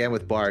yesterday again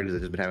with Bard because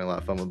I've just been having a lot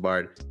of fun with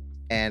Bard,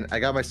 and I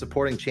got my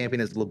supporting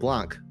champion as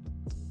LeBlanc.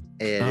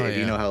 And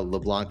you know how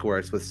LeBlanc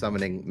works with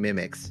summoning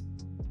mimics.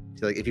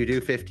 So like if you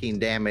do 15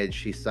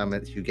 damage,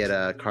 you get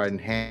a card in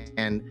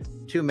hand,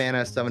 2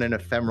 mana, summon an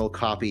ephemeral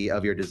copy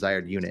of your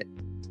desired unit.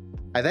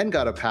 I then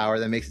got a power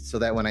that makes it so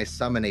that when I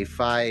summon a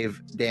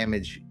 5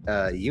 damage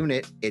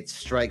unit, it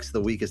strikes the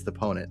weakest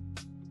opponent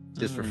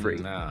just for free.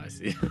 I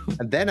see.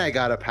 And then I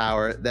got a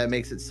power that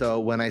makes it so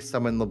when I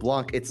summon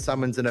LeBlanc, it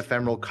summons an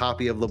ephemeral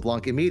copy of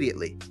LeBlanc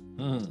immediately.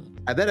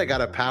 And then I got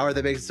a power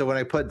that makes it so when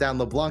I put down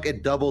LeBlanc,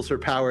 it doubles her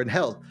power and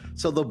health.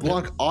 So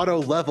LeBlanc auto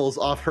levels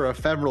off her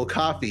ephemeral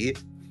copy,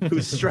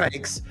 who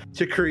strikes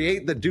to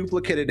create the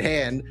duplicated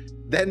hand.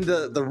 Then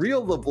the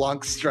real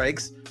LeBlanc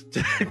strikes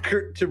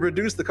to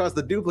reduce the cost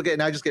of the duplicate,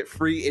 and I just get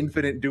free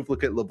infinite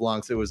duplicate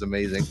LeBlancs. It was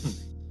amazing.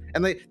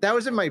 And that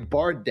was in my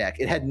Bard deck.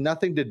 It had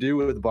nothing to do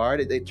with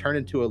Bard. It turned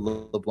into a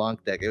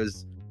LeBlanc deck. It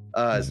was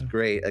it's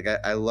great. Like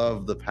I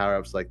love the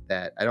power-ups like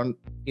that. I don't,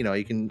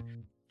 you can,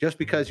 just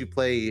because you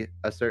play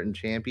a certain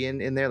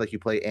champion in there, like you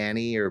play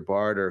Annie or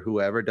Bard or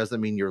whoever,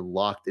 doesn't mean you're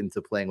locked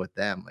into playing with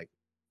them. Like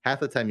half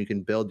the time you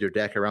can build your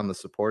deck around the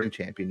supporting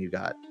champion you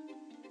got.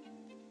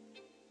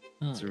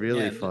 It's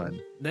really fun.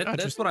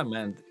 That's what I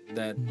meant.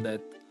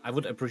 That I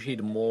would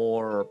appreciate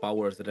more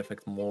powers that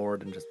affect more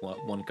than just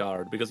one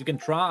card, because you can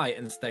try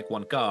and stack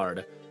one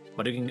card,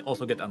 but you can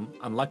also get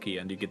unlucky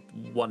and you get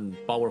one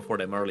power for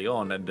them early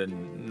on and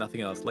then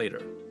nothing else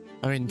later.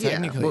 I mean,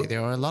 technically,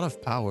 there are a lot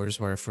of powers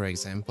where, for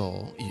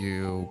example,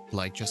 you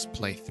like just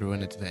play through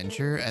an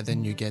adventure and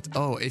then you get,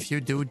 if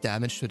you do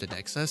damage to the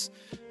Nexus,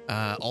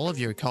 all of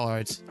your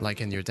cards, like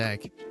in your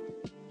deck,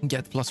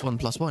 get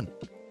 +1/+1.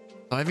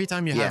 So every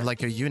time you have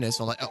like a unit,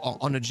 so like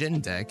on a Jin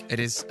deck, it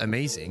is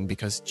amazing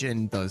because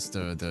Jin does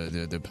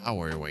the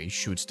power where he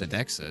shoots the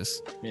Nexus.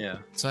 Yeah.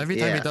 So every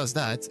time he does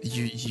that,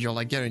 you're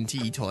like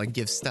guaranteed to like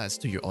give stats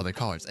to your other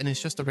cards, and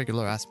it's just a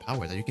regular ass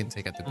power that you can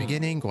take at the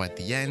beginning, or at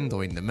the end,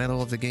 or in the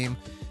middle of the game.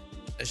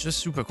 It's just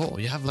super cool.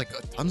 You have like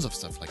tons of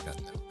stuff like that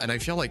now, and I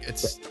feel like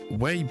it's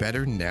way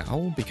better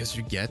now because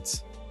you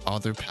get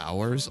other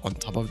powers on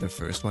top of the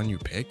first one you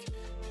pick.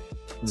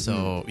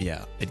 So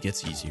yeah, it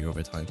gets easier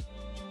over time.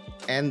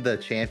 And the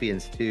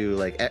champions too.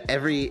 Like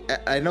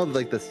I know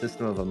like the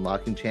system of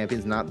unlocking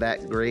champions not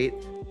that great,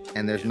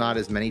 and there's not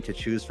as many to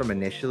choose from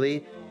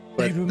initially.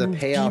 But the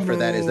payoff for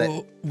that is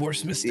that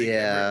worst mistake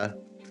ever.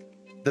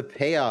 the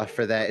payoff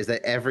for that is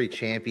that every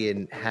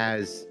champion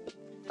has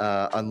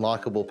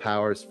unlockable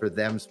powers for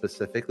them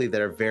specifically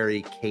that are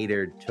very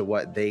catered to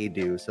what they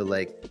do. So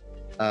like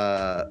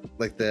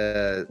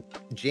the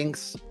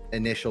Jinx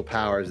initial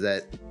powers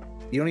that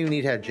you don't even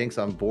need to have Jinx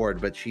on board,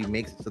 but she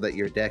makes it so that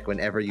your deck,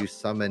 whenever you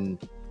summon,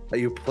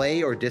 you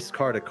play or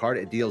discard a card,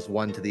 it deals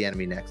 1 to the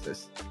enemy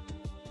nexus.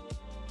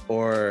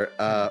 Or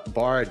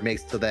Bard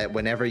makes so that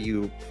whenever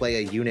you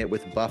play a unit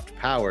with buffed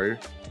power,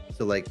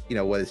 so like, you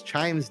know, what his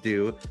chimes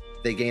do,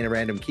 they gain a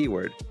random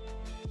keyword.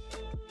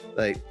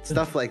 Like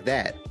stuff like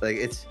that. Like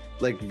it's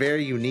like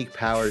very unique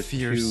powers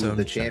to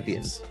the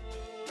champions.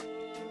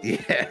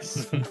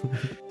 Yes.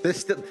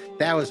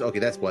 That was okay.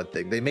 That's one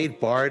thing. They made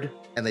Bard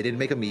and they didn't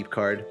make a Meep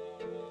card.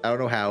 I don't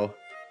know how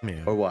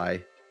or why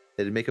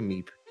they didn't make a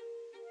Meep,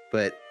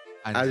 but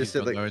I just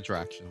said like no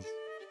interactions.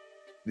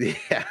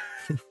 Yeah.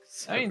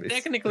 I mean,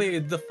 technically,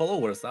 the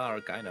followers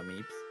are kind of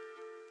Meeps.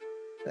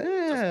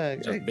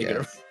 Just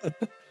bigger.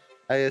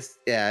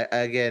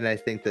 Again, I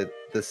think that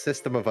the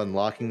system of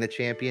unlocking the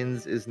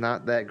champions is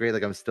not that great.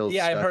 Like I'm still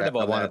I've heard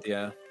about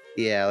that.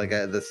 Yeah, like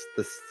the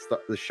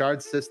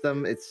shard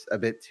system, it's a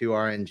bit too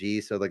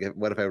RNG. So like,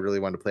 what if I really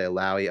want to play a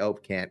Lowy? Oh,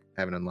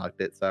 haven't unlocked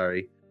it.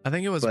 Sorry. I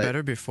think it was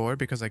better before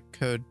because I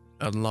could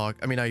unlock.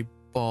 I mean, I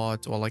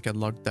bought or like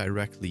unlocked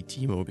directly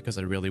Teemo because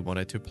I really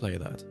wanted to play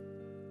that.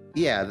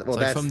 Yeah, well, so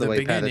that's from the the way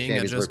beginning.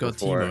 I just got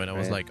before, Teemo, and I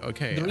was like,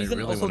 okay, I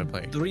really want to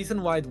play. The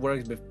reason why it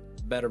worked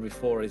better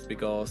before is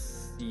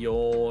because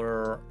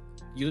your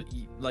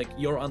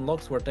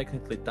unlocks were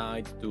technically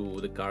tied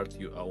to the cards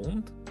you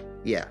owned.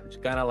 Yeah,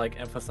 which kind of like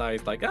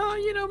emphasized like, oh,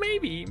 you know,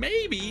 maybe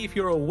if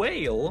you're a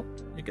whale,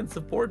 you can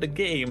support the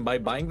game by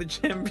buying the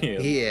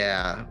champion.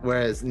 Yeah,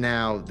 whereas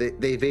now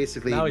they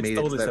basically made it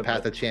so that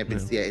Path of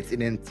Champions. Yeah, it's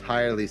an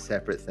entirely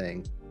separate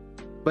thing.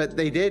 But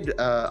they did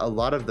a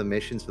lot of the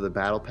missions for the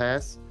Battle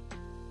Pass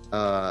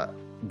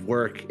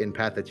work in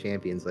Path of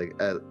Champions. Like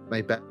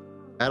my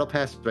Battle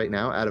Pass right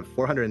now, out of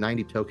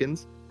 490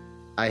 tokens,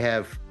 I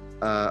have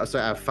I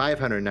have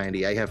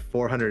 590. I have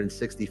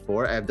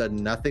 464. I have done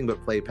nothing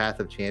but play Path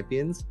of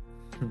Champions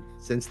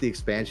since the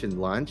expansion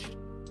launched.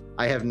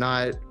 I have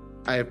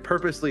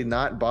purposely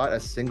not bought a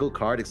single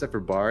card except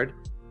for Bard,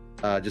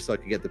 just so I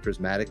could get the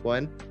prismatic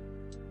one.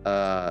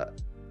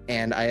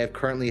 And I have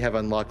currently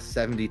unlocked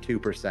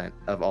 72%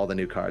 of all the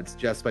new cards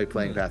just by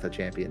playing Path of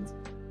Champions.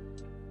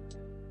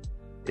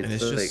 And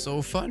it's just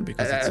so fun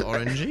because it's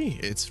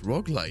RNG, it's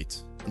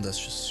roguelite, and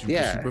that's just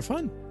super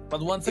fun.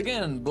 But once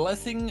again,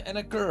 blessing and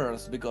a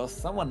curse because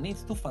someone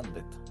needs to fund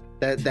it.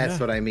 That's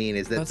what I mean,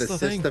 is that the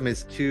system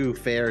is too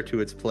fair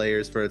to its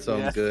players for its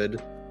own good.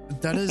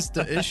 That is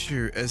the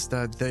issue, is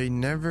that they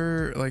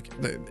never, like,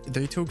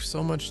 they took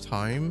so much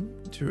time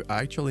to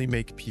actually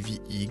make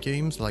PvE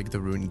games like the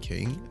Rune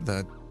King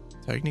that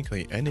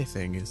technically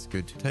anything is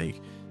good to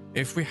take.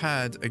 If we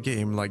had a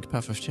game like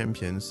Path of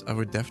Champions, I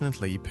would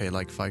definitely pay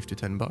like $5 to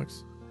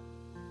 $10.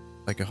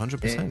 Like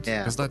 100%. Yeah.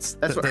 Because that's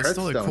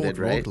still a cool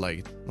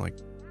roguelite. Like,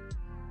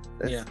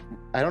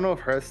 I don't know if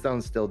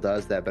Hearthstone still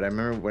does that, but I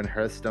remember when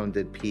Hearthstone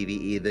did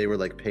PvE, they were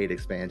like paid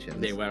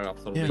expansions. They were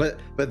absolutely.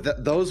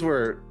 But those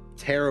were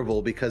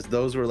terrible because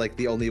those were like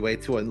the only way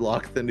to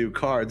unlock the new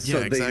cards. Yeah,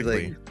 so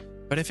exactly.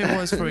 But if it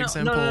was, for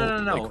example,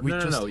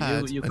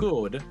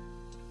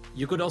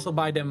 you could also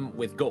buy them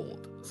with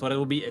gold, so that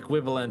would be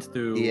equivalent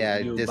to you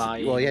had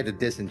to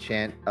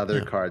disenchant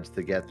other cards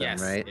to get them,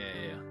 right?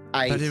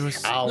 No.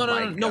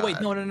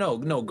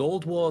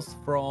 Gold was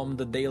from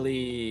the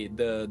daily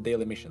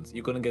missions.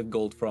 You couldn't get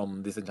gold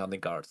from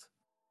disenchanting cards.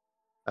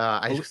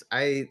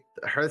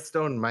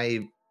 Hearthstone,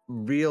 my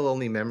real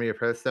only memory of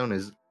Hearthstone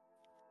is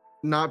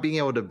not being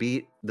able to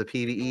beat the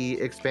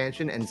PvE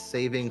expansion and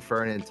saving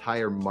for an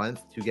entire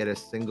month to get a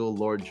single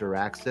Lord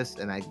Jaraxxus,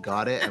 and I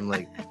got it. I'm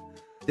like,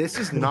 this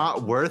is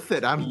not worth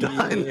it. I'm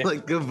done.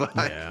 Like, goodbye.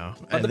 Yeah.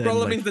 But the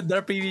problem is that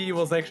their PvE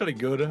was actually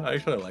good. I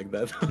actually like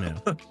that.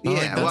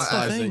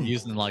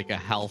 Using like a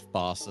health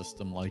bar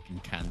system like in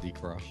Candy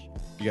Crush.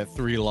 You get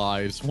 3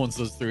 lives. Once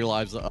those 3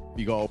 lives are up,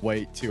 you gotta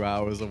wait 2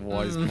 hours,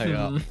 otherwise pay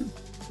up.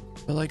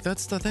 But like,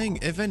 that's the thing.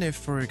 Even if,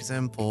 for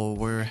example,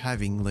 we're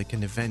having like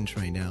an event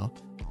right now,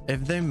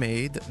 if they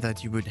made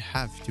that you would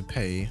have to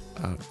pay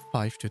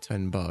 $5 to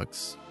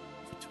 $10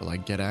 to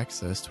like get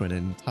access to an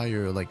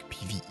entire like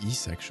PvE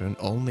section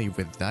only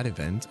with that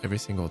event every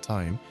single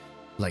time,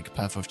 like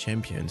Path of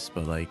Champions,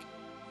 but like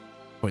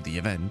for the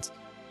event,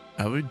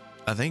 I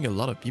think a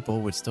lot of people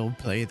would still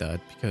play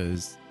that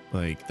because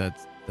like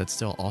that's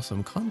still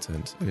awesome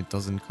content and it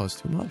doesn't cost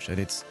too much, and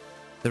it's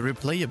the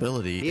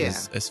replayability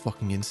is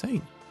fucking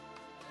insane.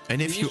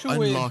 And if you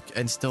unlock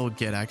and still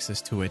get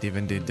access to it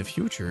even in the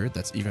future,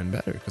 that's even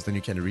better because then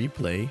you can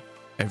replay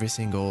every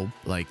single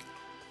like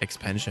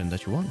expansion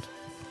that you want.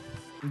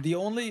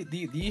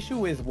 The issue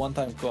with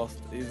one-time cost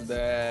is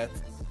that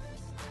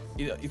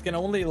it can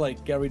only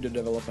like carry the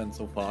development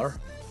so far.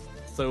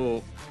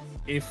 So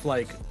if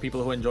like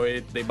people who enjoy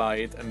it, they buy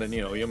it, and then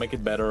you make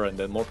it better, and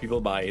then more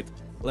people buy it.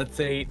 Let's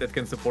say that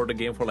can support the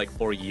game for like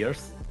 4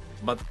 years.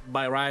 But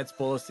by Riot's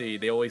policy,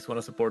 they always want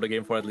to support the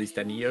game for at least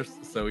 10 years.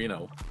 So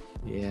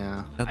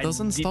Yeah. That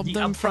doesn't stop the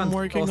them from upfront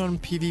working cost- on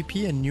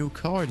PvP and new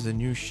cards and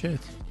new shit.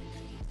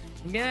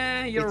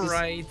 Yeah, you're It's just-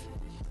 right.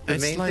 The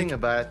It's main like, thing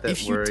about it that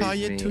if you worries tie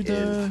it me to the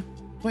is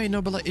wait,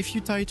 no, but like if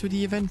you tie it to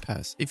the event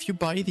pass, if you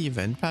buy the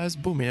event pass,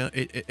 boom,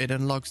 it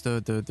unlocks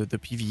the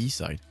PvE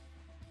side.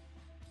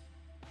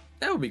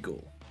 That would be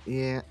cool.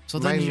 yeah. So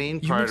my then main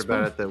you part mix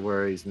about both. it that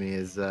worries me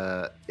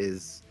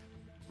is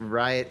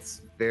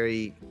Riot's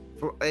very.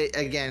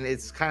 Again,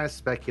 it's kind of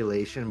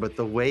speculation, but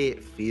the way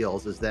it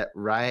feels is that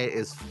Riot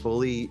is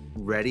fully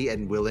ready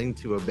and willing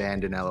to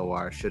abandon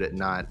LOR should it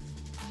not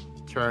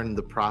turn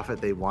the profit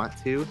they want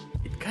to.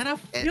 It kind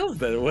of And- feels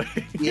that way.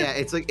 Yeah,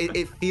 it's like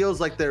it feels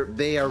like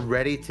they are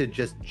ready to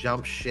just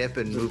jump ship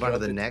and Just move on to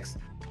drop the it. next.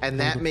 And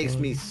that makes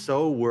me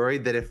so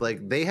worried that if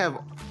like they have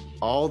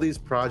all these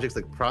projects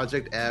like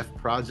Project F,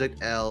 Project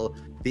L,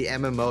 the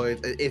MMO,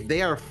 if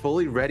they are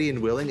fully ready and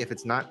willing, if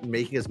it's not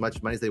making as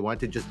much money as they want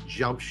to, just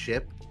jump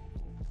ship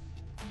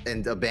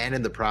and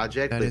abandon the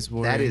project. That like, is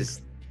worrying.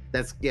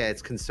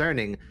 it's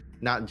concerning,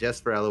 not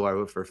just for LOR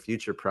but for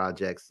future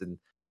projects. And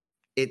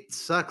it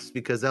sucks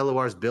because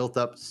LOR's built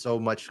up so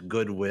much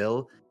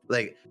goodwill.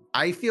 Like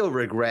I feel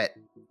regret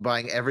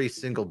buying every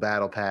single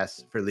battle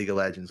pass for League of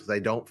Legends because I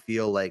don't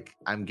feel like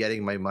I'm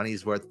getting my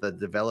money's worth. The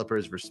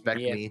developers respect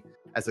Yeah. me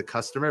as a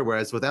customer,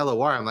 whereas with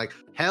LOR, I'm like,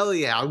 hell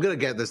yeah, I'm gonna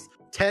get this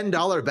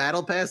 $10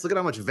 battle pass. Look at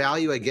how much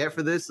value I get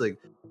for this. Like,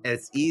 and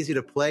it's easy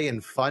to play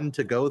and fun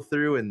to go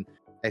through, and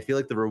I feel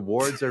like the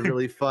rewards are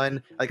really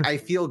fun. Like I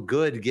feel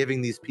good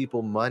giving these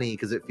people money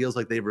because it feels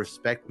like they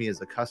respect me as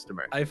a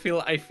customer. I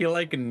feel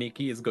like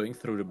Nicky is going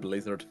through the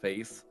Blizzard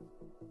phase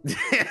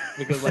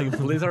because like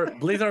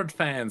Blizzard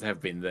fans have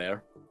been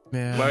there,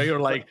 Yeah. where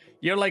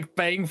you're like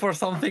paying for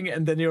something,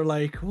 and then you're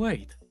like,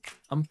 wait,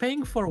 I'm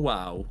paying for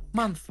WoW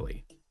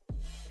monthly,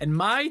 and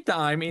my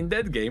time in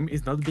that game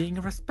is not being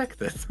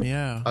respected.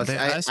 Yeah. Oh, They see,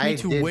 asked I me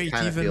to did wait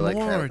kinda even feel like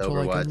that more with to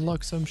like Overwatch.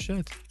 unlock some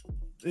shit.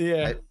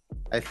 Yeah.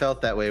 I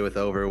felt that way with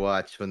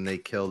Overwatch when they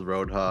killed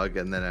Roadhog,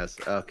 and then I was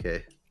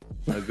okay.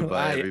 Oh,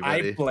 goodbye, I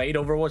everybody. played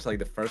Overwatch like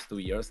the first 2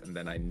 years, and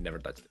then I never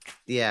touched it.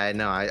 Yeah, I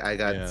know. I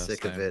got Yeah,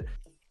 sick of same. it.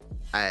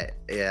 That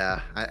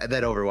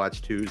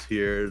Overwatch 2's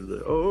here.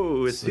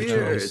 Oh, it's Such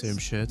here. awesome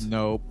shit.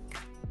 Nope.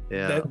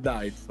 Yeah, That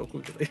died so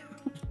quickly.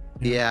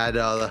 yeah.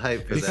 No, the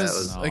hype for that Because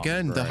was Oh,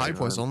 again, the right hype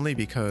was on. only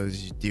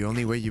because the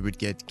only way you would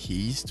get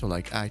keys to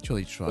like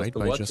actually try Was it to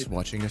by watch just it.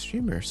 watching a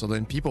streamer. So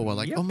then people were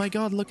like, Yep. "Oh my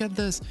god, look at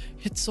this!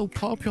 It's so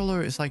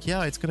popular." It's like,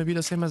 yeah, it's gonna be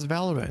the same as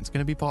Valorant. It's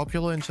gonna be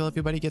popular until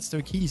everybody gets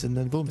their keys, and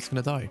then boom, it's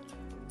gonna die.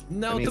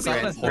 No, I mean, to be Grand-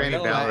 honest, Grand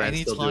though,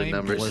 Valorant- still doing Anytime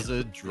numbers.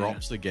 Blizzard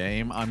drops a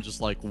game, I'm just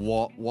like,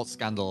 what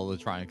scandal are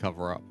they trying to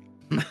cover up?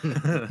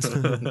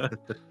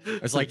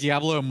 It's like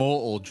Diablo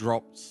Immortal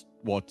dropped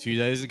 2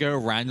 days ago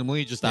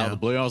randomly, just out of Yeah. the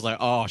blue. I was like,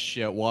 oh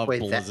shit, what have Wait,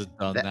 that- Blizzard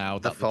done that- now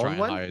the that they're trying phone to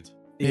one? hide?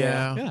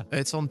 yeah. Yeah.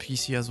 It's on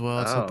PC as well.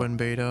 It's Oh. open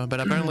beta, but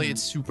apparently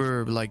it's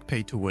super like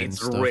pay to win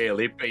It's stuff.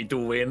 really pay to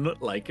win,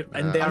 like,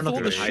 and they I are I not thought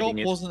even the shop hiding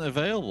it. wasn't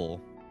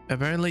available.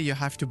 Apparently you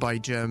have to buy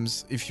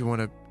gems if you want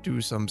to do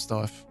some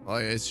stuff.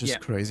 It's just Yeah.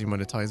 crazy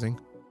monetizing.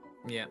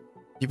 Yeah.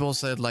 People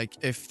said like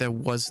if there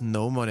was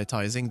no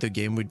monetizing, the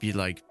game would be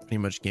like pretty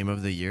much game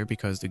of the year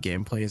because the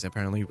gameplay is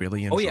apparently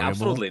really Oh enjoyable. yeah,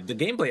 absolutely. The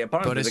gameplay,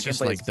 apparently, But it's the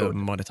just gameplay like is the good.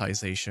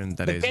 monetization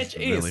that The is catch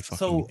really is, fucking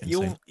so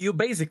insane. you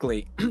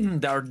basically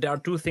there are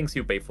two things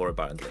you pay for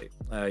apparently.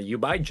 You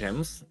buy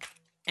gems,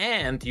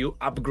 and you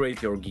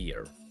upgrade your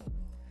gear.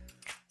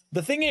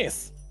 The thing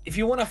is, if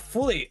you want to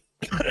fully,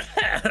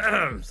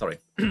 sorry,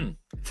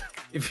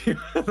 if you,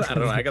 I don't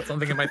know, I got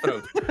something in my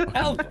throat.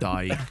 Help!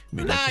 Dying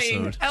mid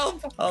Dying! episode.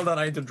 Help! Hold on,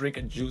 I need to drink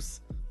a juice.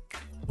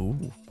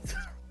 Ooh.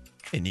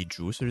 Any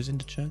juicers in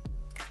the chat?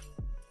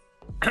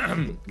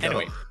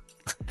 Anyway,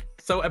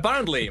 so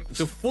apparently,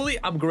 to fully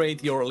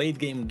upgrade your late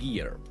game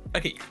gear,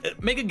 okay,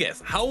 make a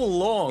guess. How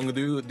long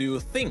do you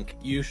think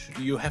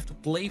you have to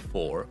play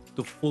for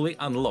to fully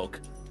unlock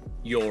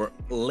your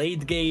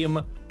late game,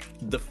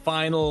 the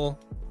final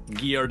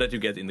gear that you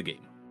get in the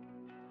game?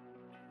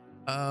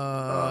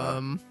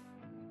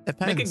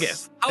 Depends. Make a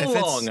guess. How If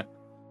it's- long?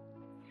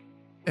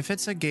 If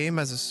it's a game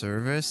as a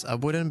service, I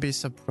wouldn't be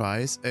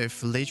surprised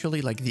if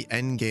literally like the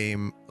end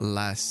game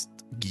last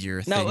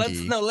gear No,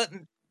 thingy.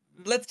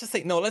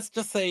 let's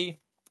just say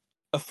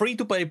a free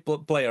to play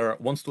player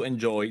wants to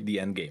enjoy the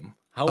end game.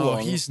 How Oh,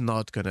 long? he's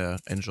not gonna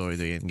enjoy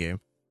the end game.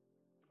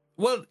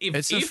 Well,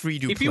 It's a if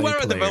free-to-play you were a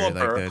player, like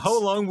developer, that's- how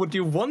long would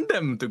you want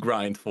them to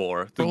grind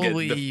for to get the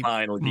Probably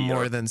final gear?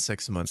 more than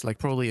 6 months, like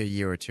probably a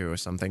year or two or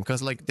something.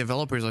 Because like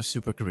developers are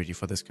super greedy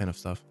for this kind of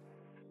stuff.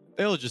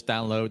 They'll just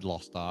download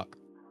Lost Ark.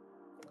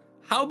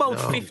 How about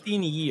No.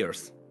 15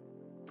 years?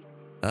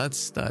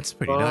 That's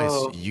pretty Oh.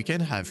 nice. You can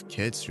have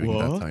kids during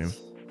that What? time.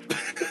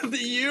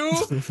 You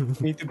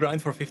need to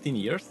grind for 15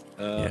 years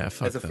Yeah,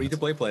 fuck as a that.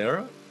 free-to-play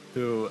player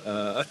to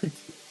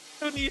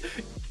money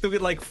to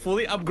like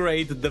fully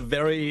upgrade the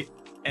very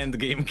end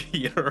game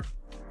gear.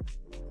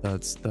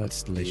 That's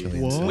literally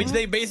What? insane.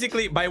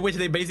 Which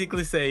they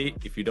basically say,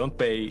 if you don't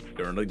pay,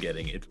 you're not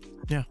getting it.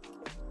 Yeah.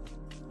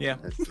 Yeah.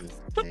 That's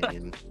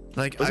insane.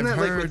 Like Wasn't I've that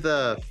heard. like with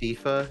the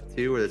FIFA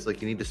too, where it's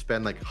like you need to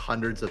spend like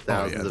hundreds of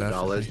thousands of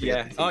dollars? To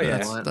Yeah. get the Oh, team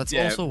yeah. you want? That's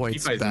Yeah, also why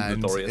it's FIFA is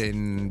banned notorious.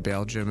 in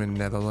Belgium and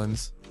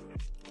Netherlands.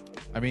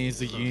 I mean,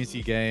 it's a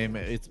Unity game.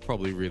 It's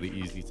probably really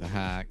easy to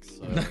hack.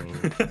 So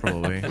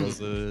Probably.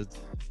 Blizzard.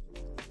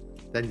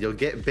 Then you'll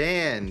get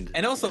banned.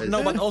 And also, Is no,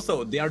 it- but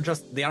also they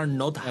are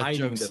not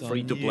hiding the joke's on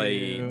free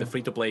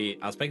to play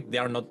aspect. They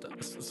are not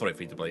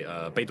free to play,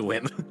 pay to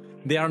win.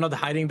 They are not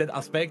hiding that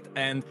aspect.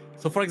 And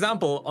so, for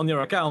example, on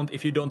your account,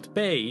 if you don't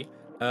pay,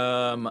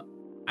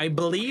 I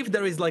believe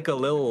there is like a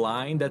little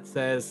line that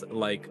says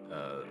like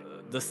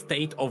the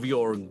state of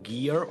your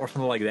gear or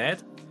something like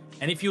that.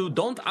 And if you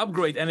don't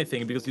upgrade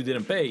anything because you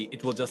didn't pay,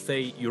 it will just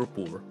say you're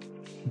poor.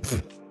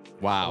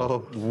 Wow.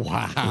 Oh.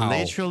 Wow.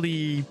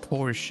 Literally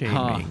poor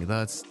shaming.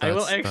 That's I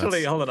will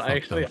actually that's hold on.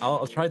 fucked up.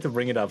 I'll try to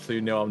bring it up so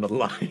you know I'm not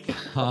lying.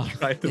 I'll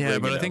try to Yeah,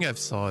 bring but it I think up. I've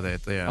saw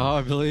that. Yeah. Oh,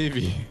 I believe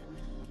you.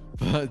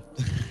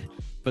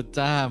 But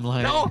damn,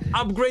 like. No,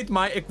 upgrade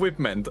my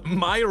equipment.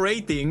 My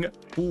rating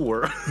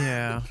poor.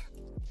 Yeah.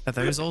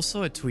 There was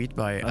also a tweet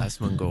by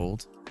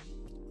Asmongold,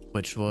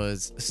 which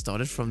was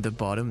started from the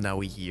bottom. Now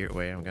we hear.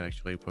 Wait, I'm gonna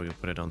actually probably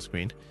put it on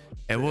screen.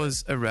 It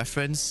was a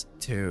reference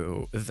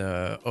to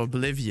the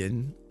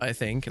Oblivion, I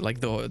think, like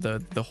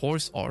the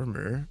horse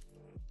armor.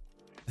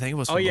 I think it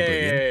was from Oh yeah,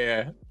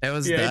 Oblivion. yeah. It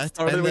was Yeah, it that.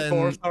 started And with then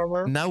horse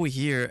armor. now we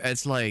hear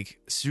it's like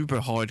super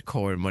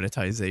hardcore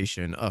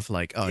monetization of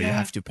like, oh, you Yeah.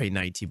 have to pay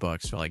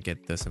 $90 to like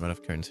get this amount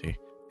of currency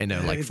in a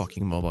Yeah, like it's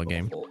fucking mobile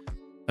game. awful.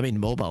 I mean,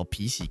 mobile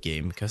PC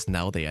game, because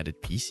now they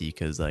added PC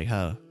because like,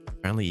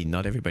 apparently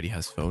not everybody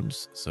has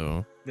phones,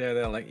 so Yeah,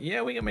 they're like,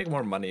 yeah, we can make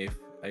more money if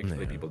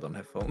actually Yeah. people don't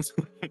have phones.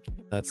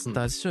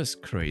 that's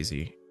just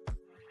crazy.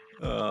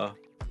 uh,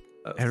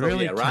 I so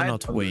really yeah, Riot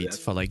cannot will do wait that.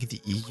 for like the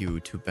EU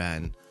to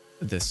ban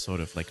this sort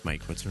of like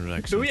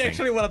microtransaction. Do we thing.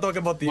 actually want to talk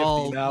about TFT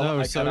Well, now? no.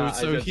 I So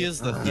just- here's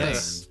the thing.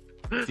 Yes.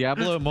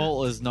 Diablo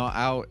Immortal is not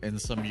out in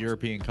some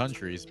European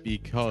countries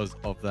because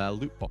of their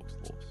loot box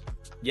laws.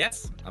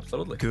 Yes,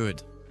 absolutely.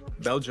 Good.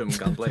 Belgium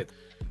can't play it.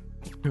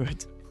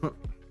 Good.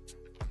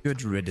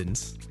 Good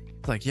riddance.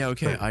 It's like, yeah,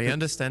 okay, I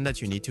understand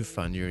that you need to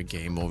fund your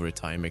game over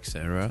time,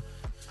 etc.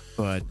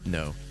 But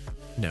no.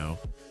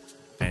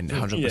 And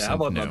 100% Yeah, how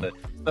about no. not that?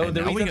 So And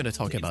the now we're reason- going to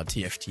talk about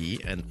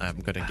TFT, and I'm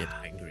going to get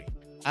angry.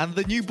 And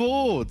the new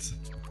board.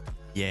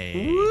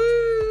 Yay.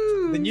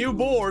 The new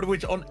board,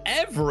 which on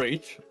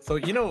average, so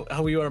you know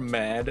how we were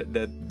mad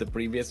that the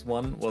previous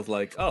one was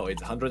like, oh,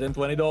 it's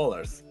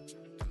 $120.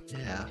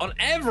 Yeah. On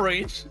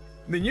average,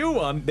 the new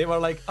one, they were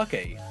like,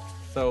 okay,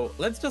 so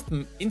let's just,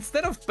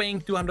 instead of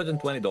paying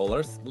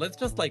 $220, let's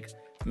just like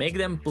make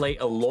them play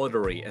a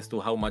lottery as to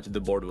how much the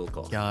board will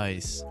cost.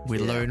 Guys, we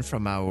Yeah. learned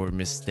from our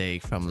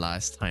mistake from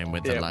last time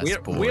with the last we're,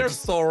 board. we're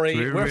sorry.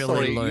 We We're really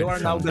sorry. learned You are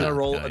now from gonna that,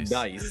 roll guys. a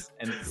dice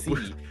and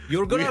see.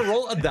 You're gonna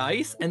roll a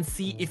dice and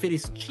see if it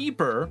is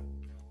cheaper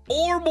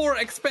or more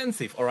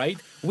expensive. All right.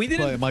 We Well,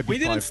 didn't. it might be We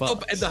didn't $5.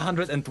 stop at the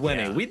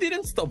 120. Yeah. We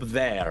didn't stop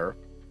there.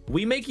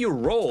 We make you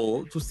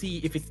roll to see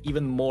if it's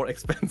even more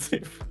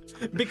expensive,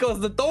 because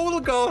the total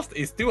cost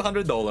is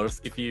 $200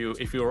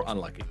 if you're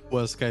unlucky.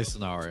 Worst case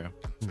scenario.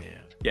 Yeah.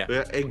 Yeah.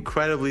 We're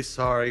incredibly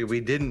sorry. We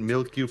didn't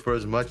milk you for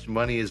as much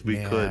money as we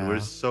could. Yeah.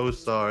 We're so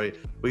sorry.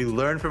 We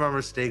learned from our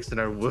mistakes and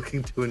are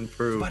looking to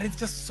improve. But it's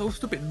just so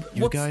stupid.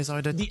 You What's guys are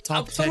the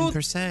top absolute-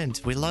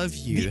 10%. We love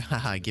you.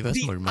 Haha, give us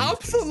The more money.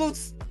 please. absolute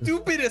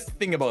stupidest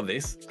thing about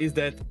this is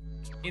that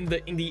in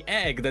the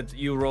egg that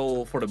you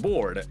roll for the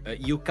board,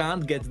 you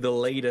can't get the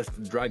latest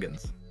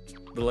dragons,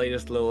 the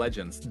latest little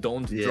legends.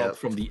 Don't Yeah. drop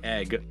from the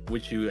egg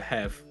which you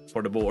have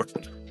for the board.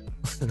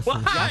 Why?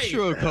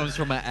 Yashiro comes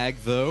from an egg,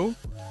 though.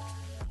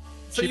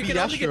 So you Chibi can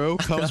only get, Yashiro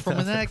comes from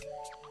an egg.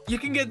 you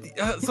can get.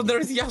 So there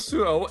is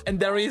Yasuo and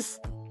there is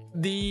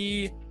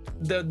the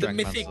Dragon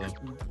mythic.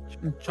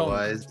 Chomp.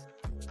 Otherwise,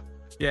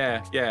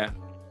 Yeah.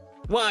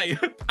 Why?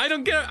 I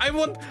don't care. I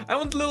want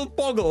little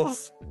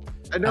poggles.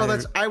 I know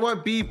I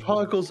want B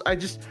puckles.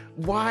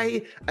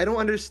 Why? I don't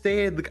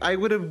understand. Like, I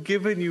would have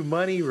given you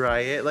money,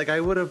 Riot. Like, I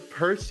would have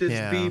purchased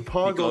Yeah. B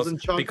puggles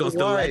and chomped Because the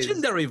the wise.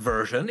 legendary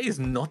version is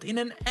not in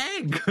an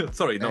egg.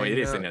 Sorry, no, I it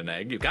is know. in an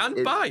egg. You can't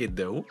It- buy it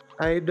though.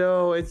 I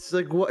know. It's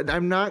like, what?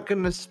 I'm not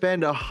gonna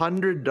spend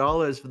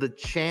 $100 for the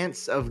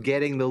chance of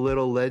getting the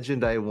little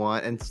legend I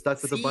want and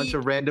stuck with a bunch See?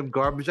 of random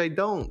garbage I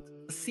don't.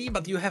 See,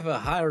 but you have a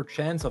higher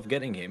chance of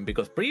getting him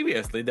because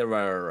previously there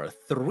were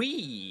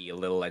 3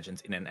 little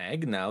legends in an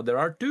egg. Now there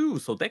are 2,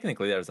 so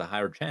technically there's a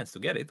higher chance to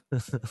get it.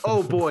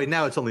 Oh boy,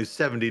 now it's only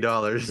 $70.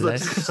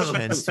 Less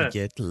chance to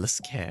get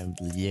scammed.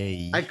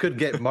 Yay. I could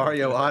get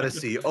Mario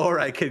Odyssey,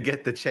 or I could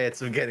get the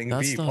chance of getting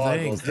That's B the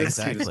puckles. thing,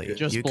 exactly.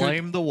 Just You could-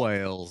 blame the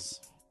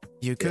whales.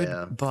 You could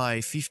Yeah. buy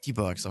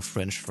 $50 of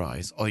French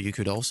fries, or you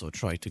could also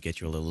try to get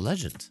your little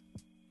legend.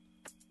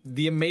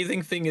 The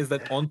amazing thing is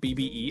that on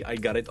PBE I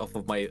got it off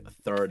of my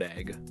 3rd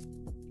egg.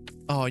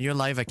 Oh, on your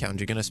live account,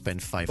 you're gonna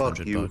spend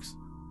 $500 you. bucks.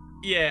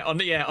 Yeah,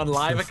 on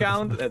live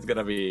account, that's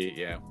gonna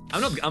be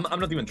I'm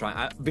not even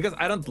trying because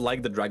I don't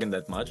like the dragon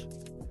that much.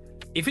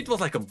 If it was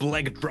like a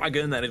black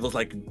dragon and it was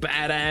like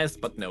badass,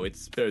 but no, it's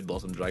Spirit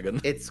Blossom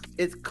Dragon.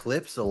 It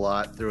clips a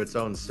lot through its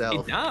own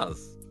self. It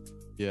does.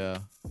 Yeah.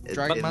 It-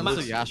 Dragon it Master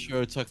looks-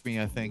 Yashiro took me,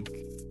 I think,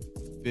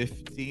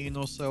 15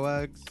 or so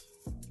eggs.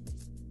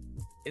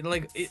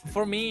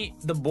 For me,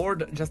 the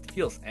board just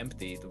feels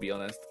empty, to be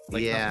honest.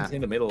 Like Yeah. nothing's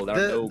in the middle. There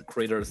are no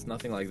critters,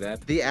 nothing like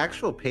that. The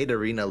actual paid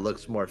arena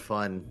looks more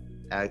fun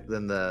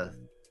than the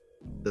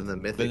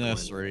mythic The one.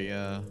 nursery,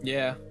 yeah.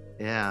 Yeah.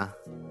 Yeah,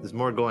 there's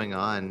more going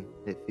on.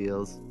 It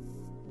feels.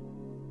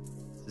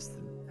 It's just.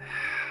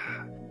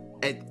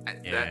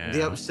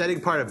 The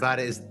upsetting part about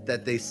it is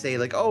that they say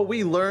like, "Oh,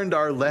 we learned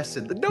our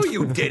lesson." No,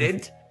 you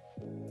didn't.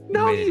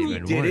 No, Made it you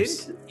even didn't.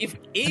 worse. If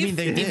mean,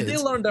 they did. they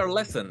learned their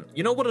lesson,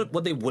 you know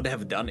what they would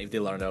have done if they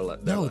learned their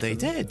lesson? No, they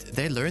did.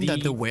 They learned that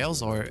The- the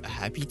whales are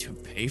happy to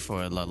pay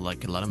for a lot of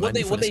What money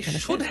they for what this they kind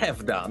of should shit.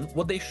 have done,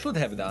 what they should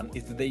have done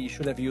is that they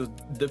should have used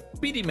the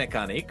PD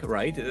mechanic,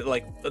 right?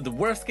 Like the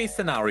worst case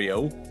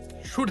scenario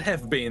should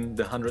have been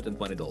the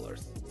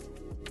 $120,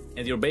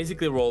 and you're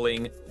basically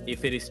rolling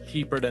if it is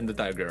cheaper than the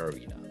Tiger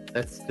Arena.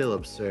 That's still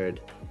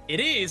absurd. It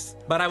is,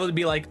 but I would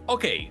be like,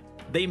 okay,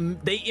 they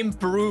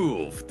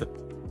improved.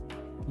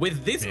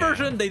 With this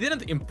version, they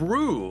didn't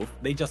improve;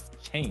 they just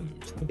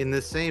changed. In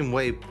the same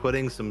way,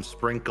 putting some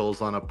sprinkles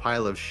on a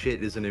pile of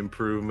shit is an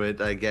improvement,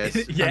 I guess.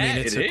 Yeah, I mean,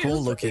 it's it a is.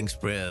 cool looking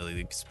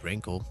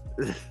sprinkle.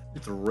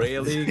 It's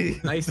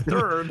really nice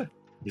turd.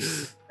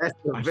 That's a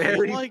I feel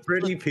very like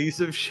pretty piece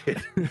of shit.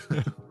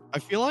 I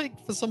feel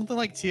like for something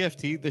like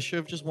TFT, they should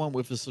have just went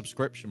with a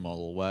subscription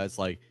model where it's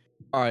like,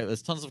 all right,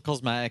 there's tons of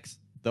cosmetics.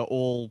 They're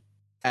all,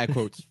 air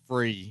quotes,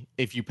 free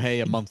if you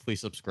pay a monthly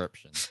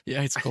subscription.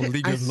 Yeah, it's called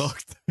League I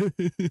Unlocked.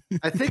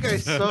 I think I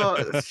saw.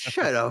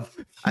 Shut up.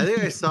 I think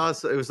I saw.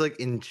 So it was like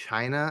in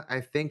China. I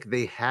think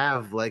they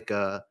have like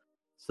a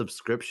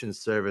subscription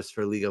service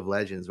for League of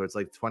Legends where it's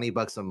like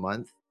 $20 a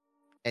month,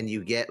 and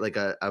you get like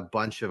a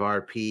bunch of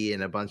RP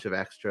and a bunch of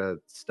extra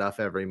stuff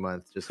every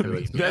month. Just for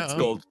like, Yeah. That's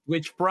called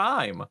Twitch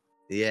Prime.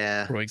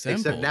 yeah. For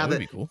example, Except now that would that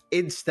be cool.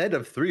 instead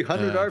of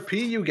 300 Yeah.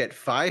 RP, you get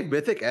 5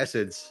 mythic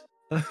essence.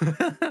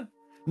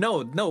 No,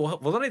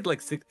 wasn't it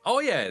like 6? Oh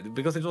yeah,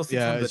 because it was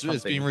 600 Yeah, it's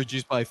something. being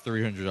reduced by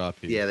 300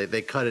 RP. Yeah,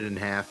 they cut it in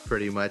half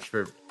pretty much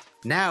for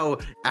now.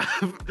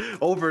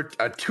 Over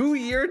a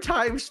 2-year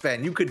time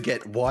span, you could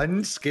get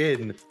 1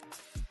 skin.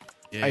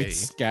 Yay. It's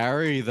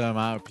scary the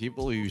amount of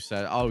people who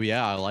said, "Oh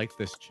yeah, I like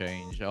this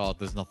change. Oh,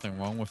 there's nothing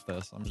wrong with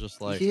this." I'm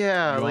just like,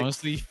 Yeah, you like-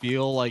 honestly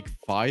feel like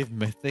 5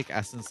 mythic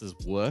essences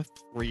worth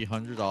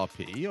 300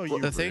 RP? Are Well,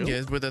 you the thing real?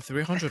 is, with the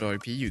 300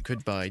 RP, you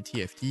could buy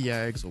TFT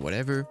eggs or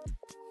whatever.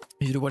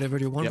 You do whatever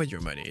you want Yep. with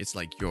your money. It's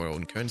like your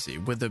own currency.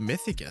 With the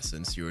mythic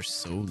essence, you're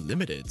so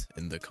limited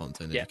in the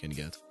content that Yeah. you can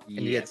get. And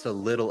you get so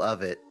little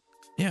of it.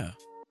 Yeah.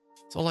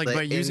 So like But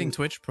by using in-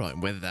 Twitch Prime,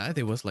 with that,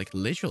 it was like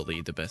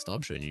literally the best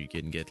option. You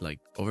can get like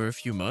over a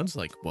few months,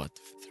 like what,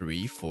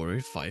 3, 4,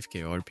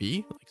 5k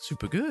RP, like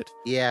super good.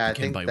 Yeah, You I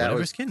can think buy that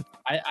whatever was. skin.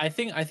 I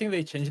think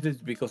they changed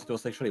it because it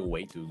was actually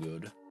way too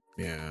good.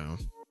 Yeah.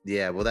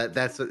 Yeah, well,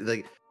 that's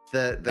like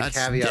the That's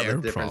caveat, their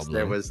the difference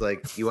there problem. was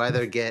like you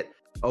either get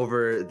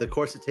over the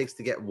course it takes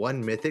to get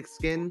 1 mythic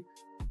skin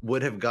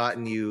would have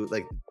gotten you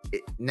like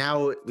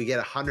now we get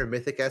 100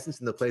 mythic essence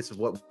in the place of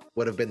what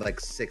would have been like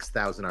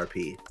 6,000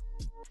 RP.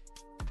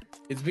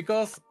 It's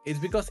because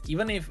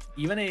even if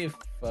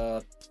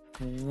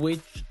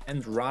Twitch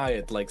and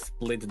Riot like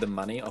split the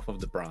money off of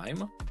the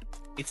Prime,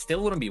 it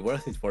still wouldn't be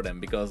worth it for them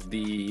because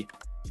the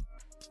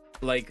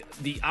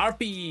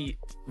RP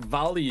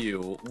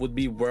value would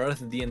be worth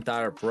the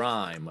entire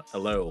Prime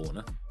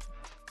alone.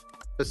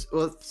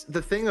 Well,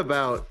 the thing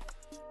about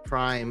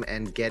Prime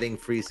and getting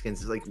free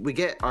skins is like we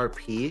get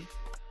RP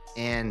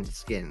and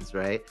skins,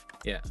 right?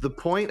 Yeah. The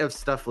point of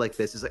stuff like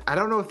this is like I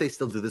don't know if they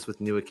still do this with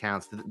new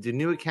accounts. Do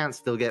new accounts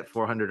still get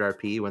 400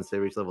 RP once they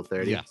reach level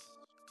 30? Yes.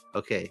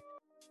 Okay.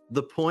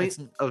 The point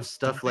It's- of I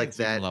stuff think like it's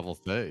even that. level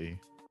 30.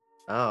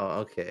 Oh,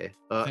 okay.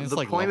 think it's The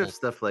like point of level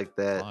stuff like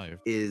that 5.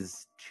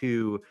 is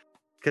to,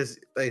 because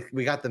like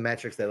we got the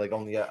metrics that like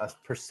only a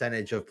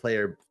percentage of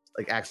player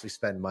like actually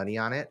spend money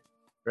on it,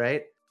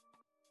 right?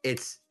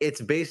 It's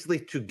basically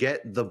to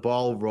get the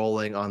ball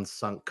rolling on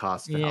sunk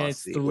cost Yeah,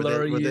 it's fallacy. to with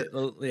lure it- with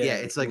you. it- yeah,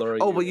 it's like, lure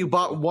oh, well, you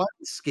bought into- 1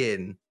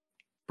 skin,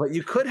 but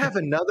you could have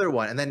another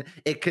one, and then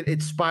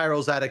it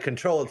spirals out of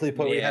control until the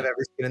point where you Yeah. have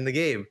every skin in the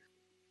game.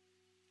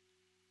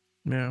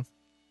 Yeah.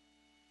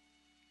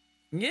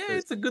 Yeah,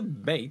 it's a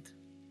good bait.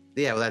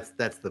 Yeah, well,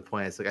 that's the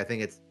point. It's like I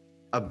think it's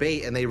a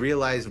bait, and they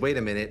realize, wait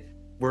a minute,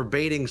 we're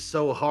baiting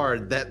so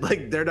hard that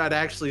like they're not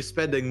actually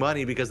spending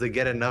money because they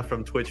get enough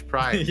from Twitch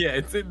Prime. Yeah,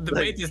 the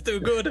Like, bait is too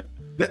good.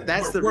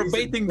 That's the we're reason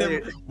baiting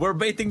them. We're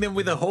baiting them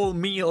with a whole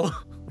meal.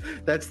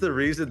 That's the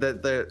reason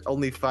that the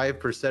only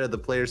 5% of the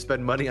players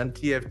spend money on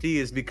TFT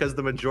is because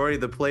the majority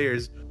of the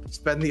players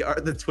spend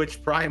the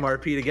Twitch Prime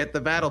RP to get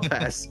the battle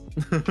pass.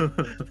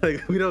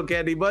 Like we don't get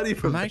any money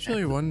from I'm that.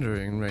 actually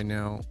wondering right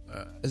now,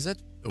 is that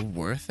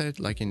worth it?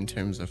 Like in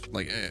terms of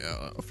like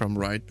from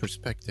Riot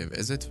perspective,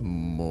 is it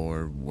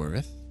more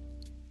worth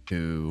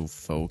to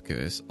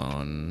focus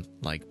on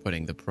like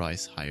putting the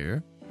price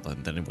higher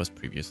than it was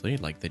previously,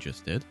 like they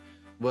just did?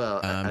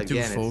 Well, To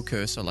again,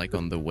 focus on like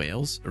on the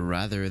whales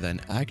rather than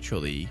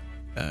actually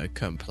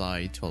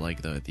comply to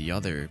like the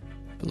other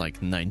like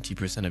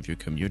 90% of your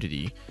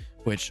community,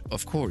 which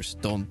of course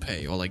don't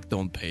pay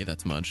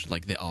that much,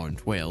 like they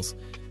aren't whales.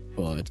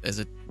 But is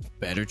it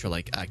better to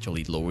like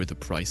actually lower the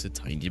price a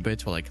tiny bit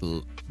to like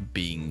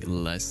being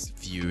less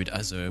viewed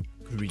as a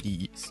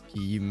greedy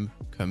scheme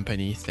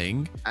company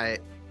thing?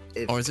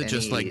 Or is it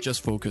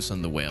just focus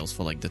on the whales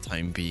for like the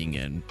time being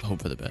and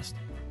hope for the best?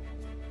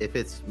 If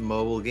it's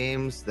mobile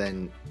games,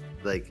 then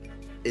like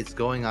it's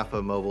going off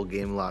of mobile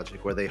game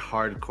logic where they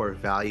hardcore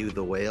value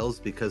the whales,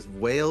 because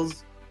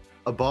whales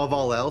above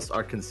all else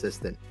are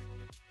consistent.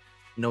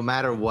 No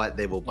matter what,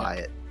 they will buy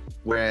it.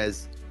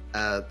 Whereas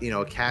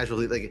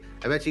casually, like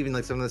I bet you even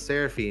like some of the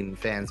Seraphine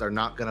fans are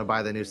not going to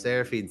buy the new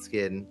Seraphine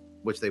skin,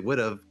 which they would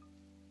have,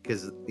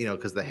 because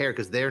the hair,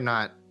 because they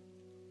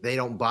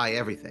don't buy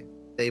everything.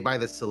 They buy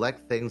the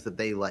select things that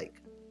they like.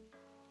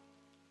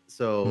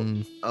 So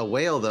a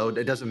whale, though,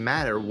 it doesn't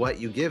matter what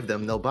you give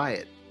them, they'll buy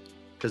it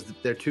because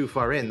they're too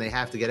far in. They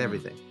have to get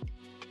everything.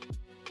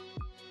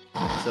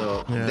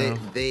 So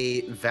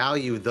they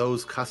value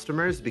those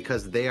customers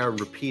because they are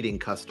repeating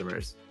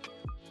customers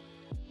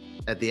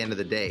at the end of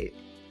the day.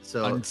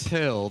 So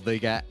until they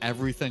get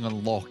everything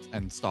unlocked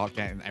and start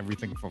getting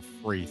everything for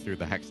free through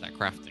the Hextech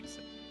crafting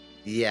system.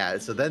 Yeah,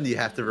 so then you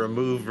have to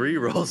remove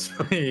rerolls.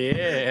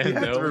 Yeah, you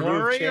have no to remove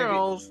more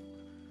rerolls.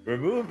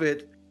 Remove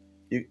it.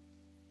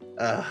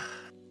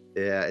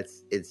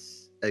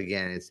 It's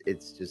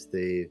just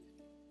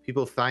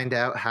people find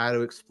out how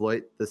to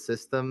exploit the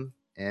system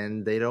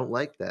and they don't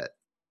like that,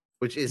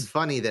 which is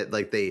funny that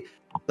like the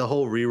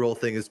whole reroll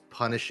thing is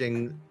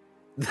punishing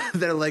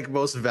their like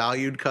most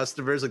valued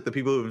customers, like the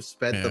people who've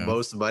spent the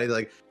most money.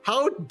 Like,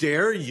 how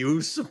dare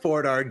you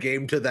support our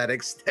game to that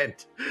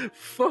extent?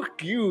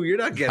 Fuck you! You're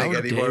not getting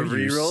any more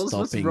rerolls.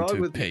 What's wrong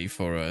with pay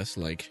for us?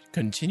 Like,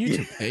 continue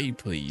to pay,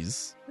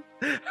 please.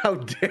 How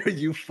dare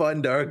you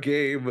fund our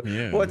game?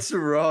 Yeah. What's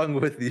wrong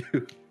with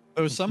you?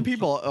 There were some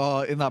people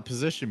are in that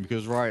position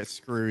because Riot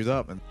screwed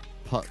up and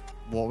put,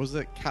 what was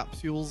it,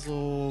 capsules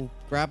or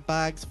grab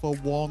bags for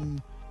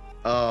one.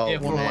 Oh, yeah,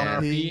 for man.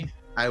 1 RP.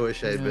 I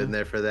wish I had been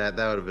there for that.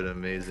 That would have been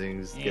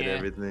amazing. Just get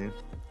everything.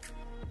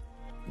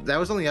 That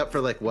was only up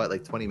for like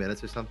 20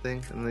 minutes or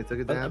something, and they took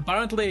it down.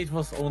 Apparently, it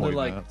was only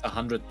like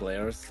 100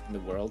 players in the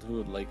world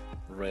who like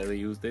rarely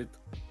used it,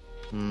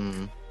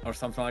 or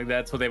something like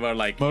that. So they were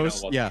like,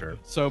 sure.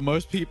 So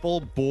most people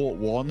bought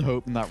one,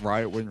 hoping that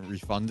Riot wouldn't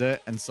refund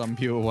it, and some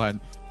people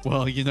went,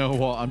 "Well, you know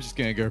what? I'm just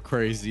gonna go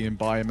crazy and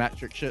buy a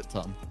metric shit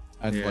ton,"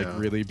 and like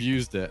really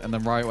abused it. And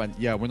then Riot went,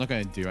 "Yeah, we're not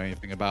gonna do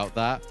anything about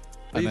that."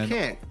 But you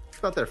can't.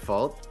 It's not their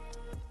fault.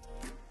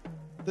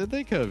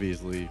 They could have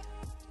easily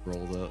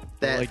rolled it.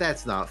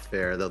 That's not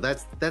fair though.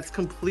 That's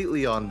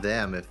completely on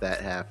them if that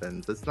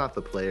happens. It's not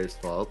the player's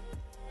fault.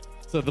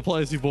 So the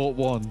players who bought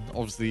one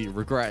obviously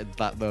regretted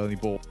that they only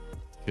bought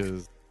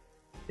because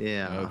they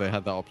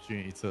had that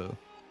opportunity to.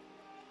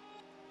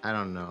 I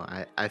don't know.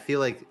 I feel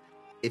like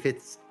if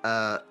it's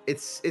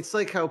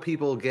like how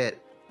people get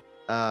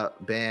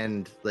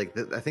banned. Like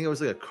I think it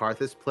was like a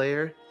Karthus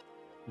player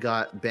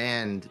got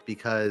banned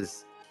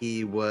because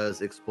he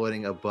was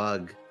exploiting a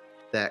bug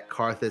that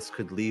Karthus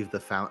could leave the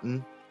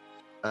fountain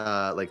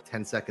like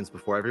 10 seconds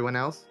before everyone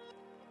else.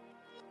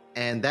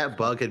 And that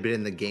bug had been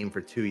in the game for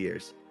 2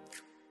 years.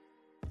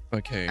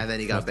 Okay. And then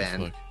he got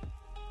banned.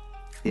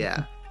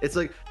 Yeah. It's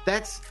like,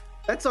 that's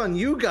on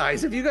you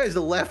guys. If you guys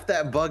left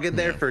that bug in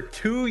there for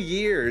 2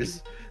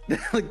 years,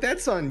 like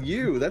that's on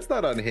you. That's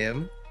not on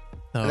him.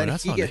 No,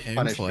 that's on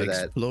him for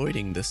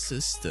exploiting the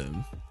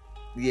system.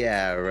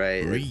 Yeah,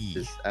 right. It's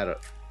just, I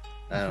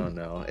don't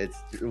know. It's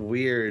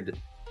weird.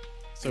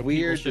 So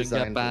weird people should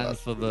get banned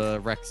for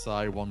the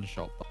Rek'Sai one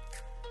shot.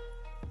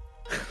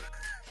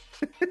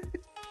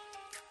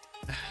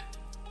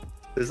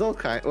 There's all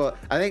kind. Well,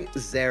 I think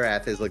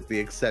Xerath is like the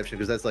exception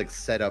because that's like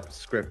setup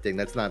scripting.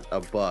 That's not a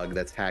bug.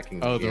 That's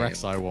hacking. The game.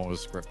 Rek'Sai one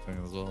was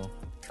scripting as well.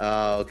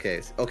 Oh,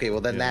 okay. Okay,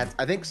 well then that's.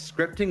 I think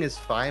scripting is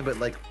fine, but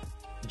like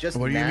just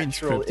what do you mean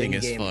scripting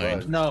is fine?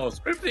 Bugs. No,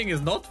 scripting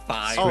is not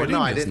fine. Oh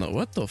no, I didn't.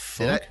 What the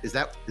fuck? Is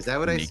that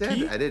what I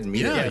said? I didn't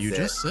mean it. Yeah, you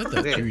just said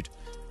that, dude.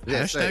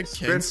 Hashtag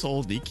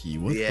cancel Nicky.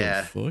 What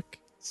the fuck?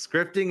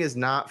 Scripting is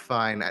not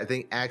fine. I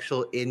think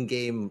actual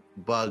in-game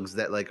bugs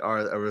that like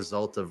are a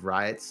result of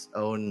Riot's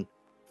own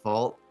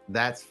fault,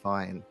 that's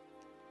fine.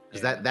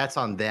 Because that's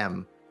on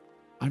them.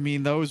 I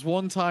mean, there was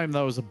one time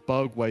there was a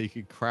bug where you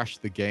could crash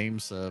the game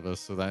server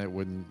so that it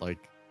wouldn't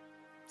like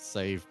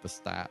save the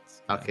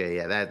stats. Okay,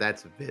 yeah,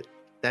 that's a bit.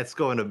 That's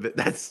going a bit.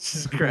 That's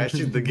just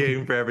crashing the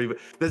game for everybody.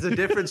 There's a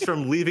difference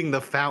from leaving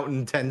the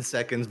fountain 10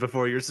 seconds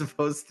before you're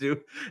supposed to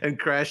and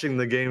crashing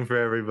the game for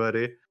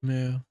everybody.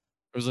 Yeah.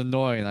 It was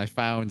annoying. I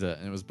found it,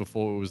 and it was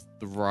before it was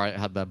the Riot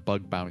had their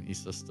bug bounty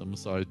system.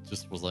 So I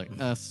just was like,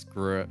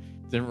 screw it.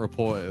 Didn't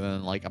report it. And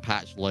then like a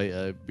patch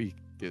later,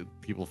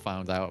 people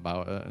found out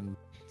about it and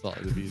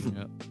started abusing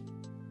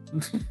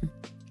it.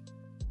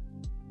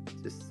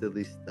 Just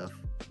silly stuff.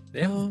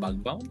 They have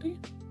bug bounty?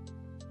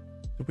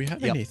 Do we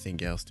have Yep.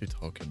 anything else to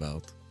talk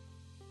about?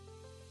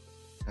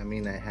 I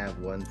mean, I have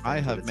one thing, I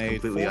but have it's made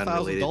completely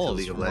unrelated to $4,000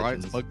 League of from Riot's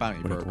Legends. bug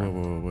bounty Wait,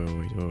 program.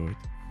 wait.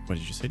 What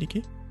did you say,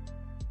 Nicky?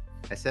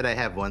 I said I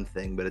have one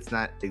thing, but it's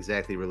not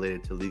exactly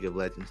related to League of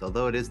Legends,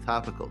 although it is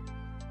topical.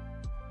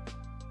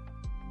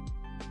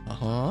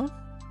 Uh-huh.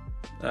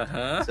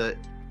 Uh-huh. So,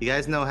 you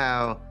guys know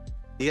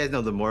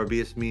the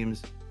Morbius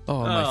memes?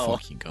 Oh my Oh.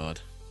 fucking god.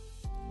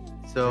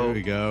 So Here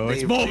we go. they-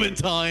 It's moment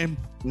time.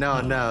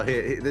 No,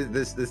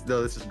 this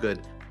is good.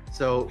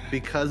 So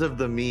because of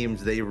the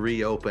memes, they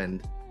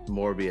reopened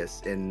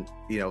Morbius in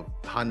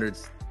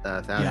hundreds,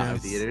 thousands of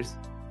Yes. theaters.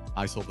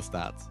 I saw the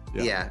stats.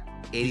 Yeah,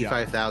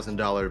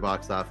 $85,000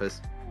 box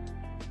office.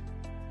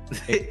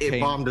 It It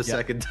came- bombed a yeah.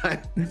 second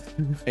time.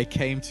 It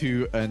came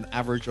to an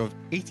average of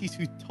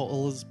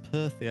 $82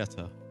 per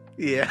theater.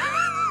 Yeah,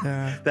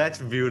 Yeah. that's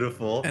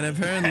beautiful. And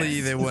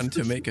apparently they want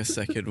to make a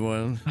second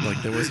one.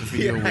 Like there was a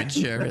video Yeah. with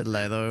Jared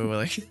Leto.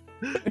 Like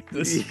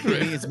this Yeah. I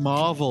mean, it's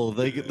Marvel.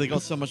 They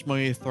got so much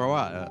money to throw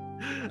at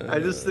it. I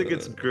just think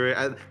it's great.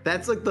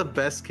 That's like the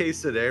best case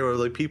scenario where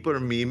like people are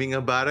memeing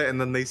about it and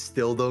then they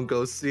still don't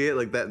go see it.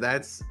 Like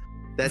that's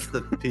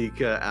the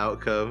peak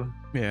outcome.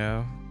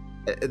 Yeah.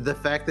 The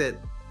fact that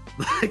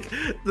like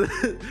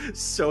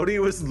Sony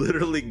was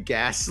literally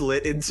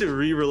gaslit into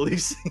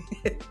re-releasing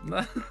it,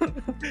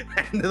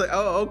 and they're like,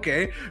 "Oh,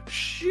 okay,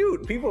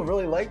 shoot, people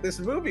really like this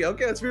movie.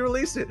 Okay, let's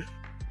re-release it.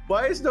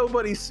 Why is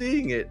nobody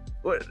seeing it?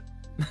 What?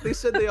 They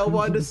said they all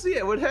wanted to see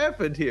it. What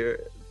happened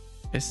here?"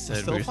 It's I said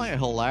still with- find it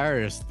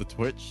hilarious. The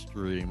Twitch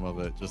stream of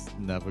it just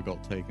never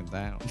got taken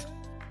down.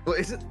 Well,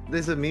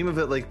 there's a meme of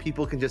it like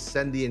people can just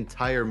send the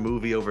entire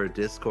movie over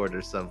Discord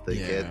or something,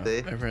 can't they?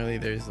 Apparently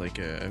there's like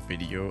a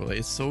video. Like,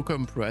 it's so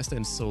compressed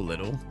and so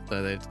little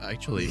that it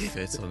actually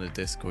fits on a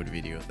Discord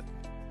video.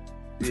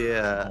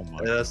 Yeah,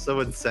 Oh my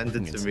someone sent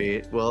it Fucking to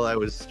me while I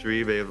was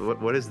streaming.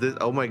 What is this?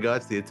 Oh my god,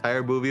 it's the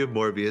entire movie of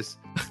Morbius.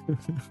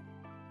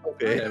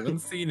 I Okay. haven't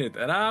seen it,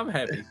 and I'm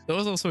happy. There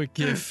was also a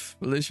GIF,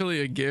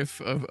 literally a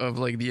GIF of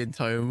like the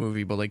entire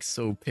movie, but like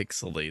so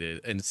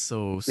pixelated and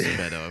so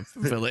sped up.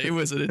 But like, it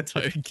was an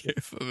entire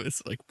GIF of it.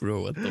 It's like,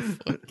 bro, what the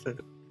fuck?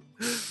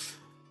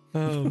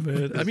 Oh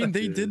man. I mean,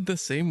 they did the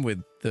same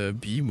with the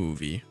B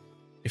movie,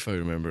 if I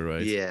remember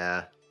right.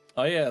 Yeah,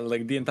 Oh yeah,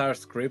 like the entire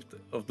script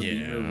of the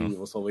Yeah. movie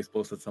was always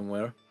posted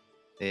somewhere.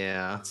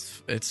 yeah.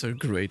 It's a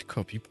great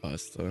copy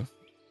pasta.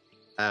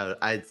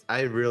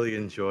 I really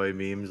enjoy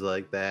memes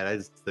like that. I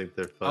just think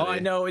they're funny. Oh, I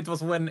know. It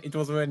was when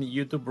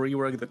YouTube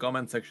reworked the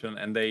comment section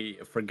and they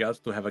forgot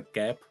to have a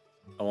cap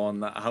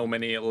on how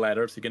many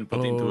letters you can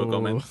put into a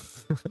comment.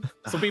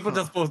 So people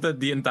just posted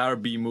the entire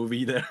B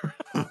movie there.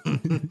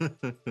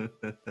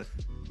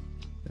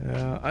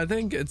 Yeah, I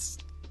think it's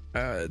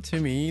to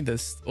me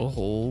this a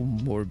whole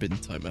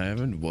morbid time. I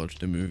haven't watched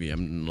the movie.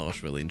 I'm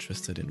not really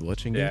interested in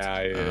watching it.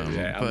 I'm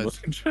but not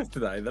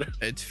interested either.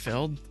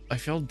 I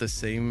felt the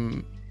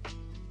same.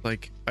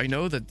 Like, I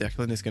know that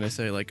Declan is gonna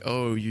say like,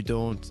 "Oh, you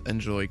don't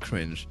enjoy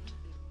cringe,"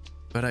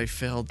 but I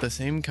felt the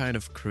same kind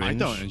of cringe. I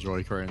don't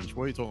enjoy cringe.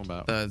 What are you talking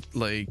about? That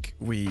like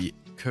we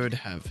could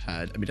have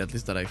had. I mean, at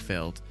least that I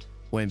felt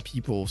when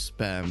people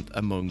spammed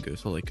Among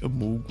Us or like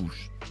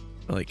Amogush,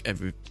 like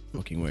every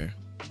fucking where.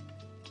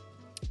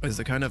 It's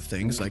the kind of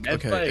things like, It's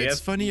okay, funny, it's it's-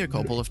 funny a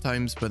couple of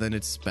times, but then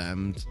it's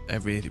spammed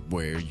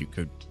everywhere you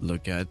could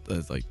look at.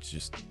 It's like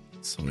just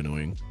so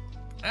annoying.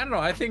 I don't know.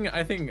 I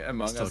think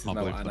Among Still Us is can't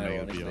now believe they made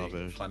a VR unironically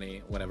version.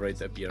 funny whenever it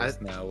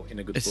appears now in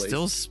a good It's place.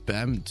 still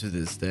spammed to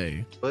this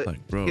day. But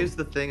Like, bro. here's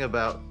the thing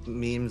about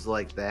memes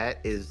like that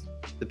is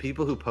the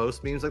people who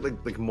post memes like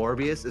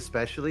Morbius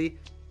especially,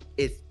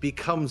 it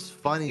becomes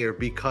funnier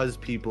because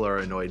people are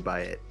annoyed by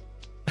it.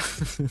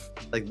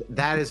 Like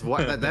that is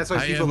what that's why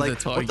I people am like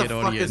the what the target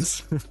fuck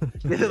audience. is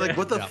yeah, like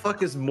what the Yeah.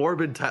 fuck is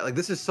morbid time? Like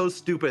this is so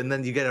stupid, and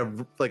then you get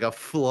a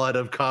flood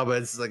of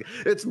comments like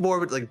it's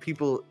morbid. Like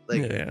people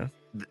like yeah.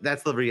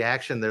 that's the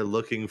reaction they're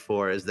looking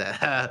for is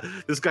that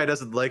this guy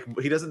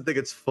he doesn't think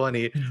it's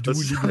funny.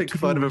 Let's Doing make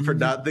fun of him for it.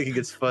 not thinking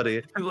it's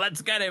funny.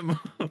 Let's get him.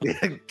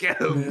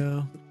 Get him.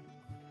 Yeah.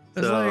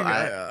 It's So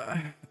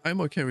like,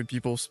 I'm okay with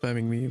people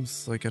spamming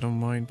memes. Like, I don't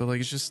mind. But, like,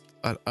 it's just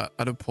at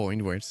a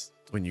point where it's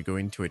when you go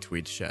into a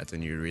Twitch chat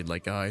and you read,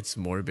 like, it's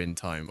morbid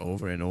time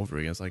over and over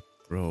again. It's like,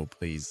 bro,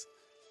 please.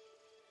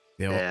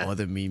 There Yeah. are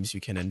other memes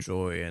you can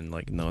enjoy and,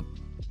 like, not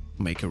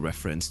make a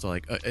reference to,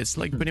 like, it's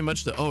like pretty much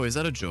is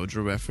that a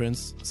JoJo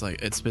reference? It's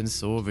like, it's been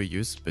so overused,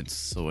 it's been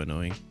so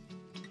annoying.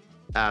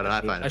 I don't know.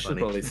 I find I it should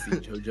funny. probably see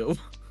JoJo.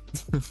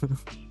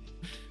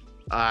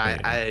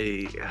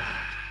 I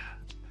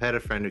had a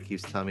friend who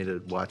keeps telling me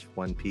to watch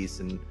One Piece,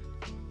 and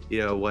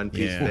One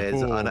Piece Yeah.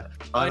 fans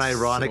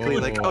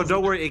unironically like, saw- oh,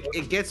 don't worry,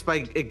 it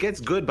gets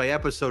good by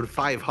episode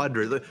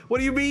 500. Like, what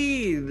do you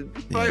mean?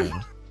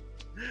 Yeah.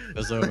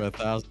 There's over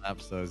 1,000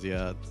 episodes.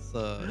 Yeah,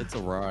 it's a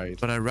ride.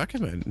 But I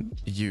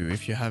recommend you,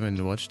 if you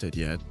haven't watched it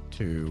yet,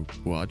 to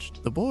watch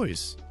The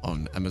Boys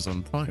on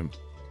Amazon Prime.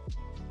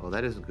 Oh,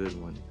 that is a good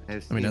one. I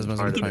mean, that's seen what part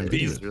I'm of trying it. to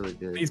do. It's really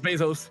good. These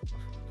Bezos.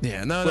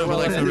 Yeah, no, but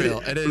like for real,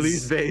 it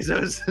Please, is.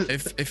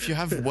 Bezos. If you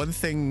have one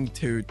thing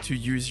to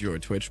use your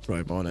Twitch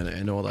Prime on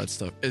and all that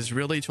stuff, is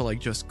really to like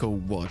just go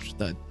watch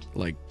that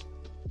like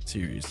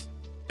series.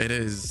 It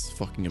is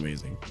fucking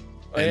amazing.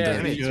 Oh, yeah,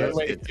 And, If by you're, the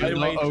way- if by you're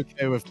the way- not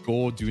okay with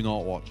gore, do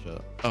not watch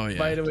it. oh yeah.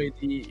 By the way,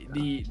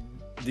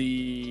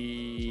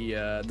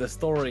 the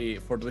story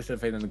for Twisted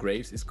Fate and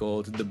Graves is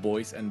called The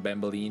Boys and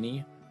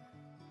Bambolini.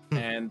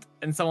 And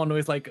someone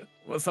was like,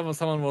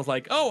 someone was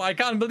like, "Oh, I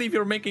can't believe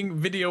you're making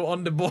video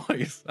on The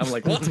Boys." I'm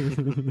like, "What?"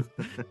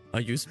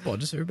 Are you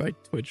sponsored by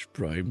Twitch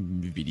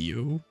Prime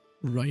Video?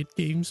 Write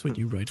games when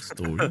you write a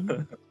story?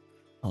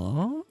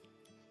 Huh?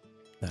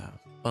 Yeah.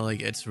 But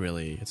like it's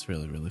really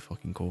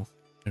fucking cool.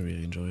 I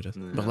really enjoyed it.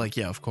 But Yeah. like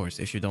yeah, of course,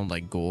 if you don't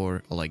like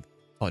gore or like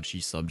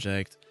touchy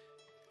subject,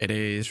 it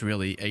is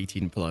really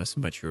 18 plus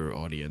mature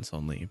audience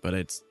only. But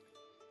it's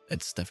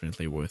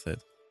definitely worth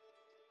it.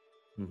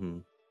 hmm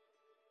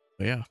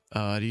But yeah.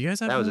 Do you guys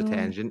have That was a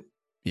tangent.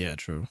 Yeah,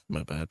 true.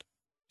 My bad.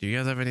 Do you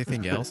guys have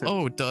anything else?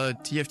 Oh, the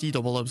TFT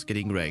double up's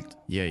getting ranked.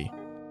 Yay.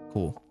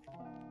 Cool.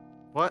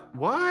 What?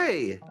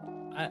 Why?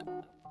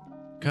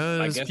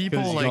 Because guess people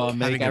Because you like gotta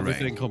make having a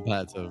everything rank.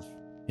 competitive.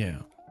 Yeah.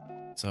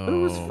 So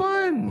It was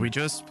fun. we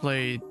just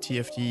played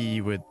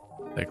TFT with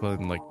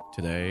Declan like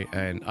today,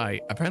 and I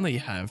apparently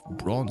have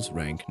bronze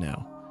rank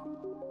now.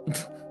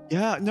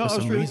 Yeah, no, For I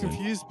was some really reason.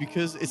 confused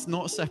because it's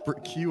not a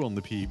separate queue on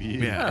the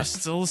PB. Yeah, it's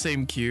still the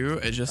same queue.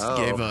 It just Oh.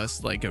 gave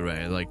us like a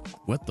rank. Like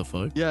what the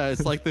fuck? Yeah,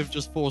 it's like they've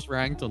just forced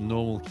ranked on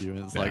normal queue,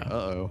 and it's like, Yeah.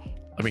 uh-oh.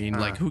 I mean,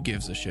 like Huh. who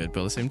gives a shit?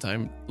 But at the same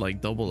time,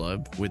 like double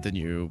up with the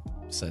new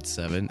set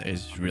 7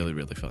 is really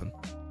fun.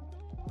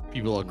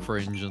 People are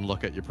cringe and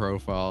look at your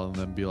profile and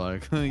then be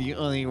like, you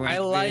only I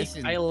rank like this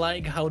and- I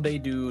like how they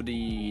do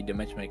the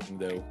matchmaking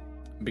though,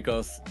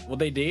 because what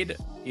they did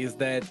is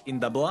that in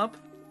double up,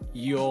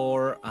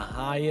 your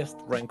highest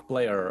rank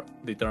player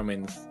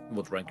determines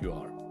what rank you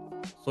are.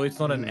 So it's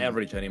not an Hmm.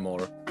 average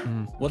anymore.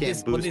 Mm. What Can't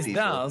this boost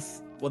people.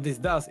 what this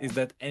does is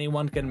that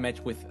anyone can match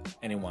with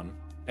anyone.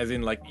 As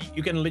in, like,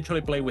 you can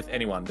literally play with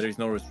anyone. There is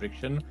no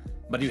restriction,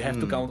 but you have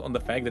to Hmm. count on the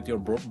fact that your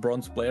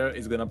bronze player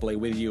is gonna play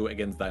with you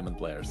against diamond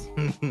players.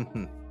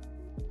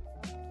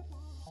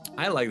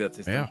 I like that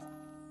system. Yeah.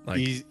 Like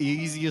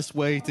Easiest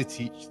way to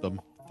teach them.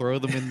 Throw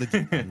them in the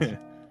deep end.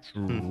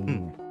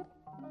 true.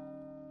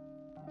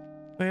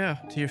 But yeah,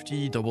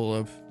 TFT double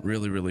up,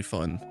 really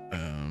fun.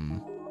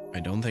 I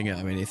don't think I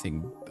have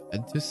anything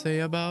bad to say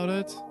about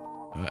it,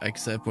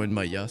 except when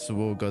my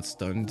Yasuo got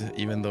stunned,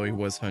 even though he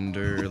was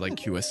under like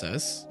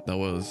QSS. That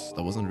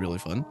wasn't really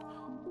fun.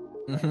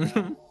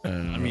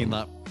 I mean,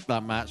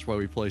 that match where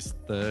we placed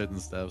third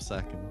instead of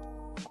second.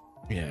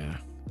 Yeah,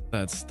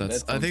 that's.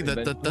 That's I think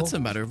something that's mental. a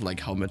matter of like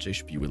how much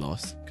HP we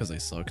lost because I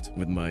sucked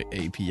with my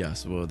AP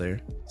Yasuo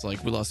there. It's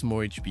like we lost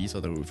more HP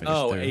so that we finished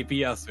Oh, there. AP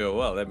Yasuo.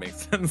 Well, that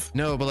makes sense.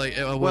 No, but like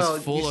I was Well,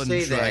 you full on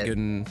say that.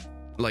 dragon,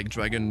 like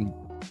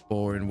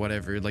dragonborn,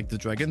 whatever. Like the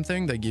dragon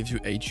thing that gives you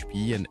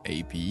HP and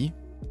AP,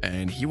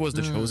 and he was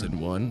the chosen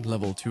one,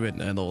 level 2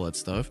 and all that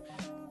stuff.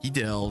 He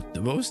dealt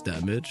the most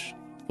damage,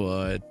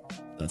 but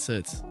that's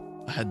it.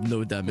 I had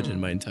no damage in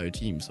my entire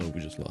team, so we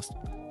just lost.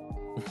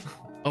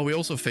 Oh, we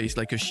also faced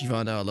like a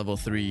Shivana level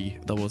 3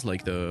 that was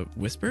like the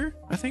Whisper,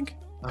 I think.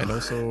 And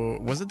also,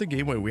 was it the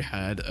game where we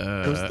had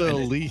It was the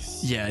an-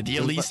 Elise. yeah, the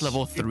It was Elise that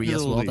level 3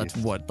 as stupid well. That's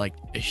Elise. what, like,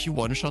 if she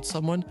one-shots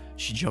someone,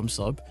 she jumps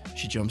up,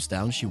 she jumps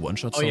down, she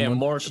one-shots Oh someone, yeah,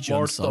 Mort she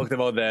jumps talked up.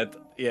 about that.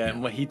 Yeah,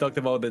 Yeah. he talked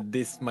about that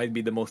this might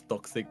be the most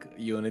toxic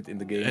unit in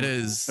the game. It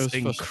is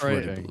It was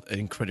frustrating.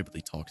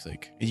 incredibly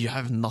toxic. You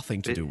have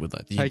nothing to do with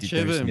that. Hey, There's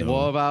Chivin, no-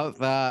 what about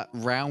that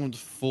round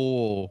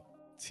 4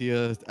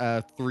 tier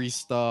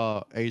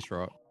 3-star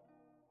Aatrox?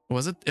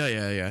 Was it?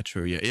 Yeah,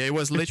 true. Yeah, it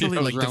was literally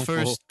It was like the round 4.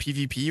 first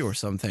PvP or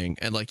something.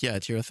 And like, yeah,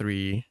 tier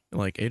 3,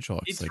 like,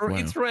 Aatrox. It's, Like, r- wow.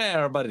 it's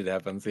rare, but it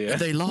happens. Yeah.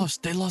 They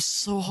lost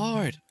so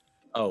hard.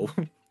 Oh,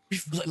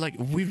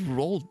 We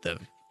rolled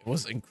them. It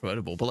was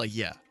incredible. But like,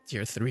 yeah,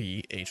 tier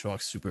 3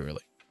 Aatrox super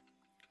early.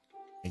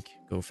 Like,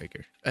 go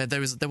figure. There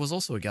was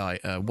also a guy,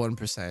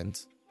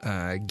 1%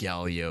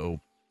 Galio.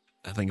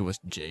 I think it was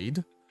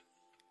Jade.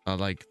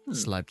 Like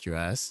slapped your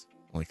ass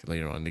like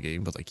later on in the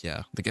game. But like,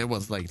 yeah, the guy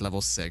was like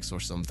level 6 or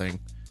something.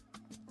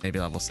 Maybe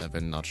level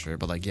 7, not sure.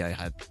 But like, yeah, I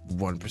had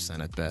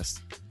 1% at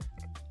best.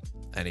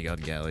 And he got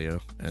Galio.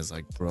 And it's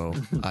like, bro,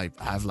 I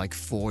have like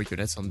 4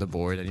 units on the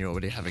board and you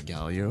already have a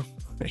Galio.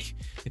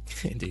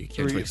 Do you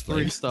care to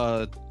explain?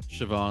 3-star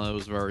Shyvana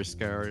was very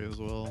scary as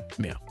well.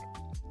 Yeah.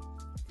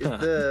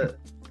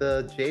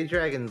 The Jade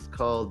Dragon's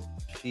called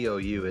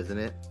Shio-Yu, isn't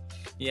it?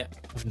 yeah.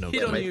 No,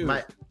 Hit on you.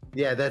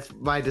 Yeah, that's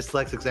my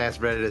dyslexic ass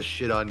read it as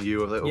shit on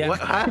you. I'm like, Yeah. what?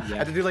 Huh? Yeah. I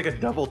had to do like a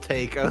double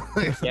take.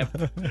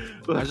 Yep.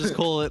 I just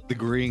call it the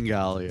green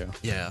Galio.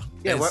 Yeah.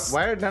 Yeah, It's-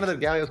 why are none of the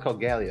Galios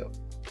called Galio?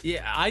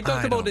 Yeah, I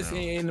talked I about don't this know.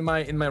 in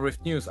my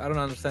Rift news. I don't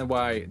understand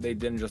why they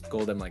didn't just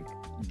call them like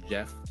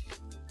Jeff.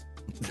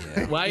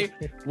 Yeah.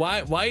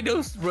 Why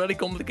those really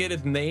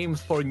complicated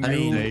names for new?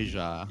 mean,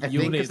 Asia. I think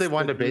because Units they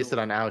wanted to that base you-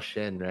 it on Ao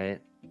Shin, right?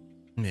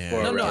 Yeah.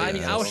 Or- no, I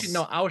mean yeah. Aoshin.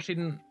 No,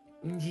 Aoshin.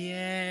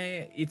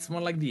 Yeah, it's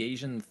more like the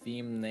Asian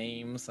theme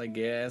names, I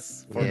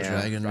guess. For Yeah.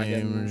 dragon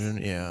dragons.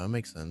 name, yeah,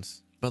 makes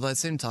sense. But at the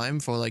same time,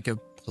 for like a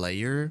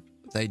player,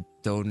 they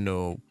don't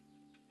know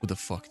who the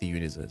fuck the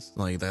unit is.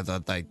 Like that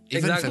like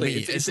even for Exactly,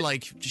 me, it's- it's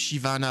like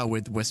Shivana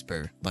with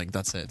Whisper. Like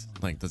that's it.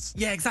 Like that's.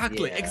 Yeah,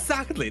 exactly, Yeah.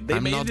 exactly. They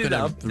I'm made not it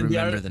gonna up. and they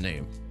remember are- the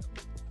name.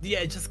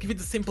 Yeah, just give it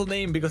a simple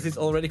name because it's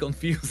already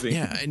confusing.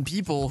 Yeah, and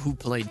people who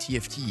played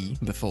TFT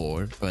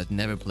before but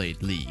never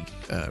played League,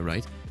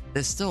 right?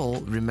 They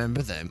still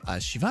remember them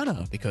as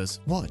Shivana because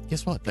what?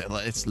 Guess what?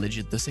 It's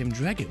legit the same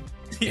dragon.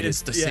 It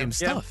is the Yeah, same yeah.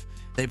 stuff.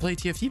 They play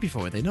TFT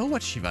before. They know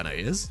what Shivana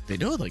is. They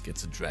know like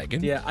it's a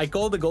dragon. Yeah, I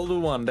call the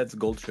golden one. That's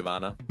Gold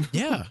Shivana.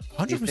 Yeah,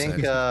 You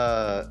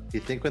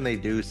 100%. think when they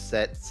do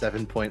set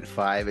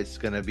 7.5, it's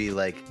gonna be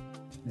like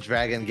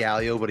Dragon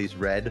Galio, but he's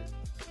red,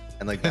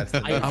 and like that's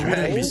the I I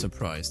wouldn't be hope-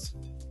 surprised.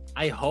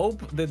 I hope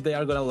that they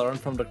are gonna learn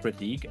from the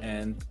critique,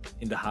 and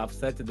in the half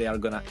set they are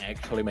gonna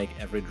actually make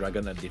every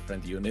dragon a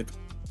different unit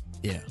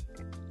Yeah.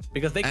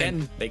 because they And-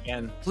 can. They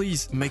can.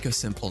 Please make a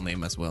simple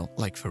name as well,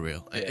 like for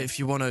real. Yeah. If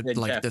you want to Yeah,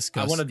 like Jeff.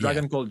 discuss, I want a yeah.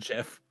 dragon called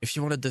Jeff. If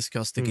you want to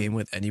discuss the game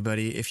with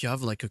anybody, if you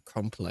have like a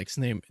complex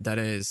name, that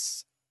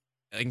is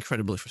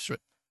incredibly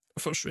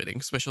frustrating,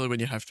 especially when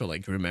you have to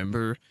like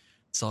remember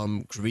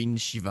some green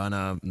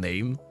Shivana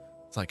name.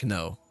 It's like,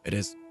 no, it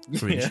is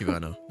green Yeah.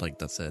 Shivana. Like,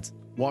 that's it.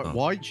 Why, Oh.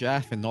 why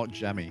Jeff and not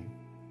Jemmy?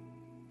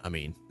 I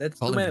mean, That's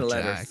call too many him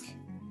letters. Jack.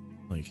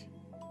 Like,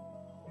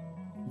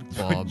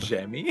 Bob.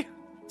 Jemmy?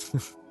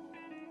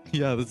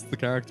 Yeah, this is the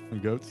character from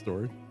Goat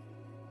Story.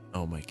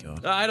 Oh my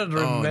god. I don't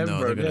Oh remember. no,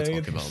 they're gonna Dang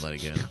talk it. about that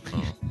again.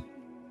 Oh,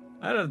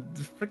 I don't.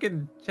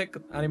 Freaking Czech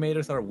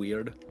animators are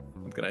weird.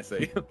 What can I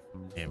say?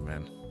 yeah,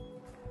 man.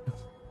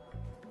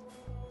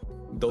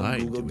 Don't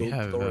Alright, Google do we Goat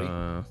have Story.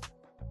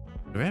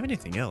 do we have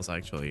anything else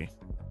actually?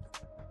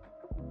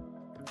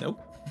 Nope.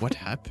 What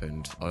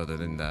happened other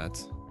than that?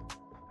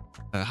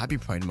 Happy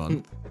Pride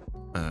Month.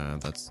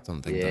 That's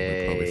something that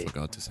we probably Yay.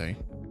 forgot to say.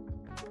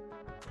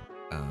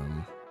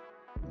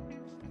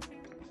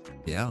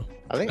 Yeah.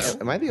 I think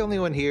am I the only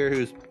one here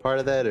who's part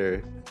of that,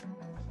 or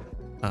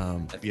I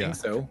Yeah. think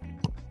so.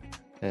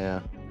 yeah?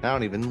 I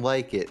don't even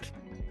like it.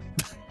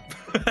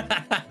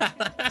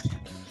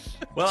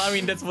 Well, I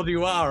mean, that's what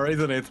you are,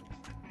 isn't it?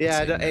 Yeah,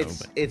 Say no, it's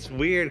but- it's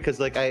weird because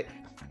like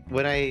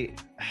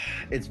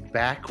it's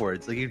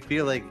backwards. Like you'd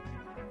feel like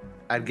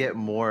I'd get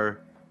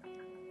more.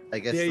 I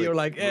guess. Yeah, you're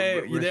like,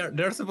 hey, res-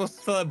 they're supposed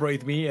to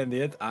celebrate me, and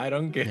yet I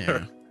don't care.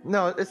 Yeah.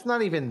 No, it's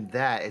not even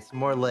that. It's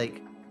more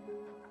like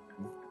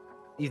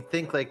you'd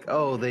think like,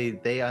 oh,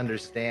 they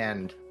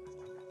understand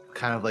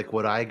kind of like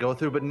what I go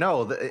through, but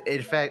no.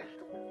 In fact,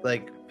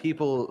 like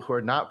people who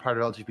are not part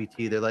of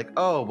LGBT, they're like,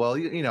 oh, well,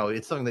 you know,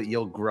 it's something that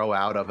you'll grow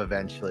out of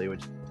eventually,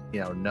 which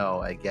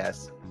no, I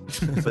guess.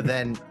 But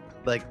then,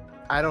 like,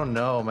 I don't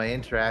know. My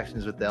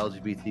interactions with the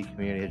LGBT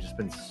community have just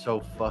been so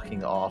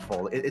fucking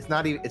awful. It's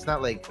not even. It's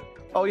not like,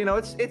 oh,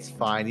 it's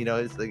fine.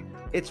 It's like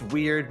it's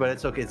weird, but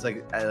it's okay. It's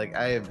like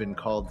I have been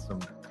called some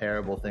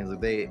terrible things.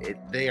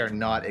 Like they are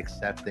not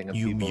accepting of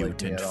You people like me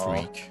mutant at all.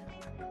 freak.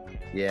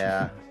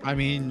 Yeah. I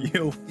mean,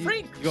 You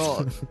freak.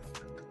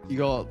 you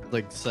got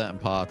like certain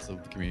parts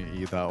of the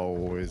community that are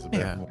always a bit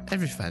Yeah. more.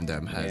 Every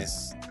fandom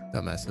has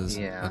dumbasses,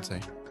 Yeah. I'd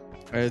say.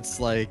 It's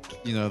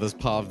like, there's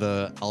part of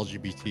the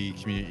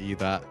LGBT community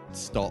that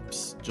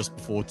stops just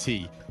before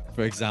T,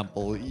 for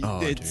example. Oh,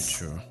 dude, it's,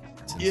 sure.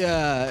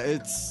 Yeah,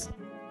 it's.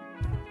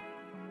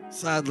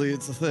 Sadly,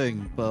 it's a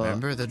thing, but.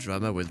 Remember the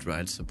drama with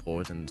right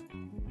support and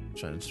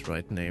trans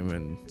right name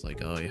and it's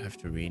like, oh, you have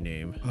to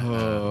rename.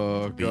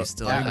 Oh, but you God.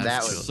 still That- have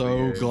that to- was so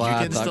weird. You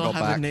glad can that still got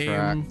have a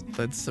backtracked. name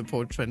that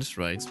support trans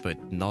rights,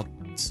 but not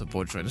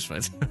support trans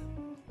rights.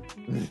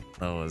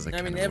 That was.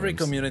 I mean, every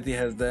community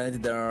has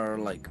that. There are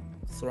like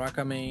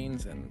Soraka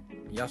mains and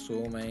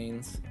Yasuo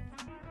mains.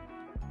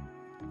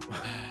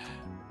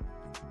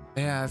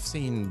 Yeah, I've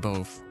seen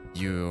both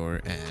your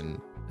and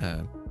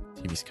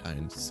TV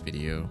Sky's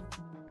video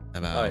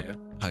about yeah.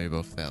 how you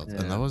both felt,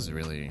 Yeah. and that was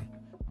really,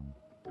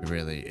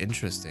 really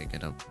interesting.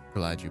 And I'm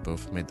glad you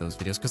both made those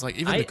videos because, like,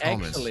 even I the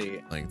comments,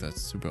 actually- like,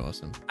 that's super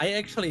awesome. I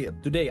actually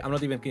today, I'm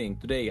not even kidding.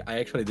 Today, I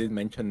actually did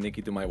mention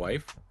Nikki to my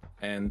wife,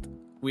 and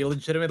we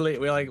legitimately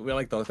we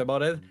talked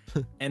about it.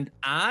 And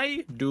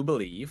I do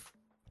believe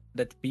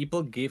that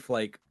people give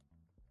like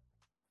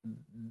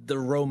the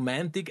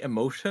romantic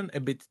emotion a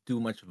bit too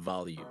much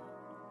value.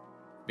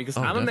 Because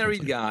Oh, I'm a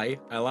married definitely.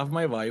 guy, I love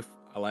my wife,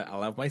 I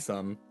love my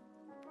son.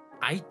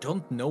 I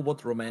don't know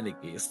what romantic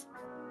is.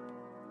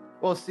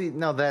 Well, see,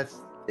 no,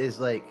 is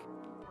like,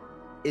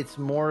 it's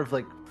more of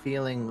like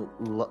feeling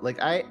like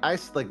I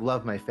like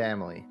love my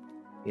family,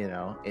 in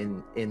Yeah.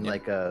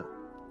 like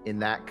in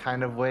that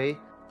kind of way,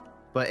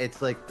 but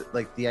it's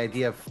like the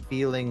idea of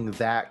feeling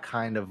that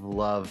kind of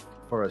love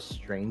for a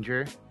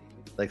stranger,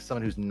 like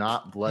someone who's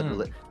not blood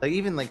like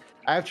even like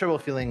I have trouble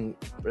feeling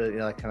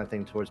that kind of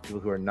thing towards people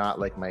who are not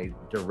like my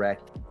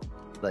direct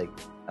like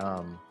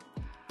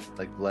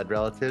blood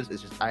relatives.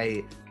 It's just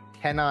I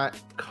cannot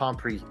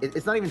comprehend.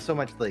 It's not even so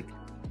much like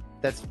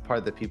that's the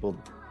part that people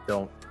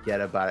don't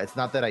get about it. It's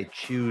not that I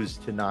choose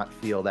to not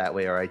feel that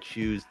way or I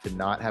choose to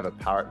not have a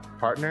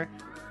partner.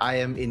 I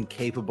am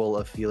incapable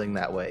of feeling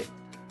that way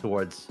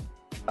towards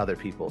other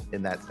people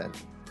in that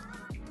sense.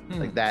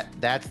 Like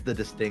that's the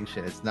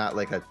distinction. It's not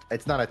like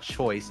it's not a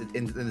choice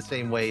in the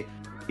same way,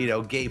 you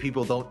know, gay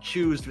people don't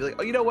choose to be like,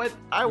 oh, you know what,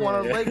 I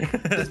want to like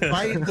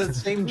the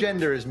same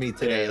gender as me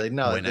today. Like,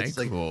 no, when I it's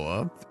like, grow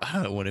up,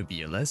 I want to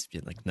be a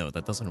lesbian. Like, no,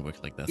 that doesn't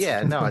work like that.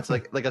 yeah, no, it's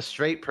like a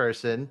straight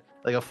person,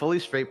 like a fully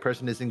straight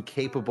person is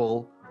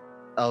incapable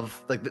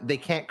of, like, they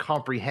can't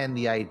comprehend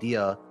the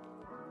idea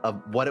of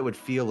what it would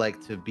feel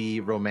like to be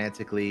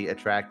romantically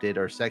attracted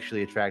or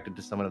sexually attracted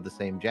to someone of the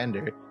same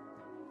gender.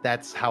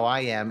 That's how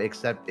I am,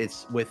 except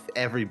it's with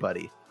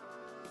everybody.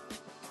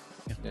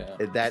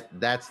 Yeah.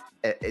 That's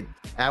it.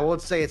 I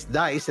won't say it's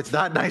nice. It's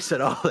not nice at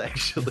all,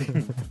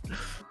 actually.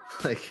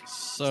 Like,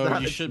 So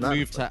you should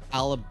move to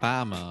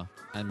Alabama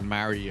and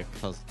marry your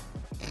cousin.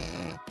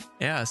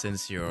 Yeah,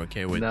 since you're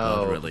okay with No.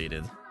 blood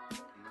related.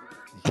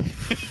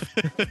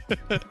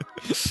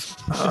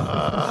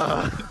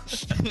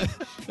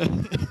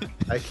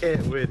 I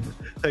can't win.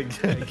 I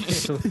can't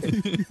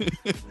win.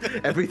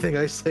 Everything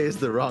I say is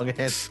the wrong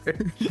answer.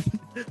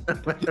 No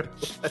matter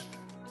what.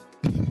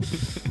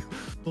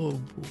 Oh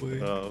boy.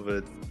 Oh,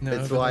 but No,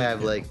 it's but why like,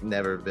 I've like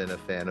never been a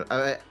fan of.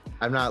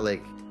 I'm not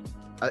like.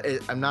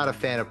 I'm not a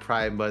fan of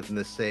Pride Month in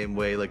the same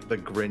way like the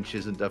Grinch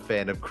isn't a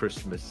fan of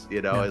Christmas.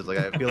 You know, it's like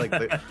I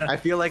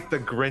feel like the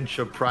Grinch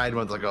of Pride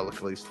Month. Like, oh, look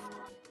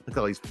at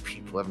all these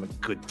people having a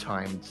good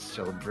time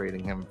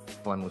celebrating, having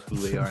fun with who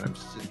they are, and I'm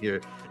sitting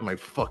here in my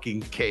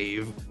fucking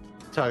cave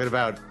talking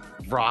about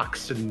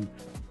rocks and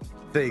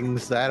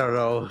things. I don't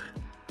know.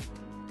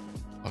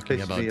 Talking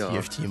Piss about me off.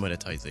 TFT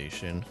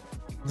monetization.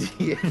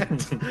 Yeah,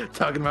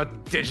 talking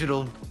about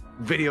digital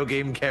video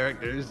game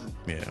characters.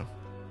 Yeah.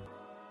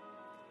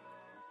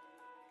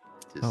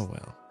 Just, Oh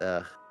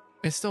well.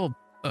 It's still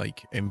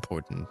like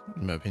important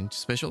in my opinion,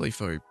 especially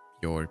for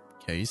your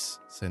case,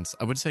 since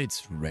I would say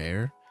it's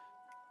rare.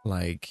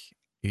 Like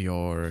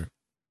your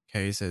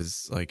case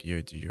is like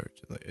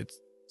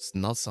it's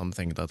not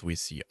something that we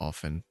see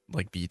often,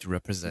 like be it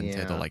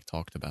represented or Yeah. like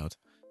talked about.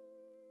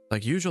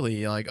 Like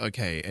usually, like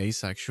okay,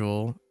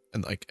 asexual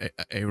and like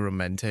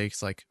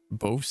aromantics, like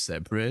both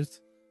separate,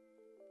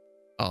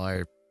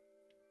 are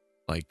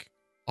like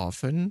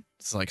often.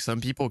 It's like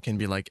some people can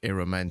be like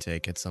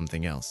aromantic at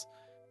something else,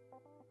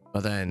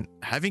 but then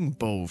having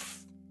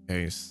both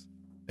is,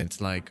 it's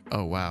like,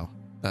 oh wow,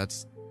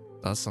 that's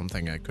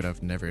something I could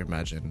have never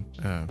imagined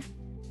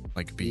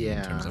like being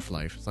in terms Yeah. of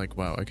life. It's like,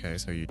 wow, okay,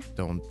 so you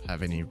don't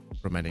have any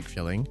romantic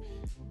feeling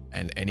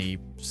and any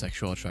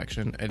sexual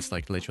attraction. It's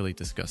like literally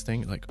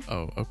disgusting. Like,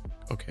 oh,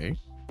 okay.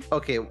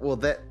 Okay, well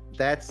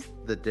that's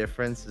the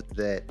difference, is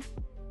that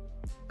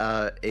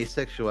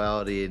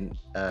asexuality and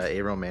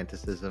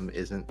aromanticism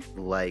isn't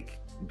like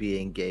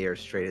being gay or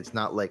straight. It's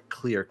not like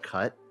clear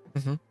cut.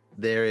 Mhm.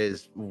 There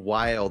is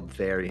wild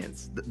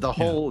variance. The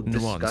whole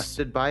nuance.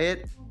 disgusted by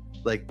it,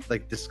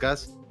 like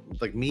disgust,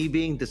 like me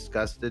being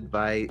disgusted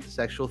by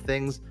sexual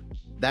things,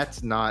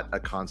 that's not a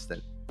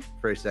constant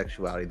for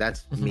asexuality.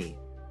 That's me.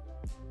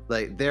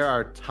 Like, there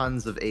are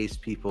tons of ace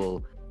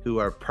people who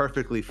are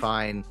perfectly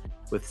fine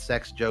with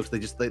sex jokes. They're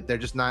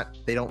just not,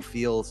 they don't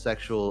feel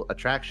sexual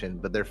attraction,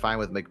 but they're fine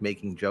with like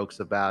making jokes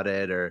about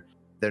it, or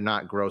they're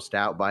not grossed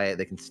out by it.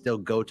 They can still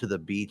go to the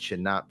beach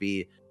and not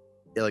be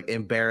like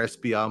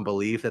embarrassed beyond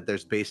belief that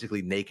there's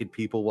basically naked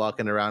people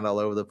walking around all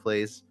over the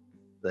place.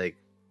 Like,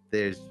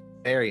 there's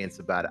variance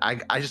about it.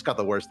 I just got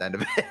the worst end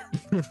of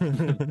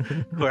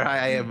it where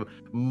I am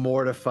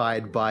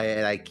mortified by it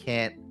and I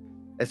can't.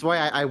 That's why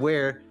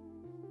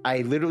I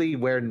literally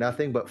wear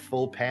nothing but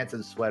full pants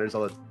and sweaters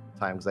all the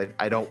time, because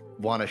I don't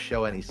want to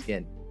show any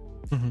skin.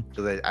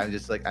 Because I'm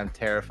just like, I'm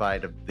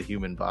terrified of the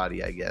human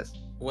body, I guess.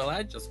 Well,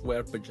 I just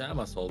wear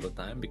pajamas all the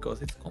time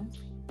because it's comfy.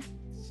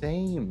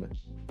 Same.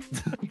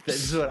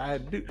 That's what I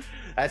do.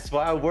 That's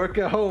why I work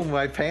at home.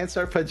 My pants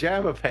are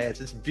pajama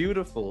pants. It's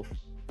beautiful.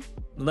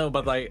 No,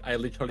 but I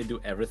literally do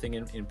everything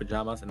in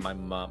pajamas, and my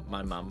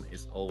mom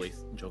is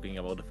always joking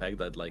about the fact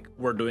that like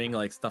we're doing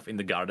like stuff in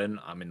the garden.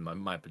 I'm in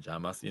my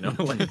pajamas, you know,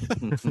 like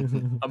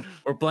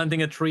we're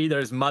planting a tree.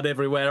 There's mud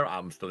everywhere.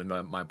 I'm still in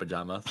my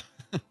pajamas.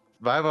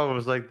 My mom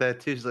was like that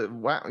too. She's like,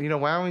 why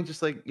don't we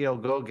just like,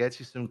 go get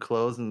you some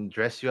clothes and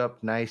dress you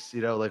up nice,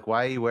 like,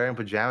 why are you wearing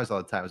pajamas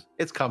all the time?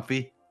 It's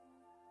comfy.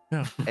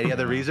 Yeah. Any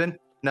other reason?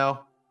 No.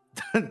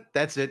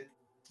 That's it.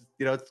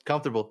 It's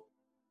comfortable.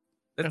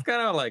 That's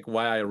kind of like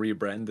why I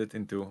rebranded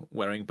into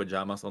wearing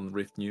pajamas on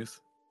Rift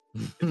News.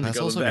 That's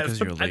also because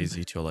you're And-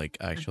 lazy to like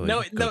actually.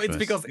 No, go it's dress.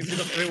 because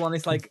everyone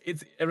is like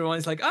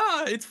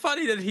it's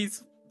funny that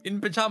he's in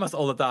pajamas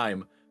all the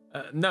time.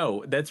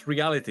 No, that's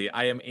reality.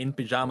 I am in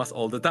pajamas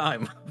all the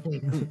time.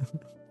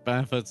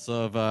 Benefits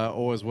of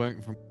always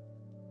working from.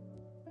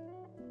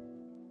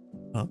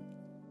 What?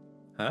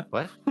 Huh?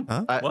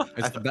 What?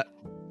 It's the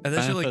And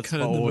then she like benefits cut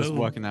for in the always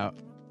middle. working out.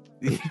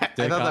 Yeah, I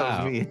They thought cut that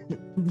out.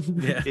 was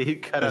me. Yeah. You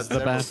cut out It's the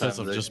several benefits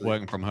of times, just actually.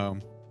 working from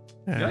home.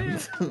 Yeah.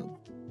 Yeah.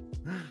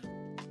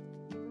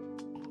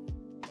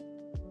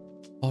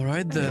 All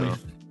right then. Anyway.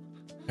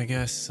 I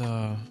guess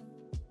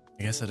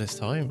it is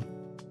time.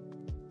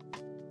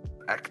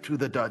 Back to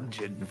the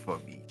dungeon for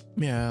me.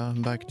 Yeah,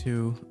 I'm back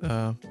to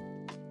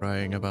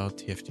crying about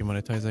TFT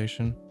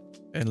monetization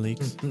and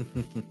leaks.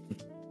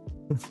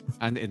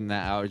 And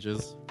internet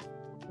outages.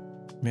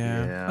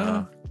 Yeah.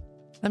 Yeah.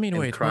 I mean, And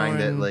wait. crying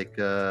that Warren- like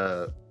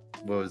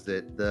what was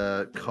it?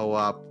 The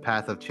co-op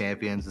Path of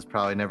Champions is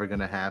probably never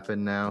gonna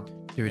happen now.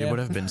 Dude, it Yeah. would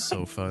have been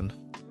so fun.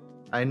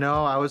 I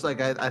know. I was like,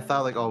 I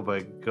thought like, oh my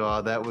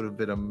god, that would have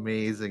been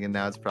amazing, and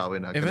now it's probably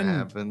not Even- gonna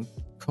happen.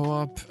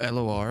 Co-op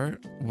LOR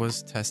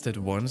was tested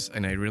once,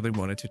 and I really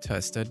wanted to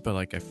test it, but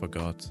like I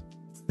forgot.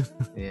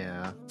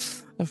 Yeah.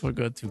 I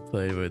forgot to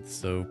play with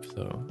Soap,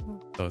 so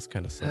that was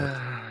kind of sad.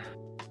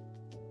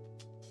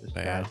 Just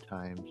Yeah. bad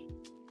times.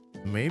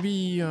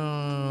 Maybe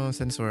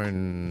since we're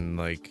in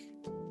like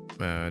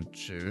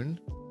June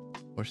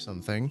or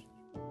something,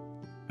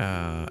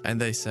 and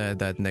they said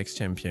that next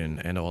champion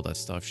and all that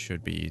stuff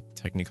should be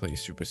technically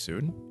super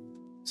soon.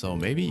 So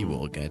maybe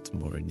we'll get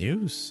more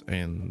news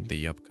in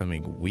the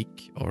upcoming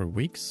week or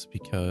weeks,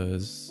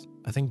 because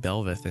I think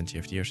Belveth and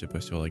TFT are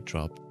supposed to like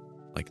drop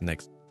like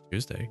next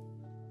Tuesday.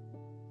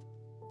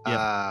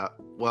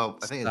 Well,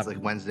 I think it's like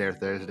Seven. Wednesday or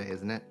Thursday,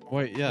 isn't it?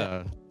 Wait,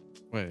 yeah.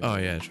 Wait. Oh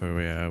yeah, true.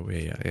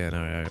 Yeah.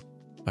 No,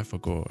 I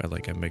forgot.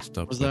 I mixed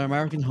up. Was there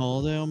American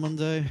holiday on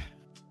Monday?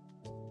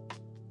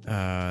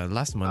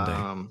 Last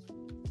Monday?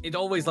 It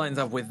always lines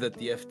up with the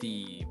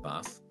TFT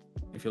pass.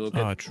 If you look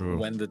at True.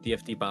 when the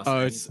TFT pass Oh,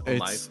 ends on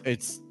live.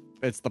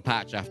 it's the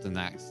patch after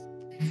next.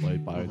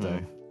 Played by a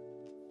day.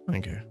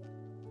 Okay.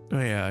 Oh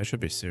yeah, it should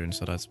be soon,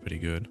 so that's pretty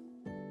good.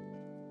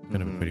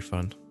 Gonna be pretty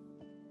fun.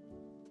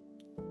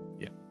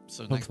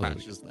 So next Hopefully.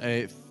 patch is the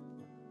 8th.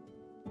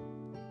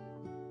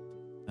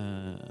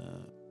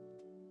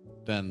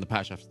 Then the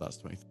patch after that's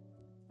 20th.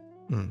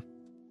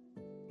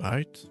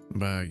 Right,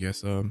 but I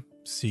guess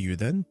see you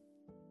then.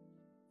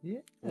 Yeah.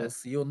 We'll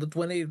see you on the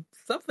 20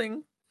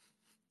 something.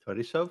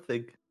 20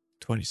 something.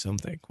 20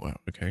 something. Wow.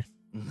 Okay.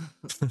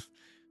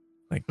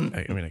 I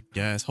mean, I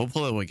guess.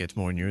 Hopefully, we'll get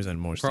more news and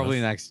more Probably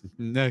stuff.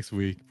 next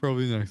week.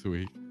 Probably next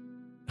week.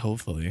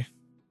 Hopefully.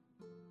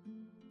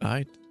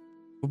 Alright.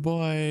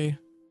 Boy.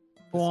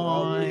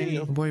 Bye.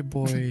 Boy.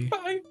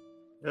 Bye.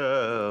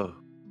 Oh,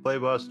 play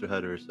Monster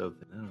Hunter or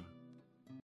something. I don't know.